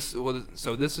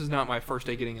 So this is not my first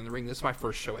day getting in the ring. This is my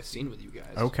first show I've seen with you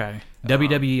guys. Okay.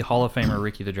 WWE Hall of Famer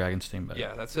Ricky the Dragon Steamboat.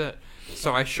 Yeah, that's it.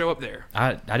 So I show up there.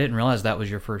 I didn't realize that was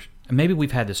your first. Maybe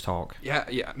we've had this talk. Yeah,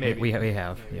 maybe. We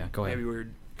have. Maybe. Yeah, go ahead. Maybe we're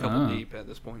a couple deep at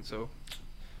this point, so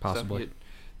Possibly. stuff get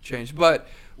changed. But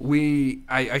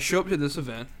I show up to this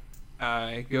event.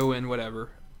 I go in,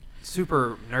 whatever.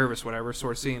 Super nervous, whatever,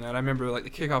 sort of seeing that. I remember like the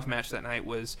kickoff match that night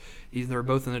was they were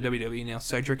both in the WWE now,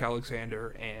 Cedric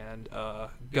Alexander and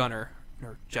Gunner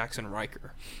or Jackson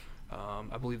Riker.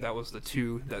 I believe that was the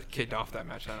two that kicked off that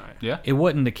match that night. Yeah. It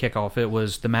wasn't the kickoff. It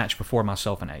was the match before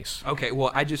myself and Ace. Okay, well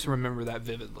I just remember that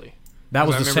vividly. That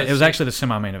was I remember it was actually the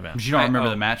semi-main event. But you don't remember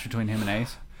oh. the match between him and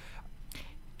Ace?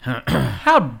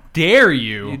 How dare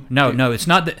you? No, it's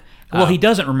not that. Well, he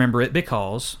doesn't remember it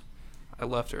because I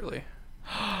left early.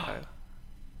 How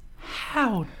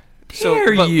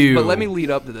dare you? But let me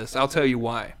lead up to this. I'll tell you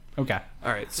why. Okay.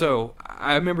 All right, so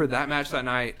I remember that match that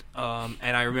night,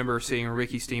 and I remember seeing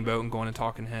Ricky Steamboat and going and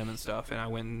talking to him and stuff, and I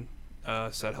went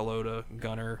and said hello to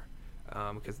Gunner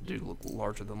because the dude looked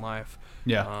larger than life.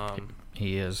 Yeah.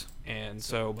 he is. And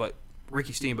so, but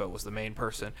Ricky Steamboat was the main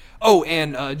person. Oh,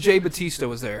 and Jay Batista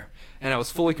was there, and I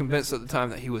was fully convinced at the time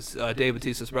that he was Dave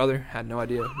Batista's brother. Had no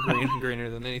idea. Greener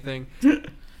than anything.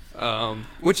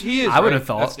 Which he is. I would have right?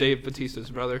 thought. That's Dave Batista's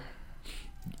brother.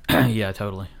 Yeah,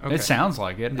 totally. Okay. It sounds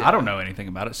like it. Yeah. I don't know anything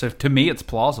about it, so to me, it's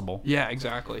plausible. Yeah,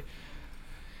 exactly.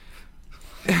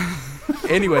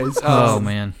 Anyways. Oh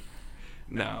man.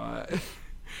 No,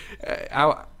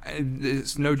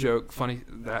 it's no joke. Funny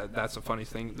that's a funny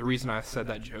thing. The reason I said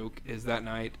that joke is that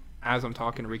night, as I'm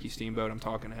talking to Ricky Steamboat, I'm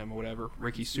talking to him or whatever.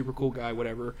 Ricky's super cool guy,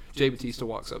 whatever. Jay Batista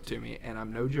walks up to me, and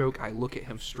I'm no joke. I look at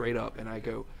him straight up, and I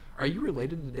go, "Are you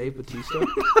related to Dave Batista?"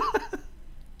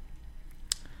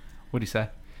 What'd he say?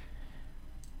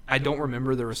 I don't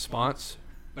remember the response,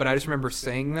 but I just remember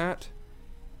saying that.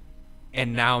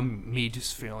 And now me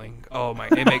just feeling, oh my,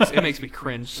 it makes me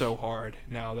cringe so hard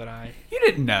now that I. You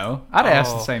didn't know. I'd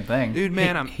ask the same thing. Dude,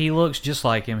 man, He looks just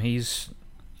like him. He's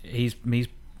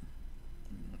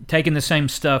taking the same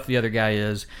stuff the other guy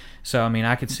is. So I mean,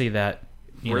 I could see that.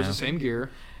 Wears the same gear.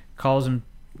 Calls him,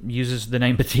 uses the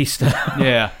name Batista.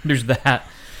 Yeah. There's that.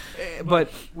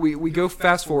 But we go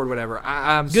fast forward, whatever.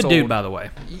 I'm Good sold. dude, by the way.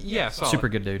 Yeah, solid. Super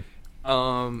good dude.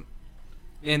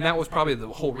 And that was probably the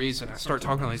whole reason I started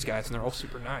talking to these guys, and they're all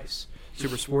super nice,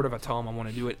 super supportive. I tell them I want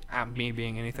to do it, me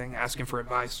being anything, asking for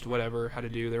advice, whatever, how to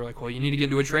do. They're like, well, you need to get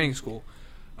into a training school.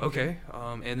 Okay.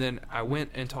 And then I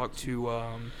went and talked to,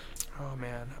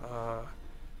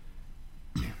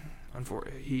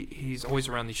 he's always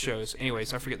around these shows.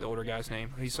 Anyways, I forget the older guy's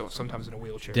name. He's sometimes in a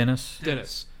wheelchair. Dennis.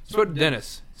 So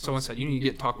Dennis. Someone said, you need to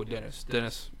get talk with Dennis.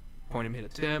 Dennis pointed me to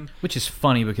Tim. Which is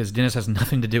funny because Dennis has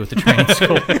nothing to do with the training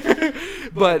school.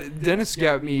 But Dennis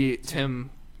got me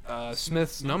Tim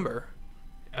Smith's number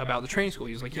about the training school.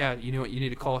 He was like, yeah, you know what, you need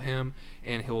to call him,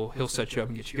 and he'll set you up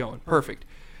and get you going. Perfect.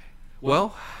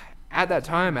 Well, at that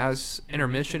time, as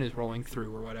intermission is rolling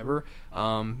through or whatever,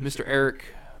 Mr. Eric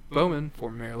Bowman,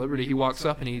 former Mayor of Liberty, he walks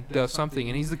up and he does something,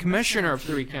 and he's the commissioner of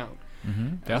 3 Count.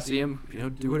 Mm-hmm. I see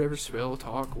him, do whatever, spill,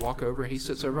 talk, walk over. He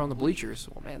sits over on the bleachers.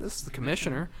 Well, man, this is the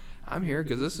commissioner. I'm here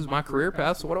because this is my career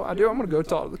path. So what do? I'm going to go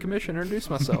talk to the commissioner, introduce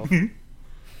myself.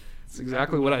 That's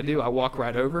exactly what I do. I walk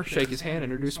right over, shake his hand,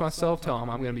 introduce myself, tell him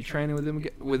I'm going to be training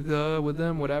with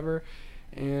them, whatever.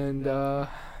 And I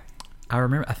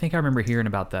think I remember hearing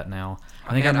about that now.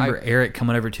 I remember Eric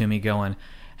coming over to me going,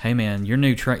 "Hey man, your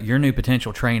new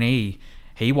potential trainee,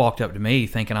 he walked up to me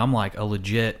thinking I'm like a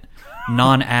legit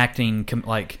non-acting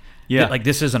like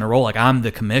this isn't a role, like I'm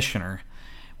the commissioner.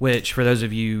 Which, for those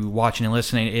of you watching and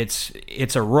listening,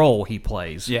 it's a role he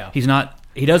plays. Yeah.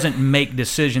 He doesn't make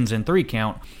decisions in 3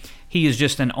 count. He is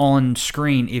just an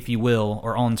on-screen, if you will,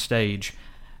 or on-stage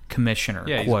commissioner,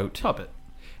 quote. He's a puppet.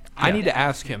 I need to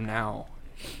ask him now.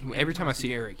 Every time I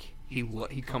see Eric,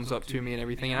 he comes up to me and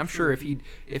everything, and I'm sure if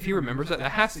he remembers that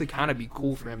has to kind of be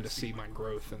cool for him to see my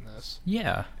growth in this.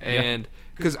 Yeah. And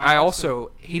because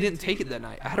he didn't take it that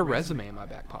night. I had a resume in my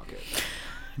back pocket.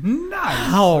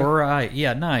 Nice. All right.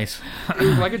 Yeah, nice. It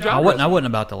was like a job. I wasn't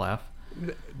about to laugh.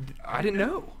 I didn't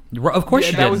know. Of course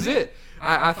you did. That was it.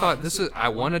 I thought I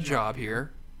want a job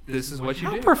here. This is what you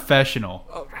How do. Professional.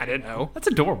 Oh, I didn't know. That's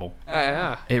adorable.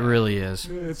 Yeah. It really is.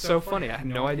 It's so funny. I had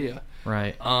no idea.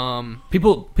 Right.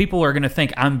 People are gonna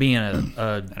think I'm being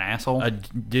an asshole, a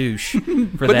douche for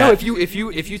but that. no, if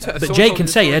you but Jake can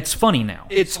say it's funny now.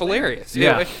 It's hilarious.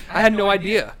 Yeah. I had no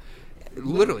idea.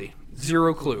 Literally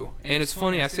zero clue. And it's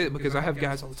funny I say it because I have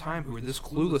guys all the time who are this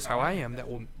clueless how I am that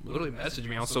will literally message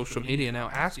me on social media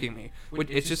now asking me.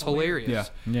 It's just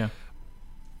hilarious. Yeah.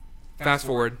 Fast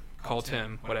forward, call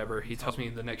Tim, whatever. He tells me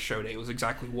the next show day. It was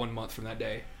exactly 1 month from that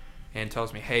day. And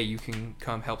tells me, hey, you can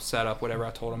come help set up, whatever. I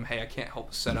told him, hey, I can't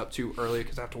help set up too early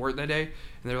because I have to work that day. And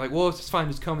they're like, well, it's fine.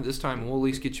 Just come at this time, and we'll at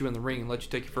least get you in the ring and let you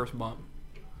take your first bump.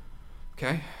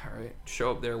 Okay, all right.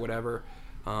 Show up there, whatever.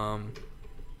 I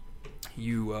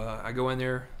go in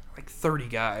there, like 30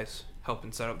 guys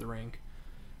helping set up the ring.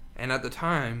 And at the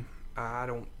time,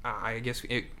 I guess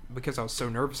because I was so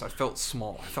nervous, I felt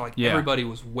small. I felt like everybody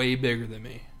was way bigger than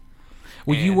me.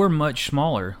 Well, you were much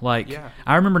smaller. Like,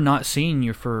 I remember not seeing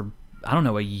you for, I don't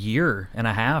know, a year and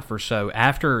a half or so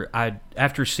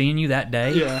after seeing you that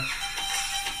day. Yeah.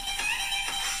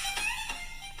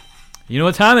 You know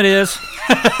what time it is.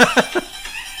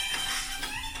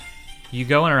 You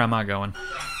going or am I going?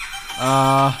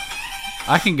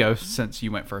 I can go since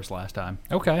you went first last time.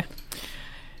 Okay.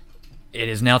 It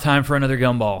is now time for another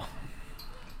gumball.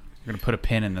 We're going to put a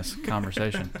pin in this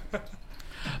conversation.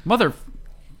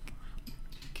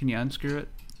 Can you unscrew it?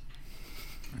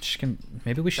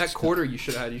 Maybe we should. That quarter you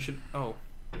should have had. Oh.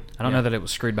 I don't know that it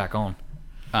was screwed back on.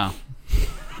 Oh.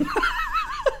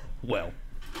 Well.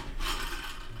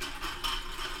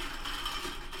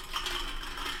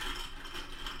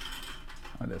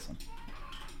 Oh, this one.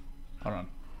 Hold on.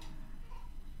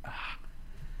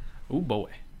 Oh,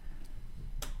 boy.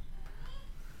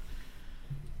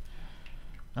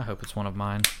 I hope it's one of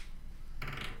mine.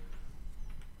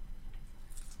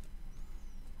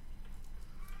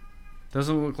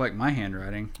 Doesn't look like my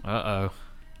handwriting. Uh-oh.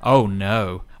 Oh,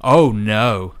 no. Oh,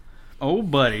 no. Oh,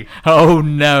 buddy. Oh,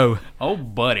 no. Oh,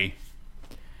 buddy.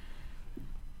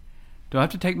 Do I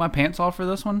have to take my pants off for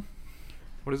this one?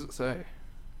 What does it say?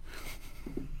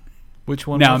 Which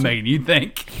one? Now I'm making you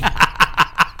think.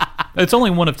 It's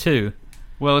only one of 2.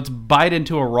 Well, it's bite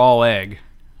into a raw egg.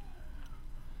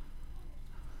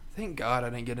 Thank God I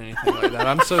didn't get anything like that.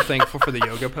 I'm so thankful for the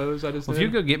yoga pose I just did. If you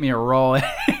go get me a raw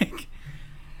egg.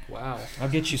 Wow. I'll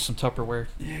get you some Tupperware.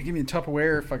 Yeah, give me a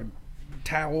Tupperware, fucking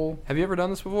towel. Have you ever done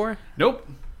this before? Nope.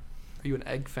 Are you an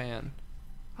egg fan?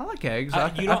 I like eggs.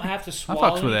 You don't have to swallow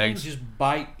fucks with anything, eggs. just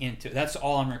bite into it. That's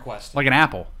all I'm requesting. Like an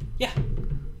apple. Yeah.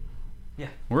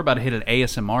 We're about to hit an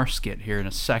ASMR skit here in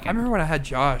a second. I remember when I had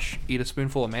Josh eat a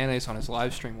spoonful of mayonnaise on his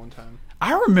live stream one time.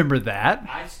 I remember that.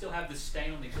 I still have the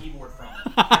stain on the keyboard from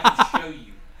it. I can show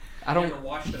you. I don't. Never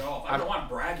washed it off. I don't want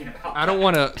bragging about I don't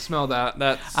want to smell that.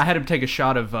 That's. I had him take a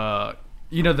shot of,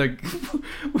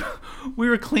 we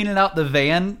were cleaning out the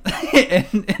van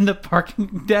in the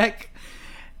parking deck,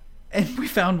 and we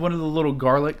found one of the little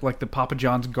garlic, like the Papa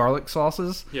John's garlic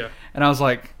sauces. Yeah. And I was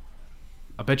like,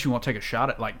 I bet you won't take a shot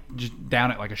at, like, just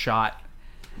down it like a shot.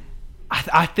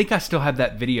 I think I still have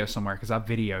that video somewhere because I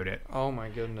videoed it. Oh my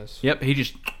goodness. Yep, he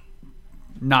just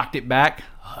knocked it back.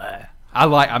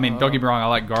 Don't get me wrong, I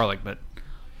like garlic, but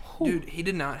Dude, he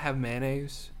did not have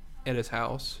mayonnaise at his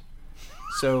house.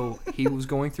 So he was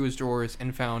going through his drawers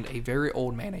and found a very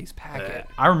old mayonnaise packet.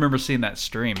 I remember seeing that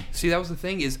stream. See, that was the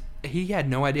thing, is he had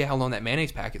no idea how long that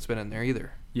mayonnaise packet's been in there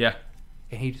either. Yeah.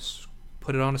 And he just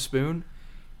put it on a spoon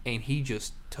and he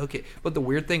just took it. But the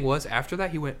weird thing was, after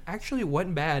that, he went, actually, it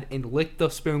wasn't bad, and licked the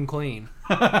spoon clean.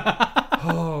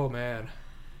 Oh, man.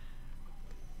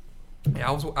 Yeah,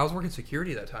 I was working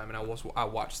security that time, and I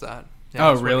watched that. Yeah,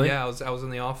 Oh, really? Yeah, I was in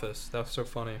the office. That was so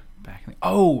funny.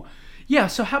 Yeah,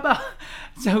 so how about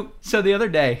so the other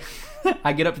day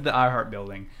I get up to the iHeart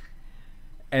building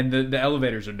and the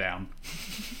elevators are down.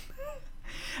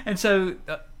 And so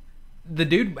the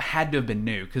dude had to have been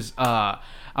new because I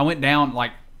went down,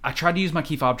 like, I tried to use my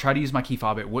key fob,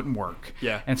 it wouldn't work.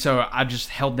 Yeah. And so I just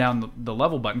held down the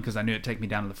level button because I knew it'd take me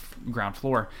down to the ground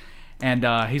floor. And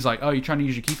he's like, "Oh, you trying to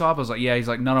use your key fob?" I was like, "Yeah." He's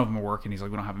like, "None of them are working." He's like,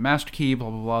 "We don't have a master key, blah,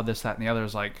 blah, blah, this, that, and the other." I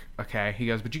was like, "Okay." He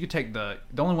goes, "But you could take the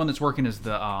only one that's working is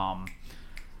the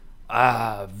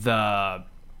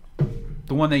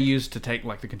one they use to take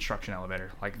like the construction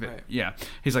elevator." Like, yeah.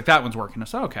 He's like, "That one's working." I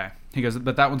said, "Okay." He goes,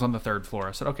 "But that one's on the 3rd floor."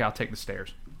 I said, "Okay, I'll take the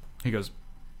stairs." He goes,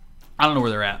 "I don't know where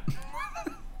they're at."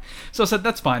 So I said,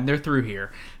 "That's fine. They're through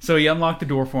here." So he unlocked the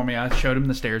door for me. I showed him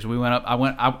the stairs. We went up.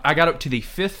 I got up to the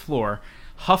 5th floor,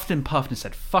 huffed and puffed, and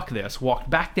said, "Fuck this." Walked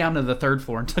back down to the 3rd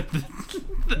floor and took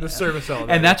the service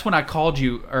elevator. And that's when I called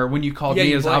you, or when you called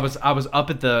me. I was up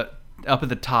at the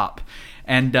top,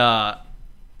 and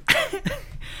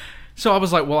so I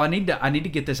was like, "Well, I need to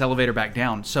get this elevator back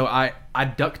down." So I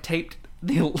duct taped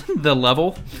the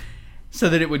level so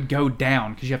that it would go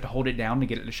down, because you have to hold it down to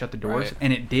get it to shut the doors, right.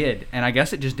 And it did. And I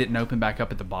guess it just didn't open back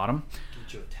up at the bottom.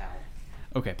 Get you a towel.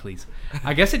 Okay, please.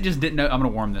 I guess it just didn't. I'm gonna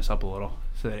warm this up a little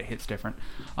so that it hits different.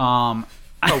 Warm,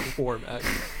 Mac.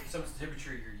 So it's the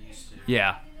temperature you're used to.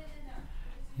 Yeah.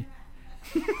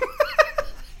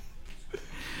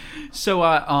 So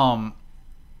I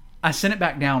sent it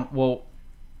back down. Well,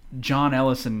 John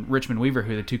Ellis and Richmond Weaver,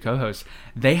 who are the 2 co-hosts,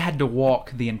 they had to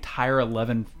walk the entire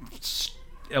 11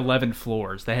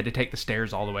 floors. They had to take the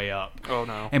stairs all the way up. Oh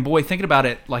no. And boy, thinking about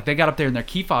it, like, they got up there and their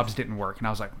key fobs didn't work, and I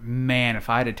was like, man, if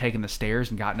I had taken the stairs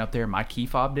and gotten up there and my key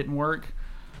fob didn't work,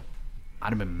 I'd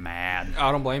have been mad.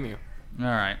 I don't blame you. All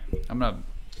right, I'm gonna.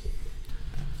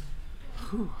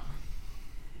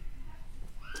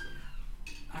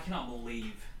 I cannot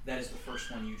believe that is the first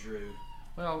one you drew.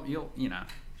 Well, you know.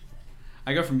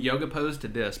 I go from yoga pose to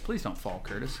this. Please don't fall,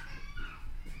 Curtis.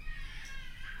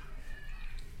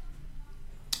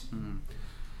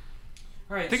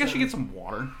 All right. I think I should get some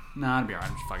water. Nah, it'll be alright.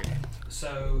 I'm just fucking.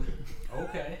 So,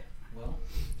 okay. Well,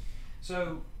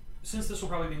 so since this will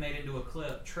probably be made into a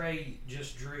clip, Trey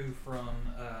just drew from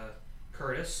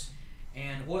Curtis.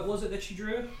 And what was it that you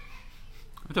drew?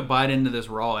 I have to bite into this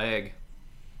raw egg.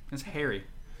 It's hairy.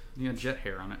 You got jet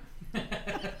hair on it.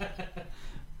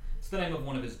 It's the name of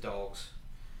one of his dogs.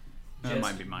 That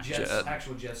might be mine. Jets, Jet.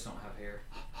 actual Jets don't have hair.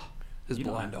 His You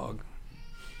don't blind have- dog.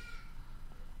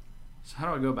 So how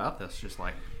do I go about this? Just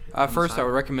like. First, I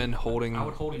would recommend holding. I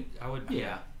would hold it. I would.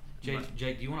 Yeah. Jake, do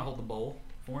you want to hold the bowl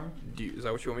for him? Is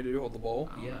that what you want me to do? Hold the bowl?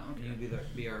 Yeah. Can you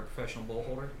be our professional bowl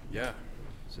holder? Yeah.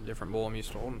 It's a different bowl I'm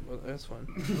used to holding, but that's fine.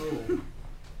 Cool.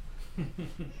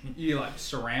 You like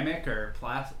ceramic or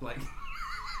plastic? Like.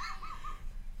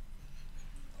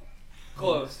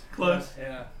 Close. Close.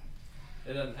 Yeah.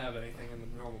 It doesn't have anything in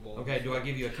the normal bowl. Okay. Do I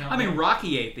give you a count? I mean,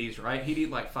 Rocky ate these, right? He'd eat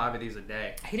like 5 of these a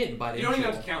day. he didn't bite it. You don't even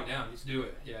have to count down. Just do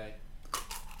it. Yeah.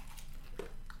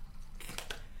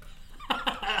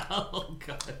 Oh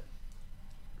god.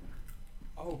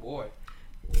 Oh boy.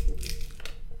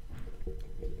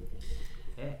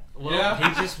 Well,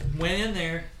 Yeah. he just went in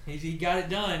there. He got it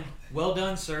done. Well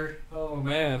done, sir. Oh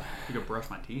man. I could brush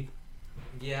my teeth.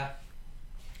 Yeah.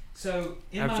 So,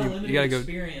 in After my you limited gotta go-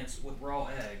 experience with raw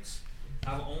eggs,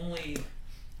 I've only...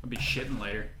 I'll be shitting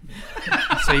later.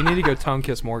 So you need to go tongue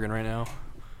kiss Morgan right now.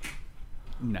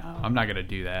 No, I'm not gonna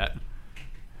do that.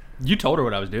 You told her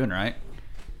what I was doing, right?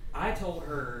 I told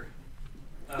her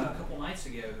a couple nights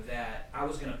ago that I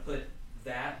was going to put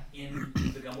that in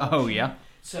the gumball Oh, machine. yeah?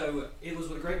 So it was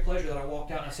with great pleasure that I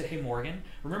walked out and I said, "Hey, Morgan,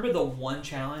 remember the one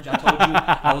challenge I told you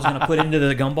I was going to put into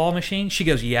the gumball machine?" She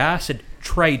goes, "Yeah." I said,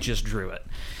 "Trey just drew it."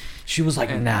 She was like,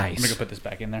 And- "Nice." I'm gonna go put this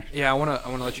back in there. Yeah, I wanna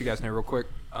let you guys know real quick.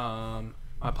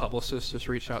 My publicist just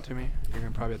reached out to me. You're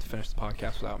gonna probably have to finish the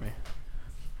podcast without me.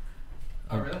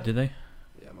 Oh, really? Did they?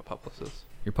 Yeah, my publicist.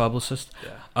 Your publicist?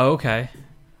 Yeah. Oh, okay.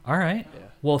 All right. Yeah.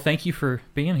 Well, thank you for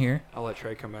being here. I'll let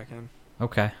Trey come back in.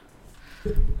 Okay.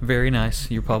 Very nice.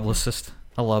 Your publicist.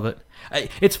 I love it.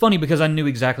 It's funny because I knew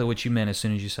exactly what you meant as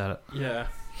soon as you said it. Yeah.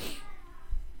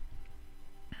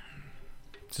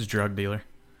 It's his drug dealer.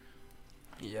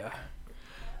 Yeah.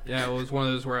 Yeah, it was one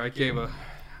of those where I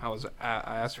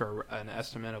asked her an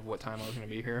estimate of what time I was going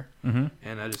to be here, Mm-hmm.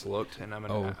 and I just looked, and I'm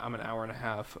an hour and a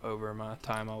half over my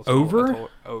time. I was Over?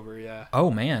 Over, yeah.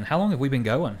 Oh, man. How long have we been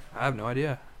going? I have no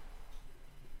idea.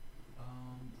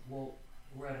 Well,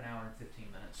 we're at an hour and 15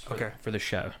 minutes Okay. for the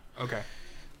show. Okay.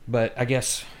 But I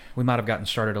guess we might have gotten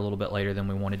started a little bit later than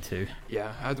we wanted to.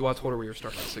 Yeah, I told her we were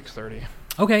starting at 6:30.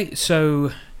 Okay,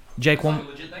 so Jake, one.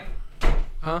 legit thing?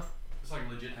 Huh? It's like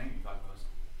a legit thing you talk about.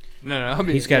 No. I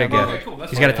mean, He's gotta yeah, go. okay, cool.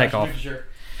 He's got to take off. Sure.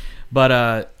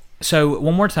 But so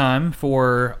one more time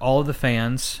for all of the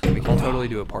fans. We can totally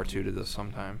do a part 2 to this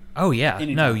sometime. Oh yeah,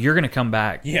 Anytime. no, you're gonna come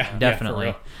back. Yeah,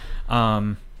 definitely.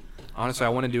 yeah, Honestly, I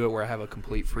want to do it where I have a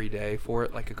complete free day for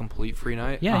it, like a complete free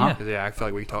night. Yeah, yeah. 'Cause, I feel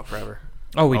like we could talk forever.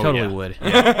 Oh, we totally yeah. would.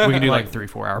 We can do like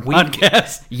 3-4 hour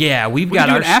podcast. Yeah, we've We got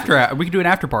can do our we can do an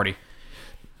after party.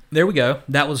 There we go.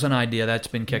 That was an idea that's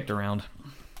been kicked around.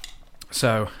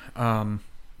 So,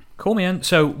 cool, man.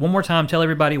 So, one more time, tell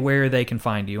everybody where they can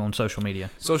find you on social media.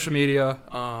 Social media,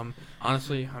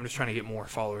 honestly, I'm just trying to get more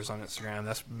followers on Instagram.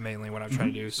 That's mainly what I'm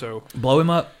trying to do. So, Blow him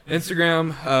up.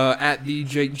 Instagram, at the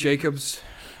Jake Jacobs.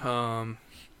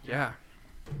 Yeah,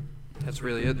 that's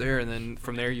really it there. And then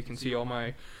from there, you can see all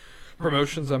my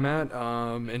promotions I'm at,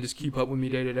 and just keep up with me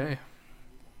day to day.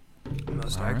 I'm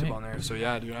most active on there. So,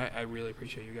 yeah, dude, I really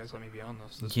appreciate you guys letting me be on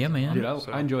this. This Yeah, was man. Dude,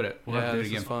 I enjoyed it. We'll have to do it this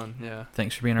again. is fun. Yeah.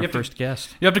 Thanks for being our first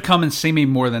guest. You have to come and see me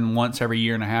more than once every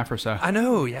year and a half or so. I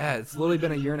know, yeah. It's literally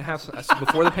been a year and a half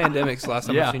before the pandemic's the last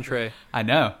time Yeah. I've seen Trey. I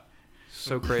know.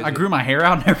 So crazy. I grew my hair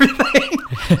out and everything.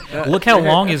 Look how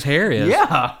long his hair is.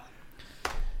 Yeah.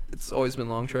 It's always been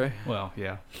long, Trey. Well,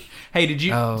 yeah. Hey, did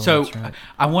you? Oh, so that's right.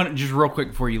 I want just real quick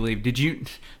before you leave. Did you?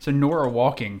 So Nora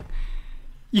walking.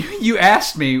 You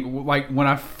asked me like when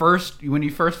you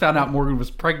first found out Morgan was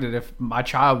pregnant if my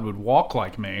child would walk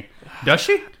like me. Does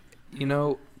she? You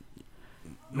know,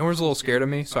 Nora's a little scared of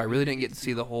me, so I really didn't get to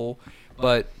see the whole.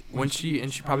 But when she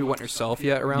probably wasn't herself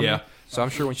yet around Yeah. me, so I'm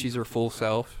sure when she's her full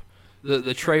self,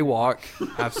 the Trey walk.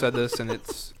 I've said this, and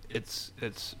it's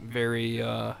very.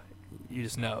 You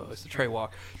just know it's the Trey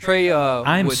walk. Trey.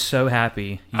 I'm would, so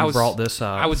happy you brought this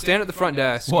up. I would stand at the front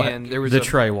desk, What? and there was The a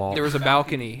Trey walk. There was a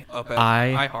balcony up at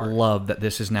I iHeart. love that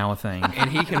this is now a thing. And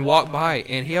he can walk by,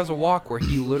 and he has a walk where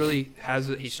he literally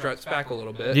he struts back a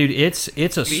little bit. Dude, it's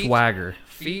a Feet- swagger.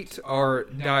 Feet are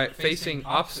facing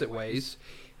opposite ways,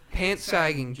 pants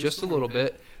sagging just a little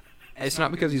bit. It's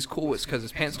not because he's cool; it's because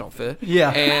his pants don't fit.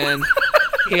 Yeah. And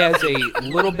he has a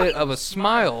little bit of a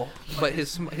smile, but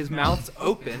his mouth's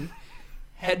open,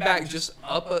 head back just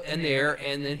up in the air,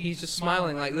 and then he's just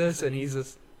smiling like this, and he's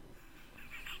just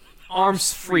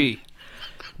arms free.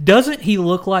 Doesn't he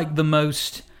look like the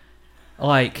most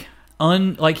like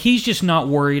he's just not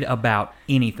worried about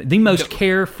anything. The most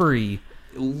carefree.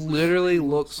 It literally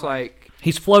looks like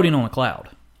He's floating on a cloud.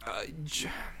 j-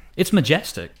 It's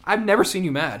majestic. I've never seen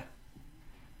you mad.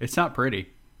 It's not pretty.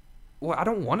 Well, I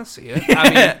don't want to see it. I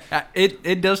mean,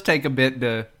 it does take a bit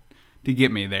to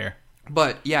get me there.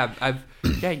 but yeah,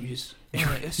 you just. It's You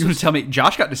want just to tell me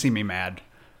Josh got to see me mad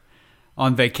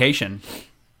on vacation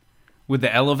with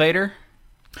the elevator?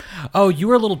 Oh, you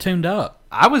were a little tuned up.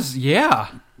 I was, yeah.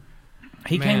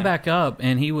 He Man. came back up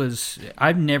and he was.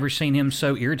 I've never seen him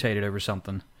so irritated over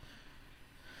something.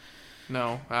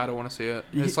 no, I don't want to see it.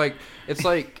 It's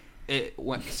like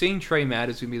seeing Trey mad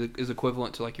is gonna be is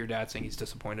equivalent to like your dad saying he's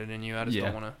disappointed in you. I just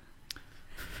Yeah. don't want to.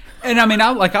 And I mean,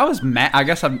 I was mad. I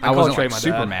guess I call wasn't Trey like my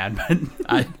super dad. mad,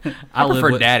 but I live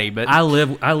prefer with- Daddy. But I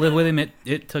live with him.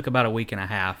 It took about a week and a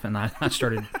half, and I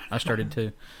started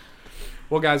too.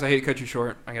 Well, guys, I hate to cut you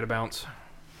short. I gotta bounce.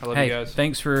 I love Hey, you guys.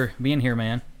 thanks for being here,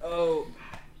 man. Oh,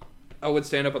 I would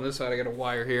stand up on this side. I got a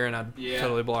wire here, and I'd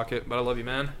totally block it. But I love you,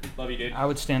 man. Love you, dude. I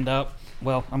would stand up.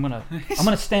 Well, I'm gonna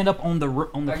stand up on the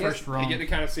first I rung. get to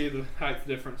kind of see the height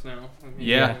difference now.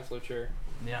 Yeah. Slow chair.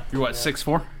 Yeah. you're what,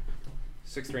 6'4"?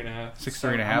 6'3.5".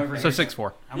 6'3.5". So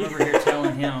 6'4". I'm over here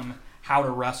telling him how to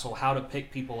wrestle, how to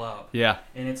pick people up, Yeah,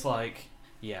 and it's like,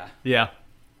 yeah. yeah.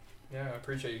 Yeah, I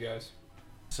appreciate you guys.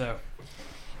 So,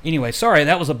 anyway, sorry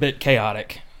that was a bit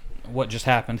chaotic. What just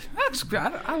happened? That's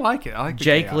I like it. I like the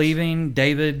Jake chaos. leaving,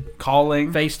 David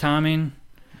calling, FaceTiming.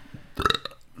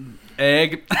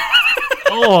 egg.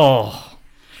 Oh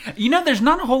You know, there's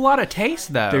not a whole lot of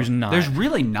taste though. There's not. There's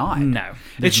really not. no,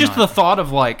 It's just not. the thought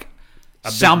of like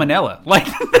salmonella. Like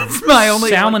that's my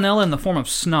only salmonella in the form of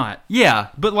snot. Yeah,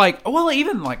 but like, well,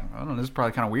 even like I don't know. This is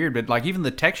probably kind of weird, but like even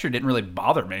the texture didn't really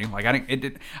bother me. Like I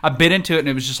didn't. I bit into it and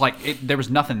it was just like there was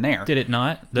nothing there. Did it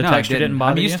not? The No, it texture didn't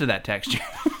bother I'm you? used to that texture.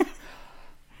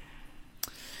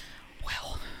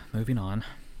 Well, moving on.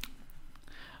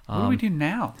 What do we do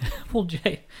now? Well,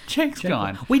 Jake's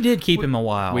gone. We did keep him a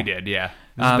while. We did, yeah.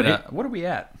 This has been it- what are we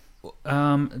at?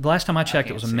 The last time I checked,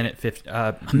 it was a minute 50.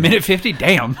 Minute 50?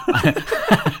 Damn.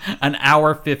 An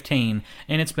hour 15,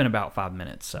 and it's been about 5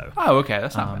 minutes. So Oh, okay.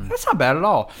 That's not bad at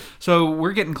all. So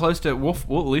we're getting close to. We'll at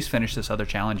least finish this other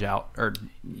challenge out, or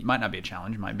it might not be a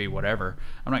challenge, might be whatever.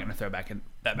 I'm not going to throw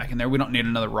that back in there. We don't need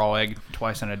another raw egg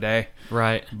twice in a day.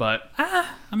 right. But I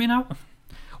mean,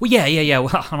 well, yeah. Well,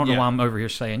 I don't know Yeah. why I'm over here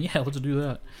saying, yeah, let's do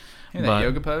that. give me But- that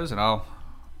yoga pose, and I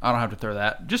don't have to throw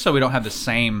that, just so we don't have the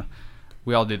same.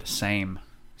 We all do the same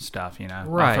stuff, you know.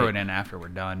 Right. I'll throw it in after we're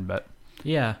done, but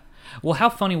Yeah. Well, how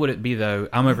funny would it be though?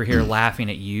 I'm over here laughing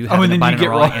at you, and having then to bite you in get a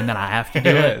raw raw. egg, and then I have to do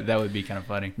it. That would be kind of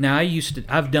funny. Now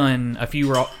I've done a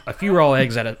few raw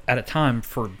eggs at a time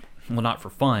for, well, not for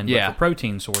fun, but for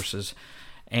protein sources,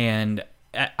 and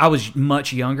I was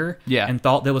much younger, and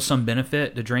thought there was some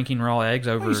benefit to drinking raw eggs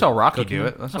over. You saw Rocky cooking. do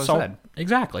it. That's what I said.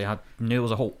 Exactly. I knew it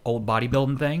was a whole old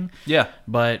bodybuilding thing. Yeah,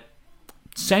 but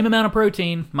same amount of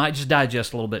protein, might just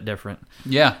digest a little bit different.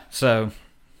 Yeah. So,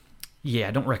 yeah,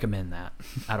 I don't recommend that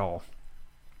at all.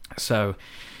 So,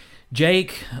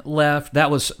 Jake left.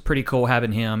 That was pretty cool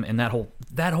having him, and that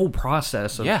whole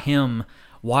process of him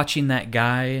watching that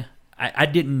guy. I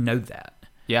didn't know that.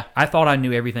 Yeah. I thought I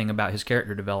knew everything about his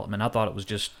character development. I thought it was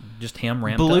just him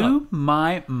ramped up. Blew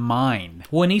my mind.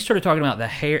 When he started talking about the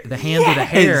hair, the hands of the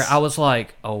hair, I was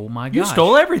like, oh my gosh. You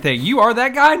stole everything. You are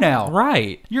that guy now.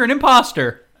 Right. You're an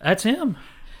imposter. That's him.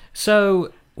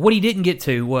 So, what he didn't get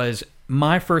to was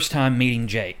my first time meeting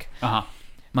Jake. Uh-huh.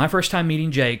 My first time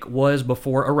meeting Jake was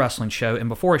before a wrestling show, and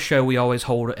before a show, we always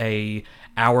hold a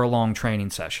hour-long training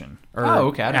session. Or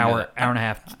okay. hour and a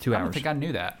half, 2 hours. I don't think I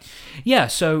knew that. Yeah,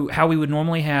 so how we would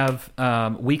normally have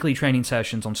weekly training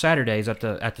sessions on Saturdays at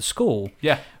the school.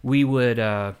 Yeah. We would,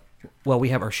 we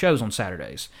have our shows on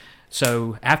Saturdays.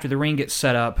 So after the ring gets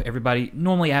set up, everybody,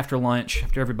 normally after lunch,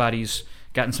 after everybody's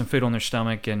gotten some food on their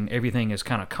stomach and everything is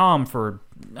kind of calm for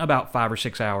about 5 or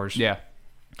 6 hours. Yeah.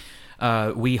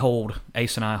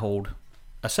 Ace and I hold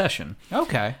a session.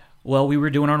 Okay. Well, we were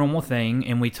doing our normal thing,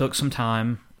 and we took some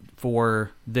time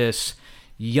for this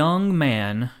young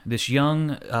man,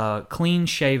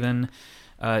 clean-shaven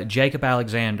Jacob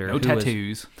Alexander. No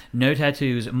tattoos. No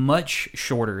tattoos, much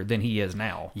shorter than he is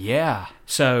now. Yeah.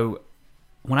 So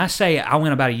when I say I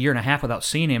went about a year and a half without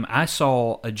seeing him, I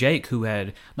saw a Jake who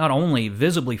had not only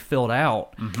visibly filled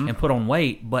out and put on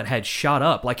weight, but had shot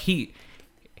up. Like he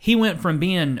went from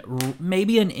being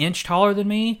maybe an inch taller than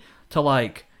me to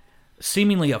like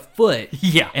seemingly a foot.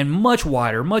 Yeah. And much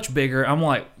wider, much bigger. I'm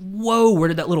like, whoa, where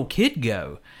did that little kid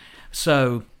go?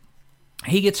 So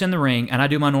he gets in the ring, and I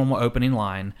do my normal opening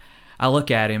line. I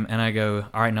look at him, and I go,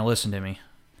 all right, now listen to me.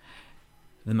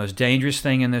 The most dangerous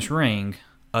thing in this ring,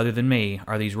 other than me,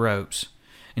 are these ropes.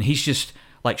 And he's just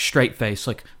like straight face,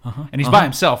 like, And he's by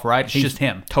himself, right? It's just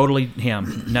him. Totally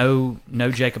him. No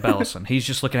Jacob Ellison. He's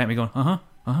just looking at me going,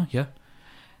 yeah.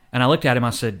 And I looked at him, I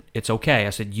said, it's okay.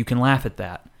 I said, you can laugh at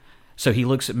that. So he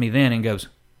looks at me then and goes,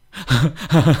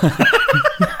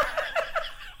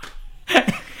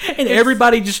 and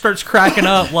everybody just starts cracking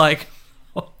up like,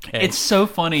 okay. It's so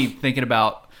funny thinking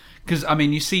about, because, I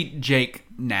mean, you see Jake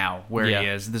now where he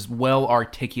is, this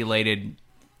well-articulated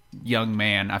young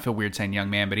man. I feel weird saying young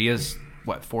man, but he is,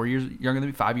 4 years younger than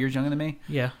me? 5 years younger than me?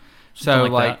 Yeah.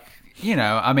 So,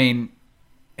 I mean,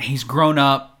 he's grown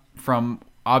up from,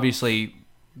 obviously,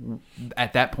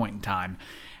 at that point in time.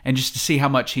 And just to see how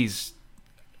much he's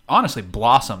honestly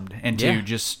blossomed into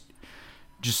just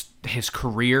his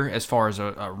career as far as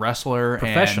a wrestler.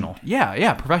 Professional.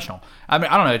 And, professional. I mean,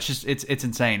 I don't know. It's just, it's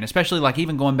insane. Especially like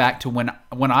even going back to when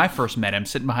I first met him,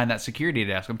 sitting behind that security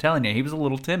desk. I'm telling you, he was a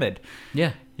little timid.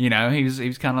 Yeah. You know, he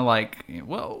was kind of like,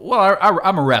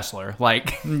 I'm a wrestler.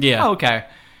 Like, okay.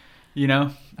 You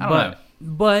know, I don't know.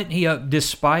 But he,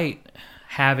 despite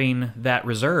having that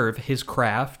reserve, his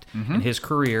craft and his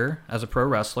career as a pro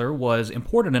wrestler was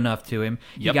important enough to him.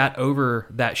 He got over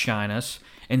that shyness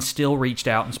and still reached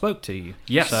out and spoke to you.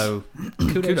 Yes. So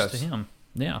kudos to him.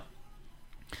 Yeah.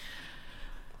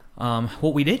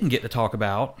 What we didn't get to talk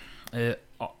about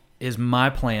is my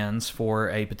plans for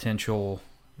a potential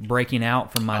breaking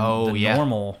out from my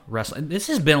normal wrestling. This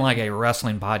has been like a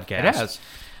wrestling podcast. It has.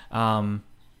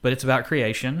 But it's about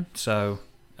creation. So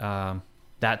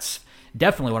that's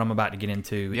definitely what I'm about to get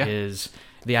into is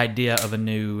the idea of a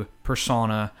new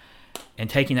persona and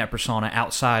taking that persona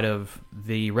outside of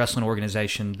the wrestling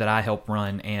organization that I help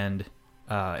run and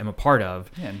am a part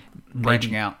of. Yeah, and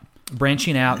branching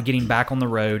out, getting back on the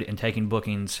road and taking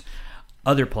bookings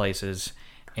other places.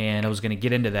 And I was going to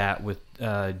get into that with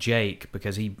Jake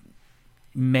because he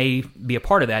may be a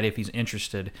part of that if he's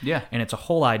interested. Yeah. And it's a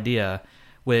whole idea,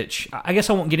 which I guess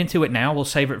I won't get into it now. We'll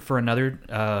save it for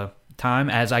another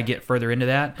time as I get further into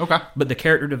that. Okay. But the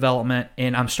character development,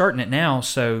 and I'm starting it now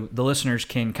so the listeners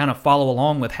can kind of follow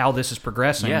along with how this is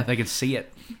progressing. Yeah, they can see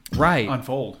it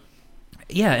unfold.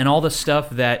 Yeah, and all the stuff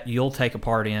that you'll take a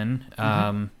part in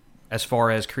as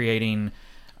far as creating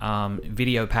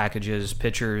video packages,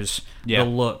 pictures, the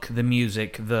look, the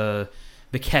music, the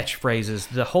catchphrases,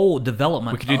 the whole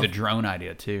development. We could do the drone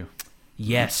idea too.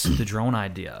 Yes, the drone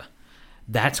idea.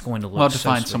 That's going to look. We'll have to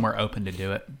find sweet. somewhere open to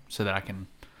do it so that I can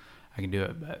do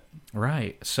it. But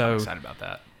right, so I'm excited about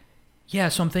that. Yeah,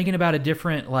 so I'm thinking about a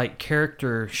different like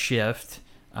character shift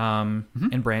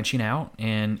and branching out,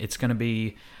 and it's going to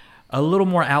be a little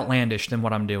more outlandish than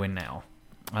what I'm doing now.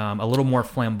 A little more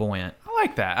flamboyant. I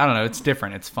like that. I don't know. It's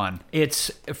different. It's fun.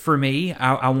 It's for me.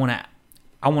 I want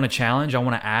to challenge. I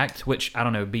want to act, which I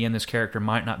don't know. Being this character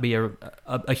might not be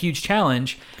a huge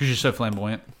challenge Because you're so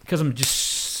flamboyant. because I'm just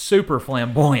super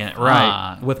flamboyant,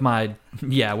 right? With my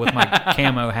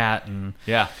camo hat and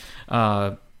Yeah.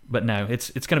 But no,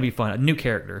 it's going to be fun. A new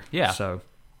character. Yeah. So,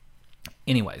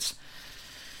 anyways,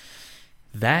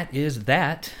 that is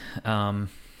that.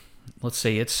 Let's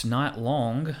see. It's not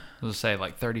long. Let's say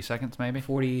like 30 seconds maybe.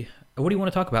 40. What do you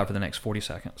want to talk about for the next 40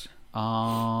 seconds? I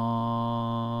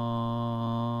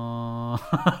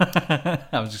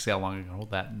was just see how long I can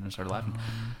hold that and then start laughing.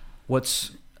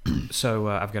 So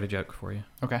I've got a joke for you.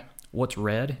 Okay. What's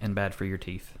red and bad for your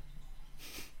teeth?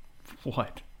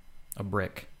 What? A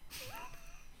brick.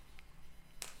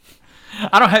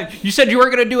 I don't have. You said you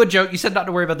weren't going to do a joke. You said not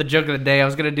to worry about the joke of the day. I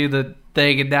was going to do the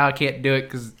thing, and now I can't do it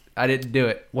because I didn't do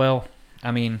it. Well,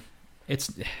 I mean, it's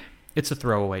a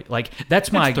throwaway. Like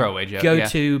that's my throwaway joke,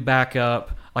 go-to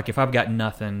backup. Like if I've got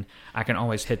nothing, I can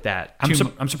always hit that.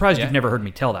 I'm surprised you've never heard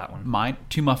me tell that one. Mine.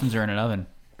 2 muffins are in an oven.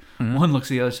 Mm-hmm. One looks at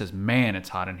the other, says, "Man, it's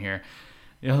hot in here."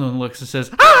 The other one looks and says,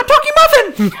 "Talkie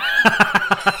muffin."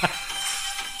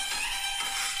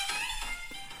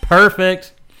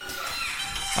 Perfect.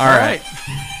 All right.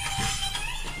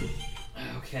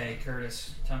 Okay,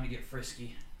 Curtis. Time to get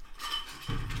frisky.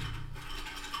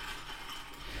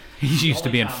 He's used to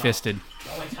being fisted.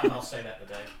 The only time I'll say that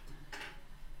today.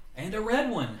 And a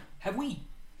red one. Have we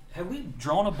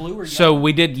drawn a blue or yellow? So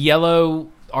we did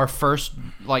yellow. Our first,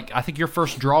 I think your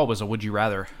first draw was a would you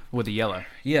rather with a yellow.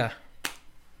 Yeah.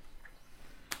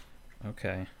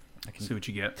 Okay. I can see what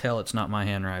you get. Tell it's not my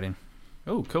handwriting.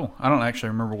 Oh, cool. I don't actually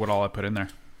remember what all I put in there.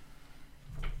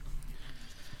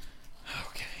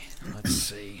 Okay. Let's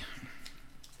see.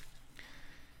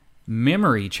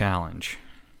 Memory challenge.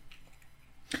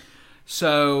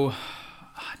 So,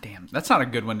 damn, that's not a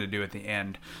good one to do at the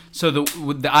end. So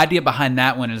the idea behind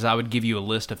that one is I would give you a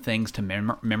list of things to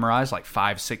memorize, like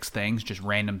 5-6 things, just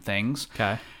random things.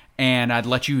 Okay. And I'd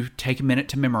let you take a minute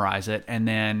to memorize it, and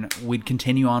then we'd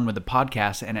continue on with the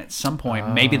podcast. And at some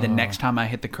point, maybe the next time I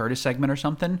hit the Curtis segment or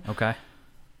something, Okay.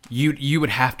 you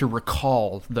would have to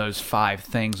recall those 5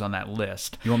 things on that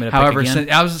list. You want me to However, pick again?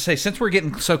 I was going to say, since we're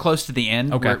getting so close to the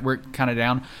end, Okay. we're kind of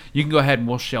down, you can go ahead and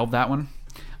we'll shelve that one.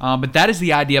 But that is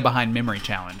the idea behind Memory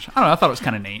Challenge. I don't know, I thought it was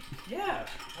kind of neat. Yeah,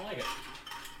 I like it.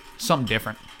 Something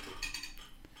different.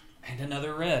 And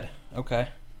another red. Okay.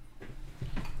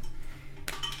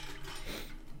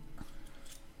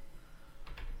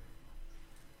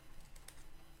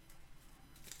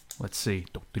 Let's see.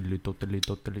 What'd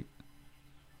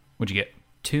you get?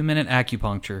 2-minute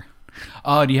acupuncture.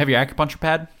 Oh, do you have your acupuncture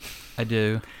pad? I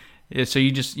do. Yeah, so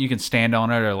you can stand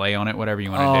on it or lay on it, whatever you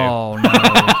want to Oh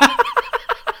no.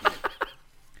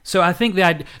 So I think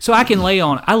so I can lay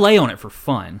on it for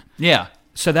fun. do. Yeah.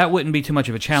 So that wouldn't be too much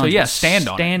of a So challenge. yeah, but stand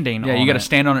on standing it. Yeah, on you got to it.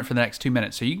 stand on it for the next 2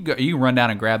 minutes. So you can run down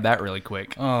and grab that really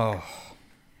quick. Oh.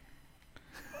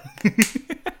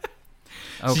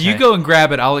 So you go and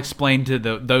grab it. I'll explain to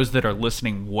those that are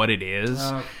listening what it is,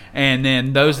 and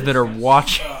then those that are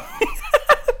watching,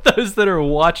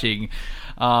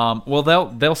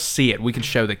 well, they'll see it. We can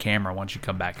show the camera once you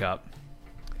come back up.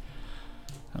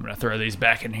 I'm gonna throw these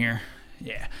back in here.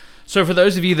 Yeah. So for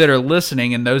those of you that are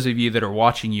listening and those of you that are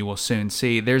watching, you will soon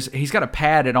see. He's got a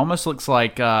pad. It almost looks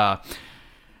like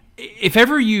if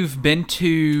ever you've been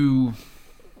to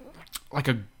like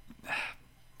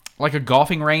a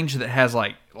golfing range that has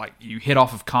like you hit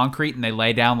off of concrete and they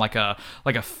lay down like a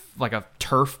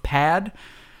turf pad.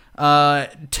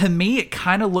 To me, it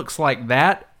kind of looks like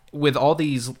that with all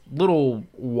these little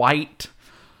white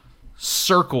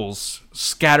circles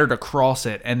scattered across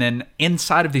it, and then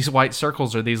inside of these white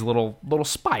circles are these little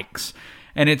spikes.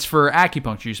 And it's for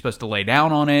acupuncture. You're supposed to lay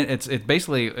down on it. It's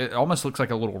basically, it almost looks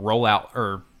like a little rollout,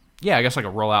 or yeah, I guess like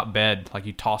a rollout bed. Like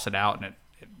you toss it out and it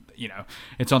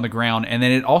it's on the ground, and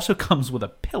then it also comes with a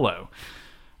pillow.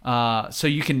 So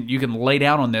you can lay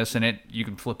down on this and you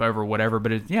can flip over whatever,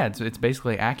 but it's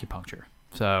basically acupuncture.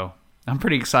 So I'm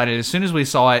pretty excited. As soon as we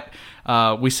saw it,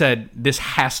 we said this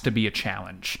has to be a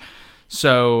challenge.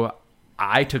 So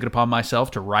I took it upon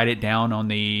myself to write it down on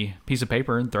the piece of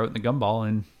paper and throw it in the gumball,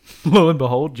 and lo and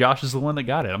behold, Josh is the one that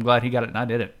got it. I'm glad he got it and I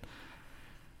did it.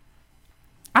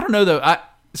 I don't know though.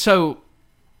 So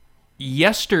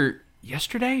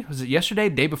yesterday? Was it yesterday?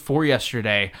 Day before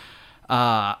yesterday,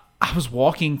 I was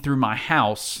walking through my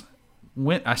house.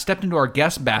 I stepped into our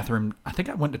guest bathroom. I think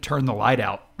I went to turn the light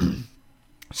out.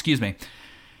 Excuse me.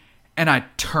 and I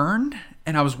turned,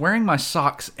 and I was wearing my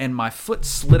socks, and my foot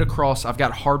slid across. I've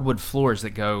got hardwood floors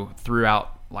that go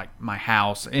throughout like my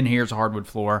house. In here's a hardwood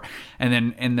floor, and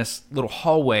then in this little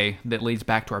hallway that leads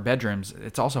back to our bedrooms,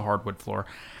 it's also hardwood floor.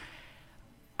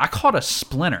 I caught a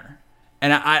splinter,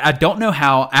 and I don't know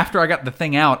how. After I got the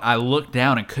thing out, I looked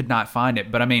down and could not find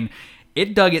it. But I mean,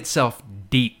 it dug itself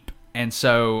deep, and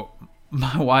so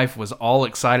my wife was all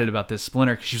excited about this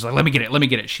splinter because she was like, "Let me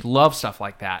get it." She loves stuff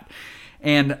like that.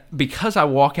 And because I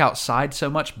walk outside so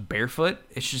much barefoot,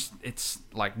 it's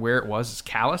like where it was is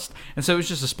calloused. And so it was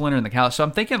just a splinter in the callus. So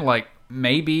I'm thinking like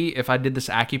maybe if I did this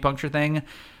acupuncture thing,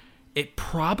 it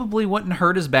probably wouldn't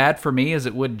hurt as bad for me as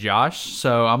it would Josh.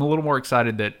 So I'm a little more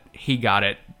excited that he got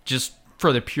it just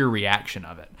for the pure reaction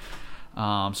of it. So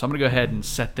I'm going to go ahead and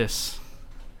set this.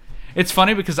 It's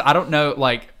funny because I don't know,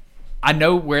 like, I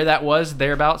know where that was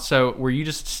thereabouts. So were you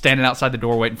just standing outside the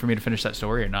door waiting for me to finish that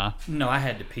story or not? No, I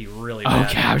had to pee really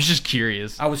bad. Okay, I was just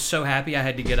curious. I was so happy I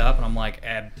had to get up, and I'm like,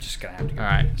 I'm just going to have to go. All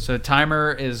right, so the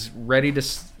timer is ready to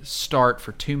start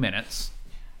for 2 minutes.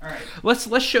 All right.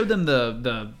 Let's show them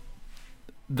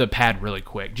the pad really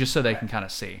quick, just so they can kind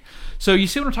of see. So you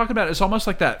see what I'm talking about? It's almost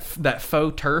like that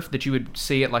faux turf that you would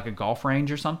see at like a golf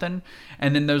range or something.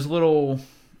 And then there's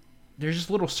just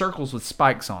little circles with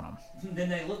spikes on them. Then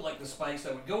they look like the spikes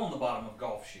that would go on the bottom of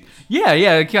golf shoes.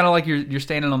 Yeah, kind of like you're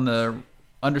standing on the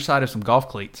underside of some golf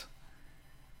cleats.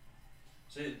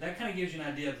 So that kind of gives you an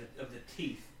idea of the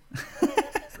teeth,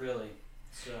 really.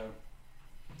 So.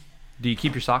 Do you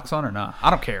keep your socks on or not? I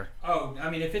don't care. Oh,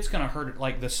 I mean, if it's going to hurt,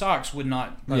 like the socks would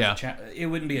not. It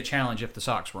wouldn't be a challenge if the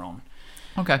socks were on.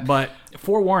 Okay. But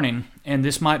forewarning, and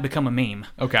this might become a meme.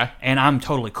 Okay. And I'm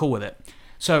totally cool with it.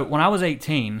 So when I was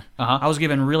 18, I was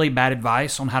given really bad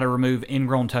advice on how to remove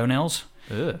ingrown toenails.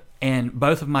 Ugh. And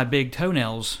both of my big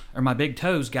toenails, or my big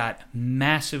toes, got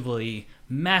massively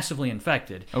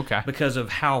infected. Okay. Because of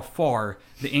how far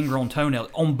the ingrown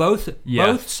toenail on both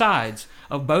sides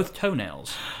of both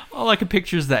toenails. All I can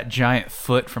picture is that giant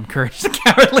foot from Courage the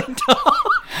Cowardly Dog.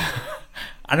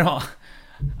 I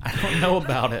don't know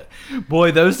about it.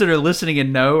 Boy, those that are listening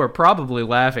and know are probably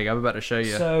laughing. I'm about to show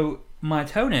you. So my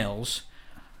toenails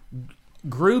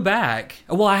grew back.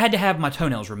 Well, I had to have my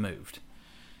toenails removed.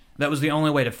 That was the only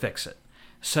way to fix it.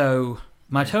 So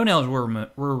my toenails were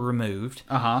removed.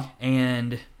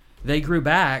 And they grew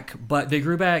back, but they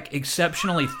grew back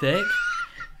exceptionally thick.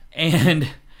 And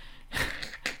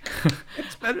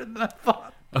it's better than I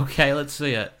thought. Okay, let's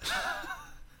see it.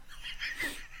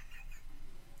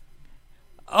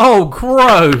 Oh,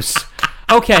 gross.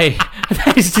 Okay,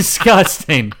 that is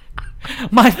disgusting.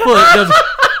 My foot doesn't...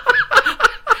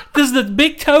 Does the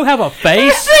big toe have a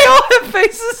face? They all have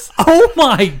faces. Oh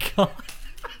my god.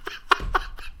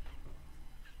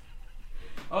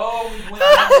 Oh, we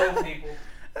went on people.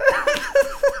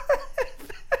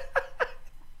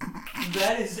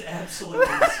 That is absolutely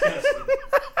disgusting.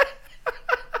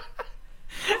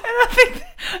 And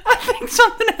I think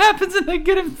something happens and they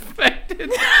get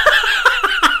infected.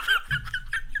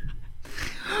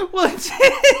 Well,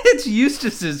 it's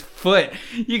Eustace's foot.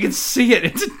 You can see it.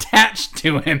 It's attached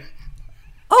to him.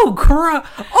 Oh,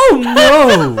 oh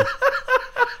no!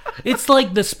 It's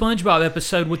like the SpongeBob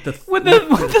episode with the splinter.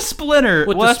 With the splinter.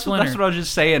 That's what I was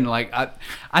just saying. Like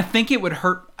I think it would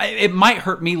hurt. It might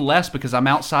hurt me less because I'm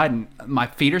outside and my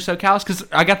feet are so calloused. Because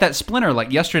I got that splinter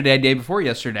like yesterday, day before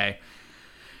yesterday,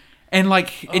 and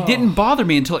like it didn't bother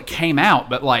me until it came out.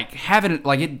 But like having it,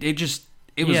 like it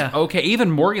was okay.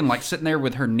 Even Morgan, like sitting there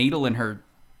with her needle and her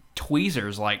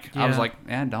tweezers, like I was like,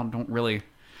 don't really.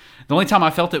 The only time I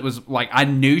felt it was like I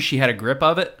knew she had a grip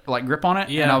on it,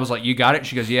 and I was like, "You got it."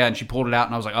 She goes, "Yeah," and she pulled it out,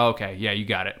 and I was like, "Oh, okay, yeah, you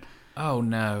got it." Oh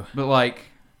no! But like,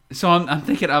 so I'm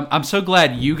thinking, I'm so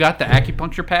glad you got the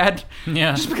acupuncture pad,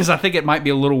 just because I think it might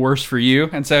be a little worse for you,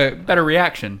 and so better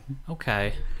reaction.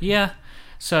 Okay, yeah.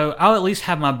 So I'll at least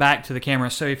have my back to the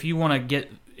camera. So if you want to do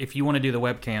the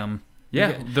webcam.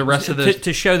 Yeah, the rest of the...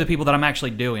 To show the people that I'm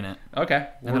actually doing it. Okay.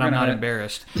 And that I'm not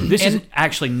embarrassed. This is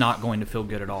actually not going to feel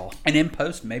good at all. And in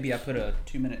post, maybe I put a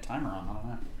 2-minute timer on. I don't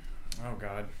know. Oh,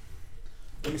 God.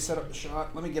 Let me set up the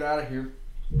shot. Let me get out of here.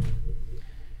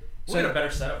 So we'll get a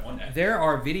better setup one day. There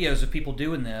are videos of people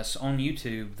doing this on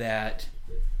YouTube that,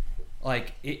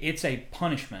 like, it's a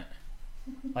punishment.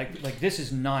 Like this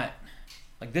is not...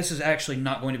 Like, this is actually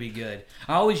not going to be good.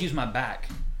 I always use my back.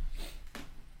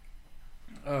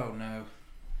 Oh, no.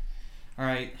 All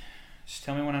right. Just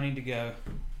tell me when I need to go.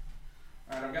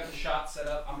 All right, I've got the shot set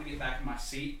up. I'm going to get back in my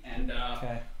seat, and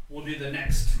we'll do the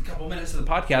next couple minutes of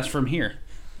the podcast from here.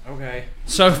 Okay.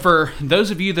 So for those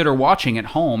of you that are watching at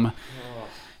home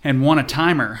and want a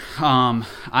timer,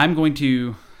 I'm going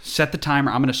to set the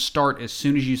timer. I'm going to start as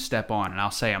soon as you step on, and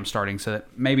I'll say I'm starting so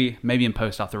that maybe in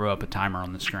post I'll throw up a timer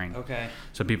on the screen. Okay.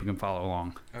 So people can follow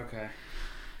along. Okay.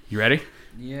 You ready?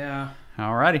 Yeah.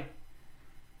 Alrighty.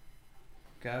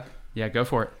 Go. Yeah, go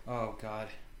for it. Oh, God.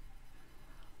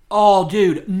 Oh,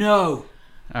 dude, no.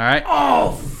 All right.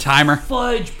 Oh, timer.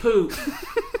 Fudge poop.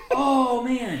 Oh,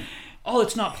 man. Oh,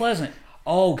 it's not pleasant.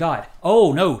 Oh, God.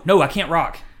 Oh, no, I can't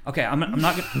rock. Okay, I'm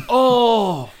not going to...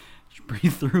 Oh. Did you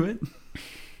breathe through it?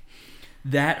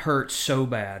 That hurts so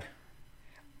bad.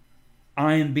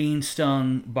 I am being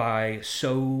stung by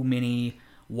so many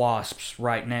wasps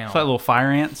right now. It's like little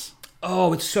fire ants.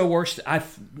 Oh, it's so worse.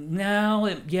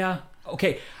 Yeah.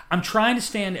 Okay, I'm trying to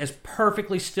stand as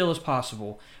perfectly still as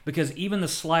possible because even the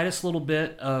slightest little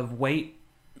bit of weight,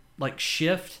 like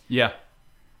shift. Yeah.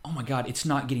 Oh my God, it's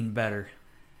not getting better.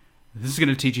 This is going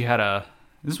to teach you how to...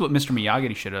 This is what Mr.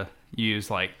 Miyagi should have used,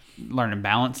 like learning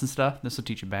balance and stuff. This will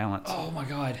teach you balance. Oh my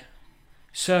God.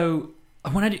 So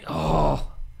when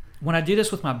I do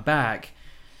this with my back,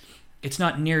 it's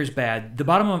not near as bad. The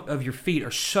bottom of your feet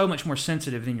are so much more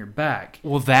sensitive than your back.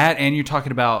 Well, that, and you're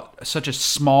talking about such a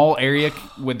small area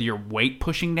with your weight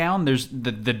pushing down. There's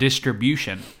the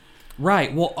distribution.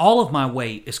 Right. Well, all of my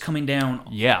weight is coming down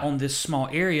Yeah. on this small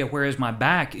area, whereas my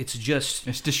back, it's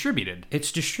distributed.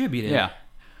 It's distributed. Yeah.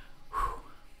 I'm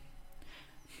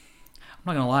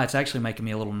not going to lie, it's actually making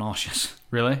me a little nauseous.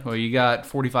 Really? Well, you got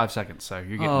 45 seconds, so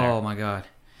you're getting there. Oh, my God.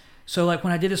 So, like,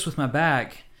 when I did this with my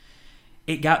back,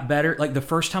 it got better. Like, the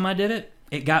first time I did it,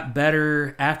 it got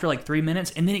better after, like, 3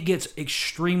 minutes, and then it gets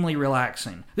extremely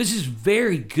relaxing. This is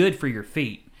very good for your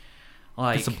feet.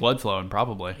 Like, It's the blood flowing,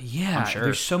 probably. yeah, I'm sure.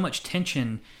 there's so much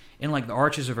tension in, like, the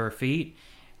arches of our feet,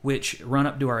 which run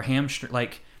up to our hamstring.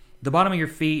 Like, the bottom of your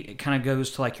feet, it kind of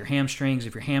goes to, like, your hamstrings.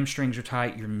 If your hamstrings are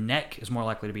tight, your neck is more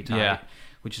likely to be tight, Yeah.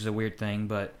 which is a weird thing,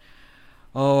 but...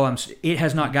 it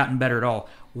has not gotten better at all.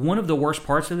 One of the worst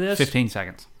parts of this... 15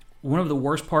 seconds. One of the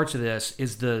worst parts of this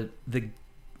is the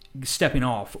stepping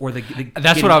off or the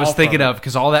That's what I was thinking of,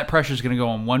 because all that pressure is going to go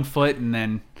on one foot, and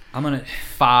then I'm gonna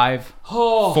 5,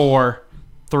 4,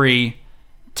 3,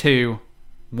 2,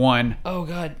 1. Oh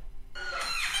God!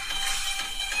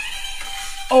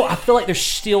 Oh, I feel like they're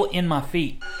still in my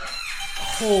feet.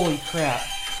 Holy crap!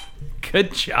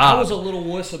 Good job. I was a little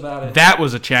wuss about it. That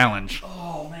was a challenge.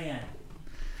 Oh man,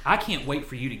 I can't wait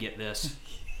for you to get this.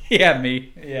 Yeah,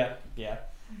 me. Yeah.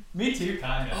 Me too,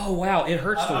 kind of. Oh wow, it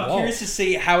hurts to walk. I'm curious to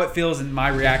see how it feels in my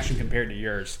reaction compared to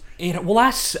yours.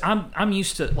 I'm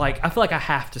used to, like, I feel like I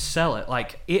have to sell it.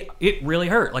 Like, it really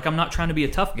hurt. Like, I'm not trying to be a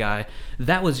tough guy.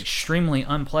 That was extremely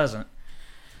unpleasant.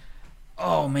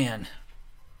 Oh, man.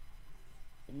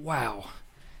 Wow.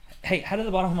 Hey, how did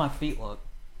the bottom of my feet look?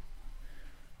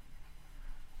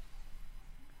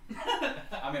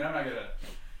 I mean, I'm not gonna.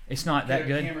 It's not that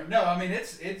good? No, I mean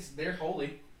they're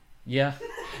holy. Yeah.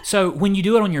 So, when you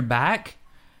do it on your back,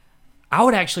 I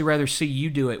would actually rather see you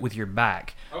do it with your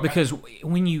back. Okay. Because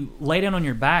when you lay down on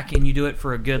your back and you do it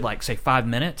for a good, like, say, 5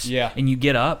 minutes, yeah, and you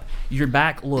get up, your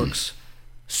back looks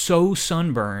so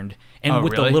sunburned. And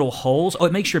with really? the little holes,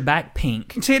 it makes your back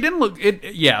pink. See, it didn't look...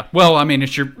 Yeah, well, I mean,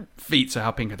 it's your feet, so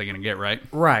how pink are they going to get, right?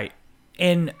 Right.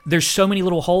 And there's so many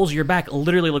little holes, your back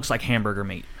literally looks like hamburger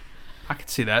meat. I could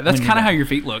see that. That's kind of how your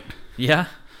feet looked. Yeah?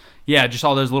 Yeah, just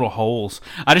all those little holes.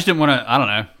 I just didn't want to, I don't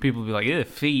know, people would be like, ew,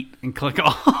 feet, and click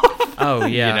off. Oh,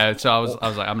 yeah. You know, so I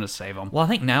was like, I'm going to save them. Well, I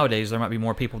think nowadays there might be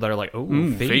more people that are like,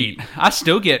 oh, feet. I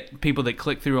still get people that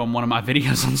click through on one of my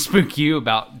videos on Spook You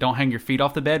about don't hang your feet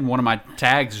off the bed, and one of my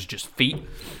tags is just feet.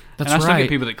 That's and I still right. get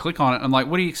people that click on it. I'm like,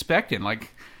 what are you expecting?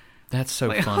 Like, that's so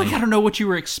like, funny. I don't know what you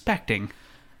were expecting.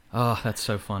 Oh, that's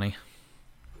so funny.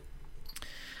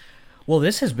 Well,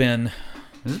 this has been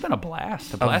a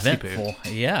blast. Eventful.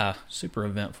 Yeah, super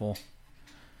eventful.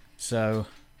 So,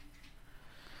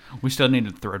 we still need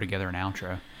to throw together an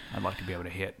outro. I'd like to be able to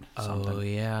hit something. Oh,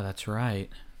 yeah, that's right.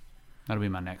 That'll be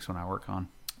my next one I work on.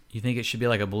 You think it should be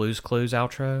like a Blue's Clues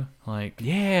outro? Like,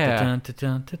 yeah. Dun, dun,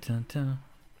 dun, dun, dun, dun.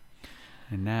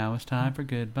 And now it's time for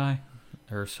goodbye.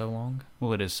 Or so long?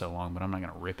 Well, it is so long, but I'm not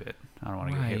going to rip it. I don't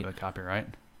want to get hit with a copyright.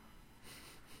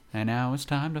 And now it's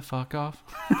time to fuck off.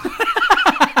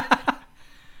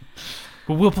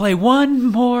 But we'll play one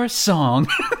more song.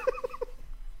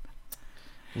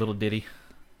 Little ditty.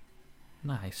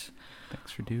 Nice.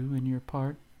 Thanks for doing your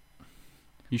part.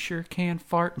 You sure can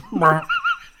fart.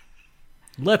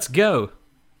 Let's go.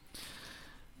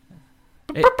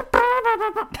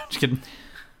 Just kidding.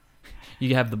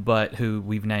 You have the butt who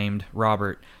we've named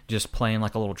Robert just playing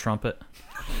like a little trumpet.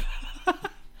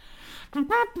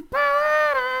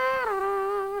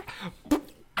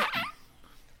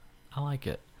 I like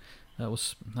it. That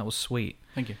was sweet.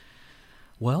 Thank you.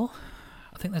 Well,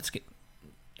 I think that's good.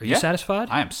 Are you satisfied?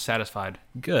 I am satisfied.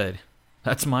 Good.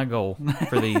 That's my goal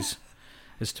for these,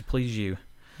 is to please you.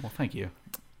 Well, thank you.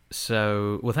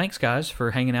 So, thanks, guys, for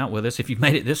hanging out with us. If you've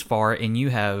made it this far and you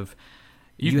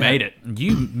made it.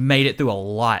 You made it through a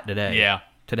lot today. Yeah.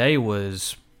 Today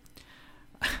was...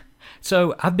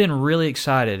 So, I've been really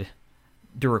excited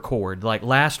to record. Like,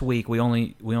 last week, we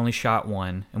only shot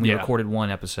one, and we recorded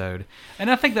one episode. And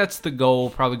I think that's the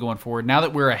goal probably going forward. Now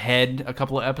that we're ahead a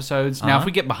couple of episodes, now if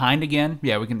we get behind again,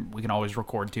 we can always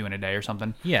record 2 in a day or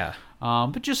something. Yeah.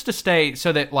 But just to stay,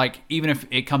 so that, like, even if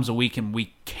it comes a week and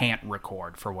we can't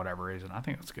record for whatever reason, I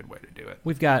think that's a good way to do it.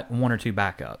 We've got 1 or 2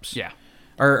 backups. Yeah.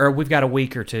 Or we've got a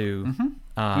week or 2.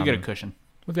 Mm-hmm. We got a cushion.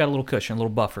 We've got a little cushion, a little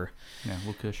buffer. Yeah, a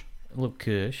little cush. A little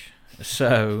cush.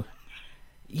 So,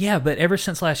 yeah, but ever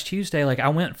since last Tuesday, like,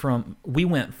 we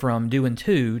went from doing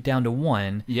 2 down to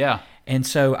 1. Yeah. And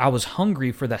so I was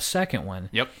hungry for that second one.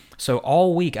 Yep. So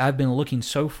all week I've been looking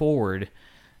so forward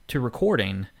to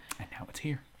recording. And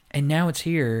now it's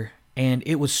here. And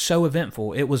it was so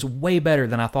eventful. It was way better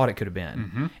than I thought it could have been.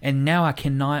 Mm-hmm. And now I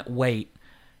cannot wait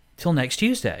till next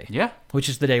Tuesday. Yeah. Which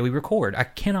is the day we record. I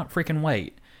cannot freaking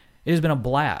wait. It has been a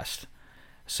blast.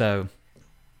 So,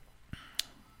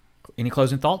 any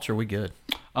closing thoughts, or are we good?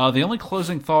 The only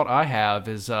closing thought I have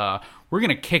is we're going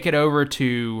to kick it over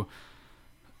to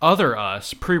Other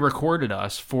Us, pre-recorded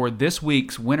us, for this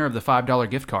week's winner of the $5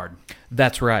 gift card.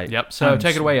 That's right. Yep, so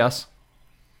take it away, Us.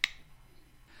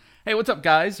 Hey, what's up,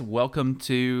 guys? Welcome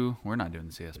to... We're not doing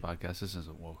the CS podcast. This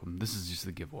isn't welcome. This is just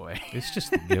the giveaway. It's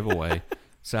just the giveaway.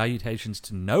 Salutations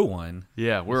to no one.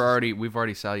 Yeah, we've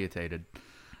already salutated.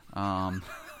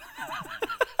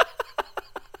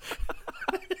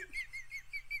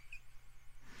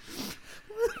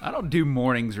 I don't do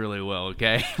mornings really well,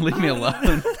 okay? Leave me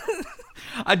alone.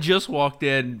 I just walked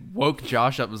in, woke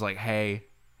Josh up, and was like, hey,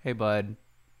 bud,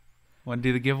 want to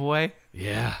do the giveaway?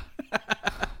 Yeah.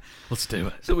 Let's do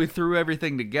it. So we threw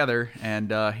everything together,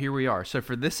 and here we are. So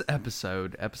for this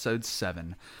episode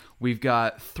 7, we've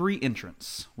got 3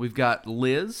 entrants. We've got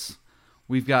Liz,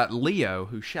 we've got Leo,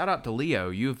 who, shout out to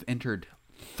Leo, you've entered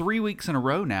 3 weeks in a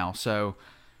row now, so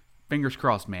fingers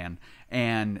crossed, man,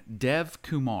 and Dev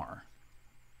Kumar.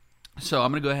 So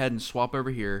I'm going to go ahead and swap over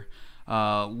here.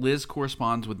 Liz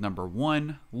corresponds with number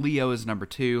 1, Leo is number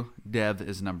 2, Dev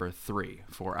is number 3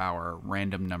 for our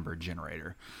random number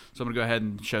generator. So I'm going to go ahead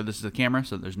and show this to the camera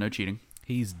so there's no cheating.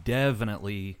 He's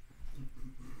definitely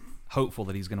hopeful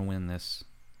that he's going to win this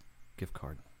gift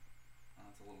card.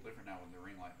 It's a little different now with the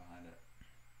ring light behind it.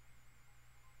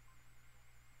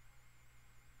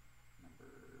 There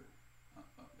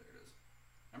it is.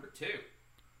 Number 2.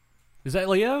 Is that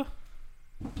Leo?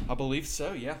 I believe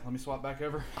so, yeah. Let me swap back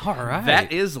over. All right.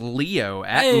 That is Leo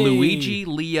at Luigi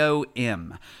Leo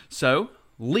M. So,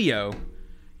 Leo,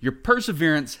 your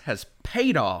perseverance has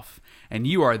paid off, and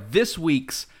you are this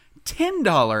week's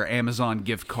 $10 Amazon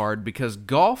gift card because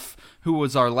Golf, who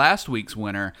was our last week's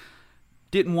winner,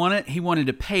 didn't want it. He wanted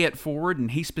to pay it forward,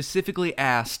 and he specifically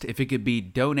asked if it could be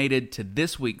donated to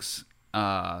this week's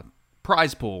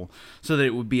prize pool so that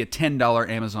it would be a $10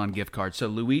 Amazon gift card. So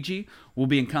Luigi, we'll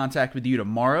be in contact with you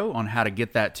tomorrow on how to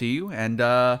get that to you. And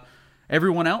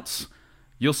everyone else,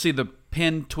 you'll see the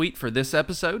pinned tweet for this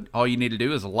episode. All you need to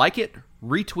do is like it,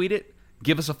 retweet it,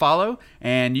 give us a follow,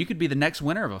 and you could be the next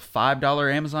winner of a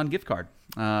 $5 Amazon gift card.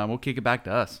 We'll kick it back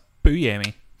to us.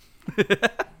 Booyah.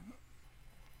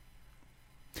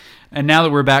 And now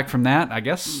that we're back from that, I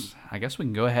guess we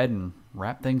can go ahead and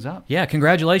wrap things up. Yeah,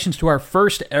 congratulations to our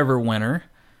first ever winner.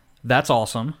 That's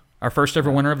awesome. Our first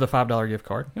ever winner of the $5 gift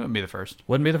card. It wouldn't be the first.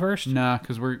 Wouldn't be the first? Nah,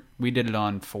 because we did it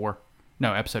on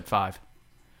episode 5.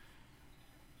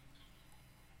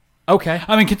 Okay.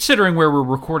 I mean, considering where we're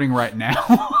recording right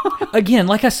now. Again,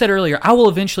 like I said earlier, I will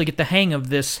eventually get the hang of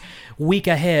this week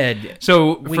ahead.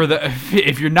 So,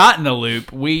 if you're not in the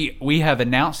loop, we have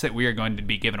announced that we are going to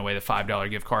be giving away the $5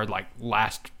 gift card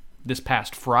this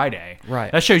past Friday.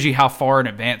 Right. That shows you how far in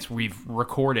advance we've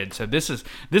recorded. So this is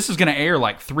going to air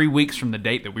like 3 weeks from the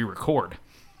date that we record.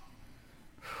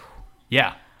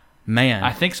 Yeah. Man.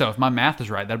 I think so. If my math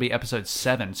is right, that'll be episode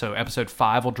 7. So episode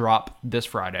 5 will drop this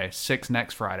Friday, 6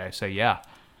 next Friday. So yeah.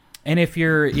 And if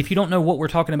you don't know what we're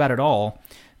talking about at all,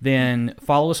 then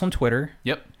follow us on Twitter.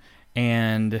 Yep.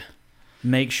 And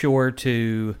make sure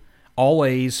to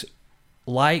always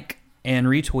like and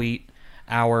retweet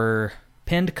our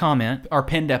pinned comment. Our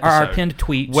pinned episode. Our pinned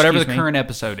tweet. Whatever the current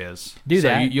episode is. Do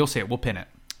that. You'll see it. We'll pin it.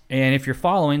 And if you're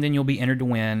following, then you'll be entered to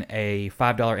win a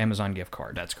 $5 Amazon gift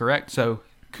card. That's correct. So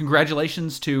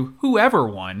congratulations to whoever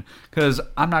won, because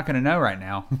I'm not going to know right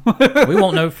now. We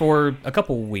won't know for a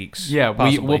couple weeks. Yeah,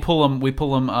 we'll pull them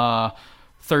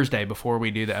Thursday before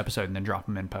we do the episode and then drop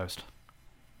them in post.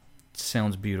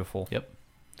 Sounds beautiful. Yep.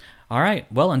 All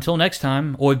right. Well, until next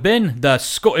time, we've been the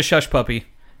Scottish Hush Puppy,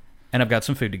 and I've got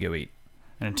some food to go eat.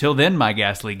 And until then, my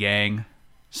ghastly gang,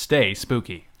 stay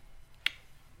spooky.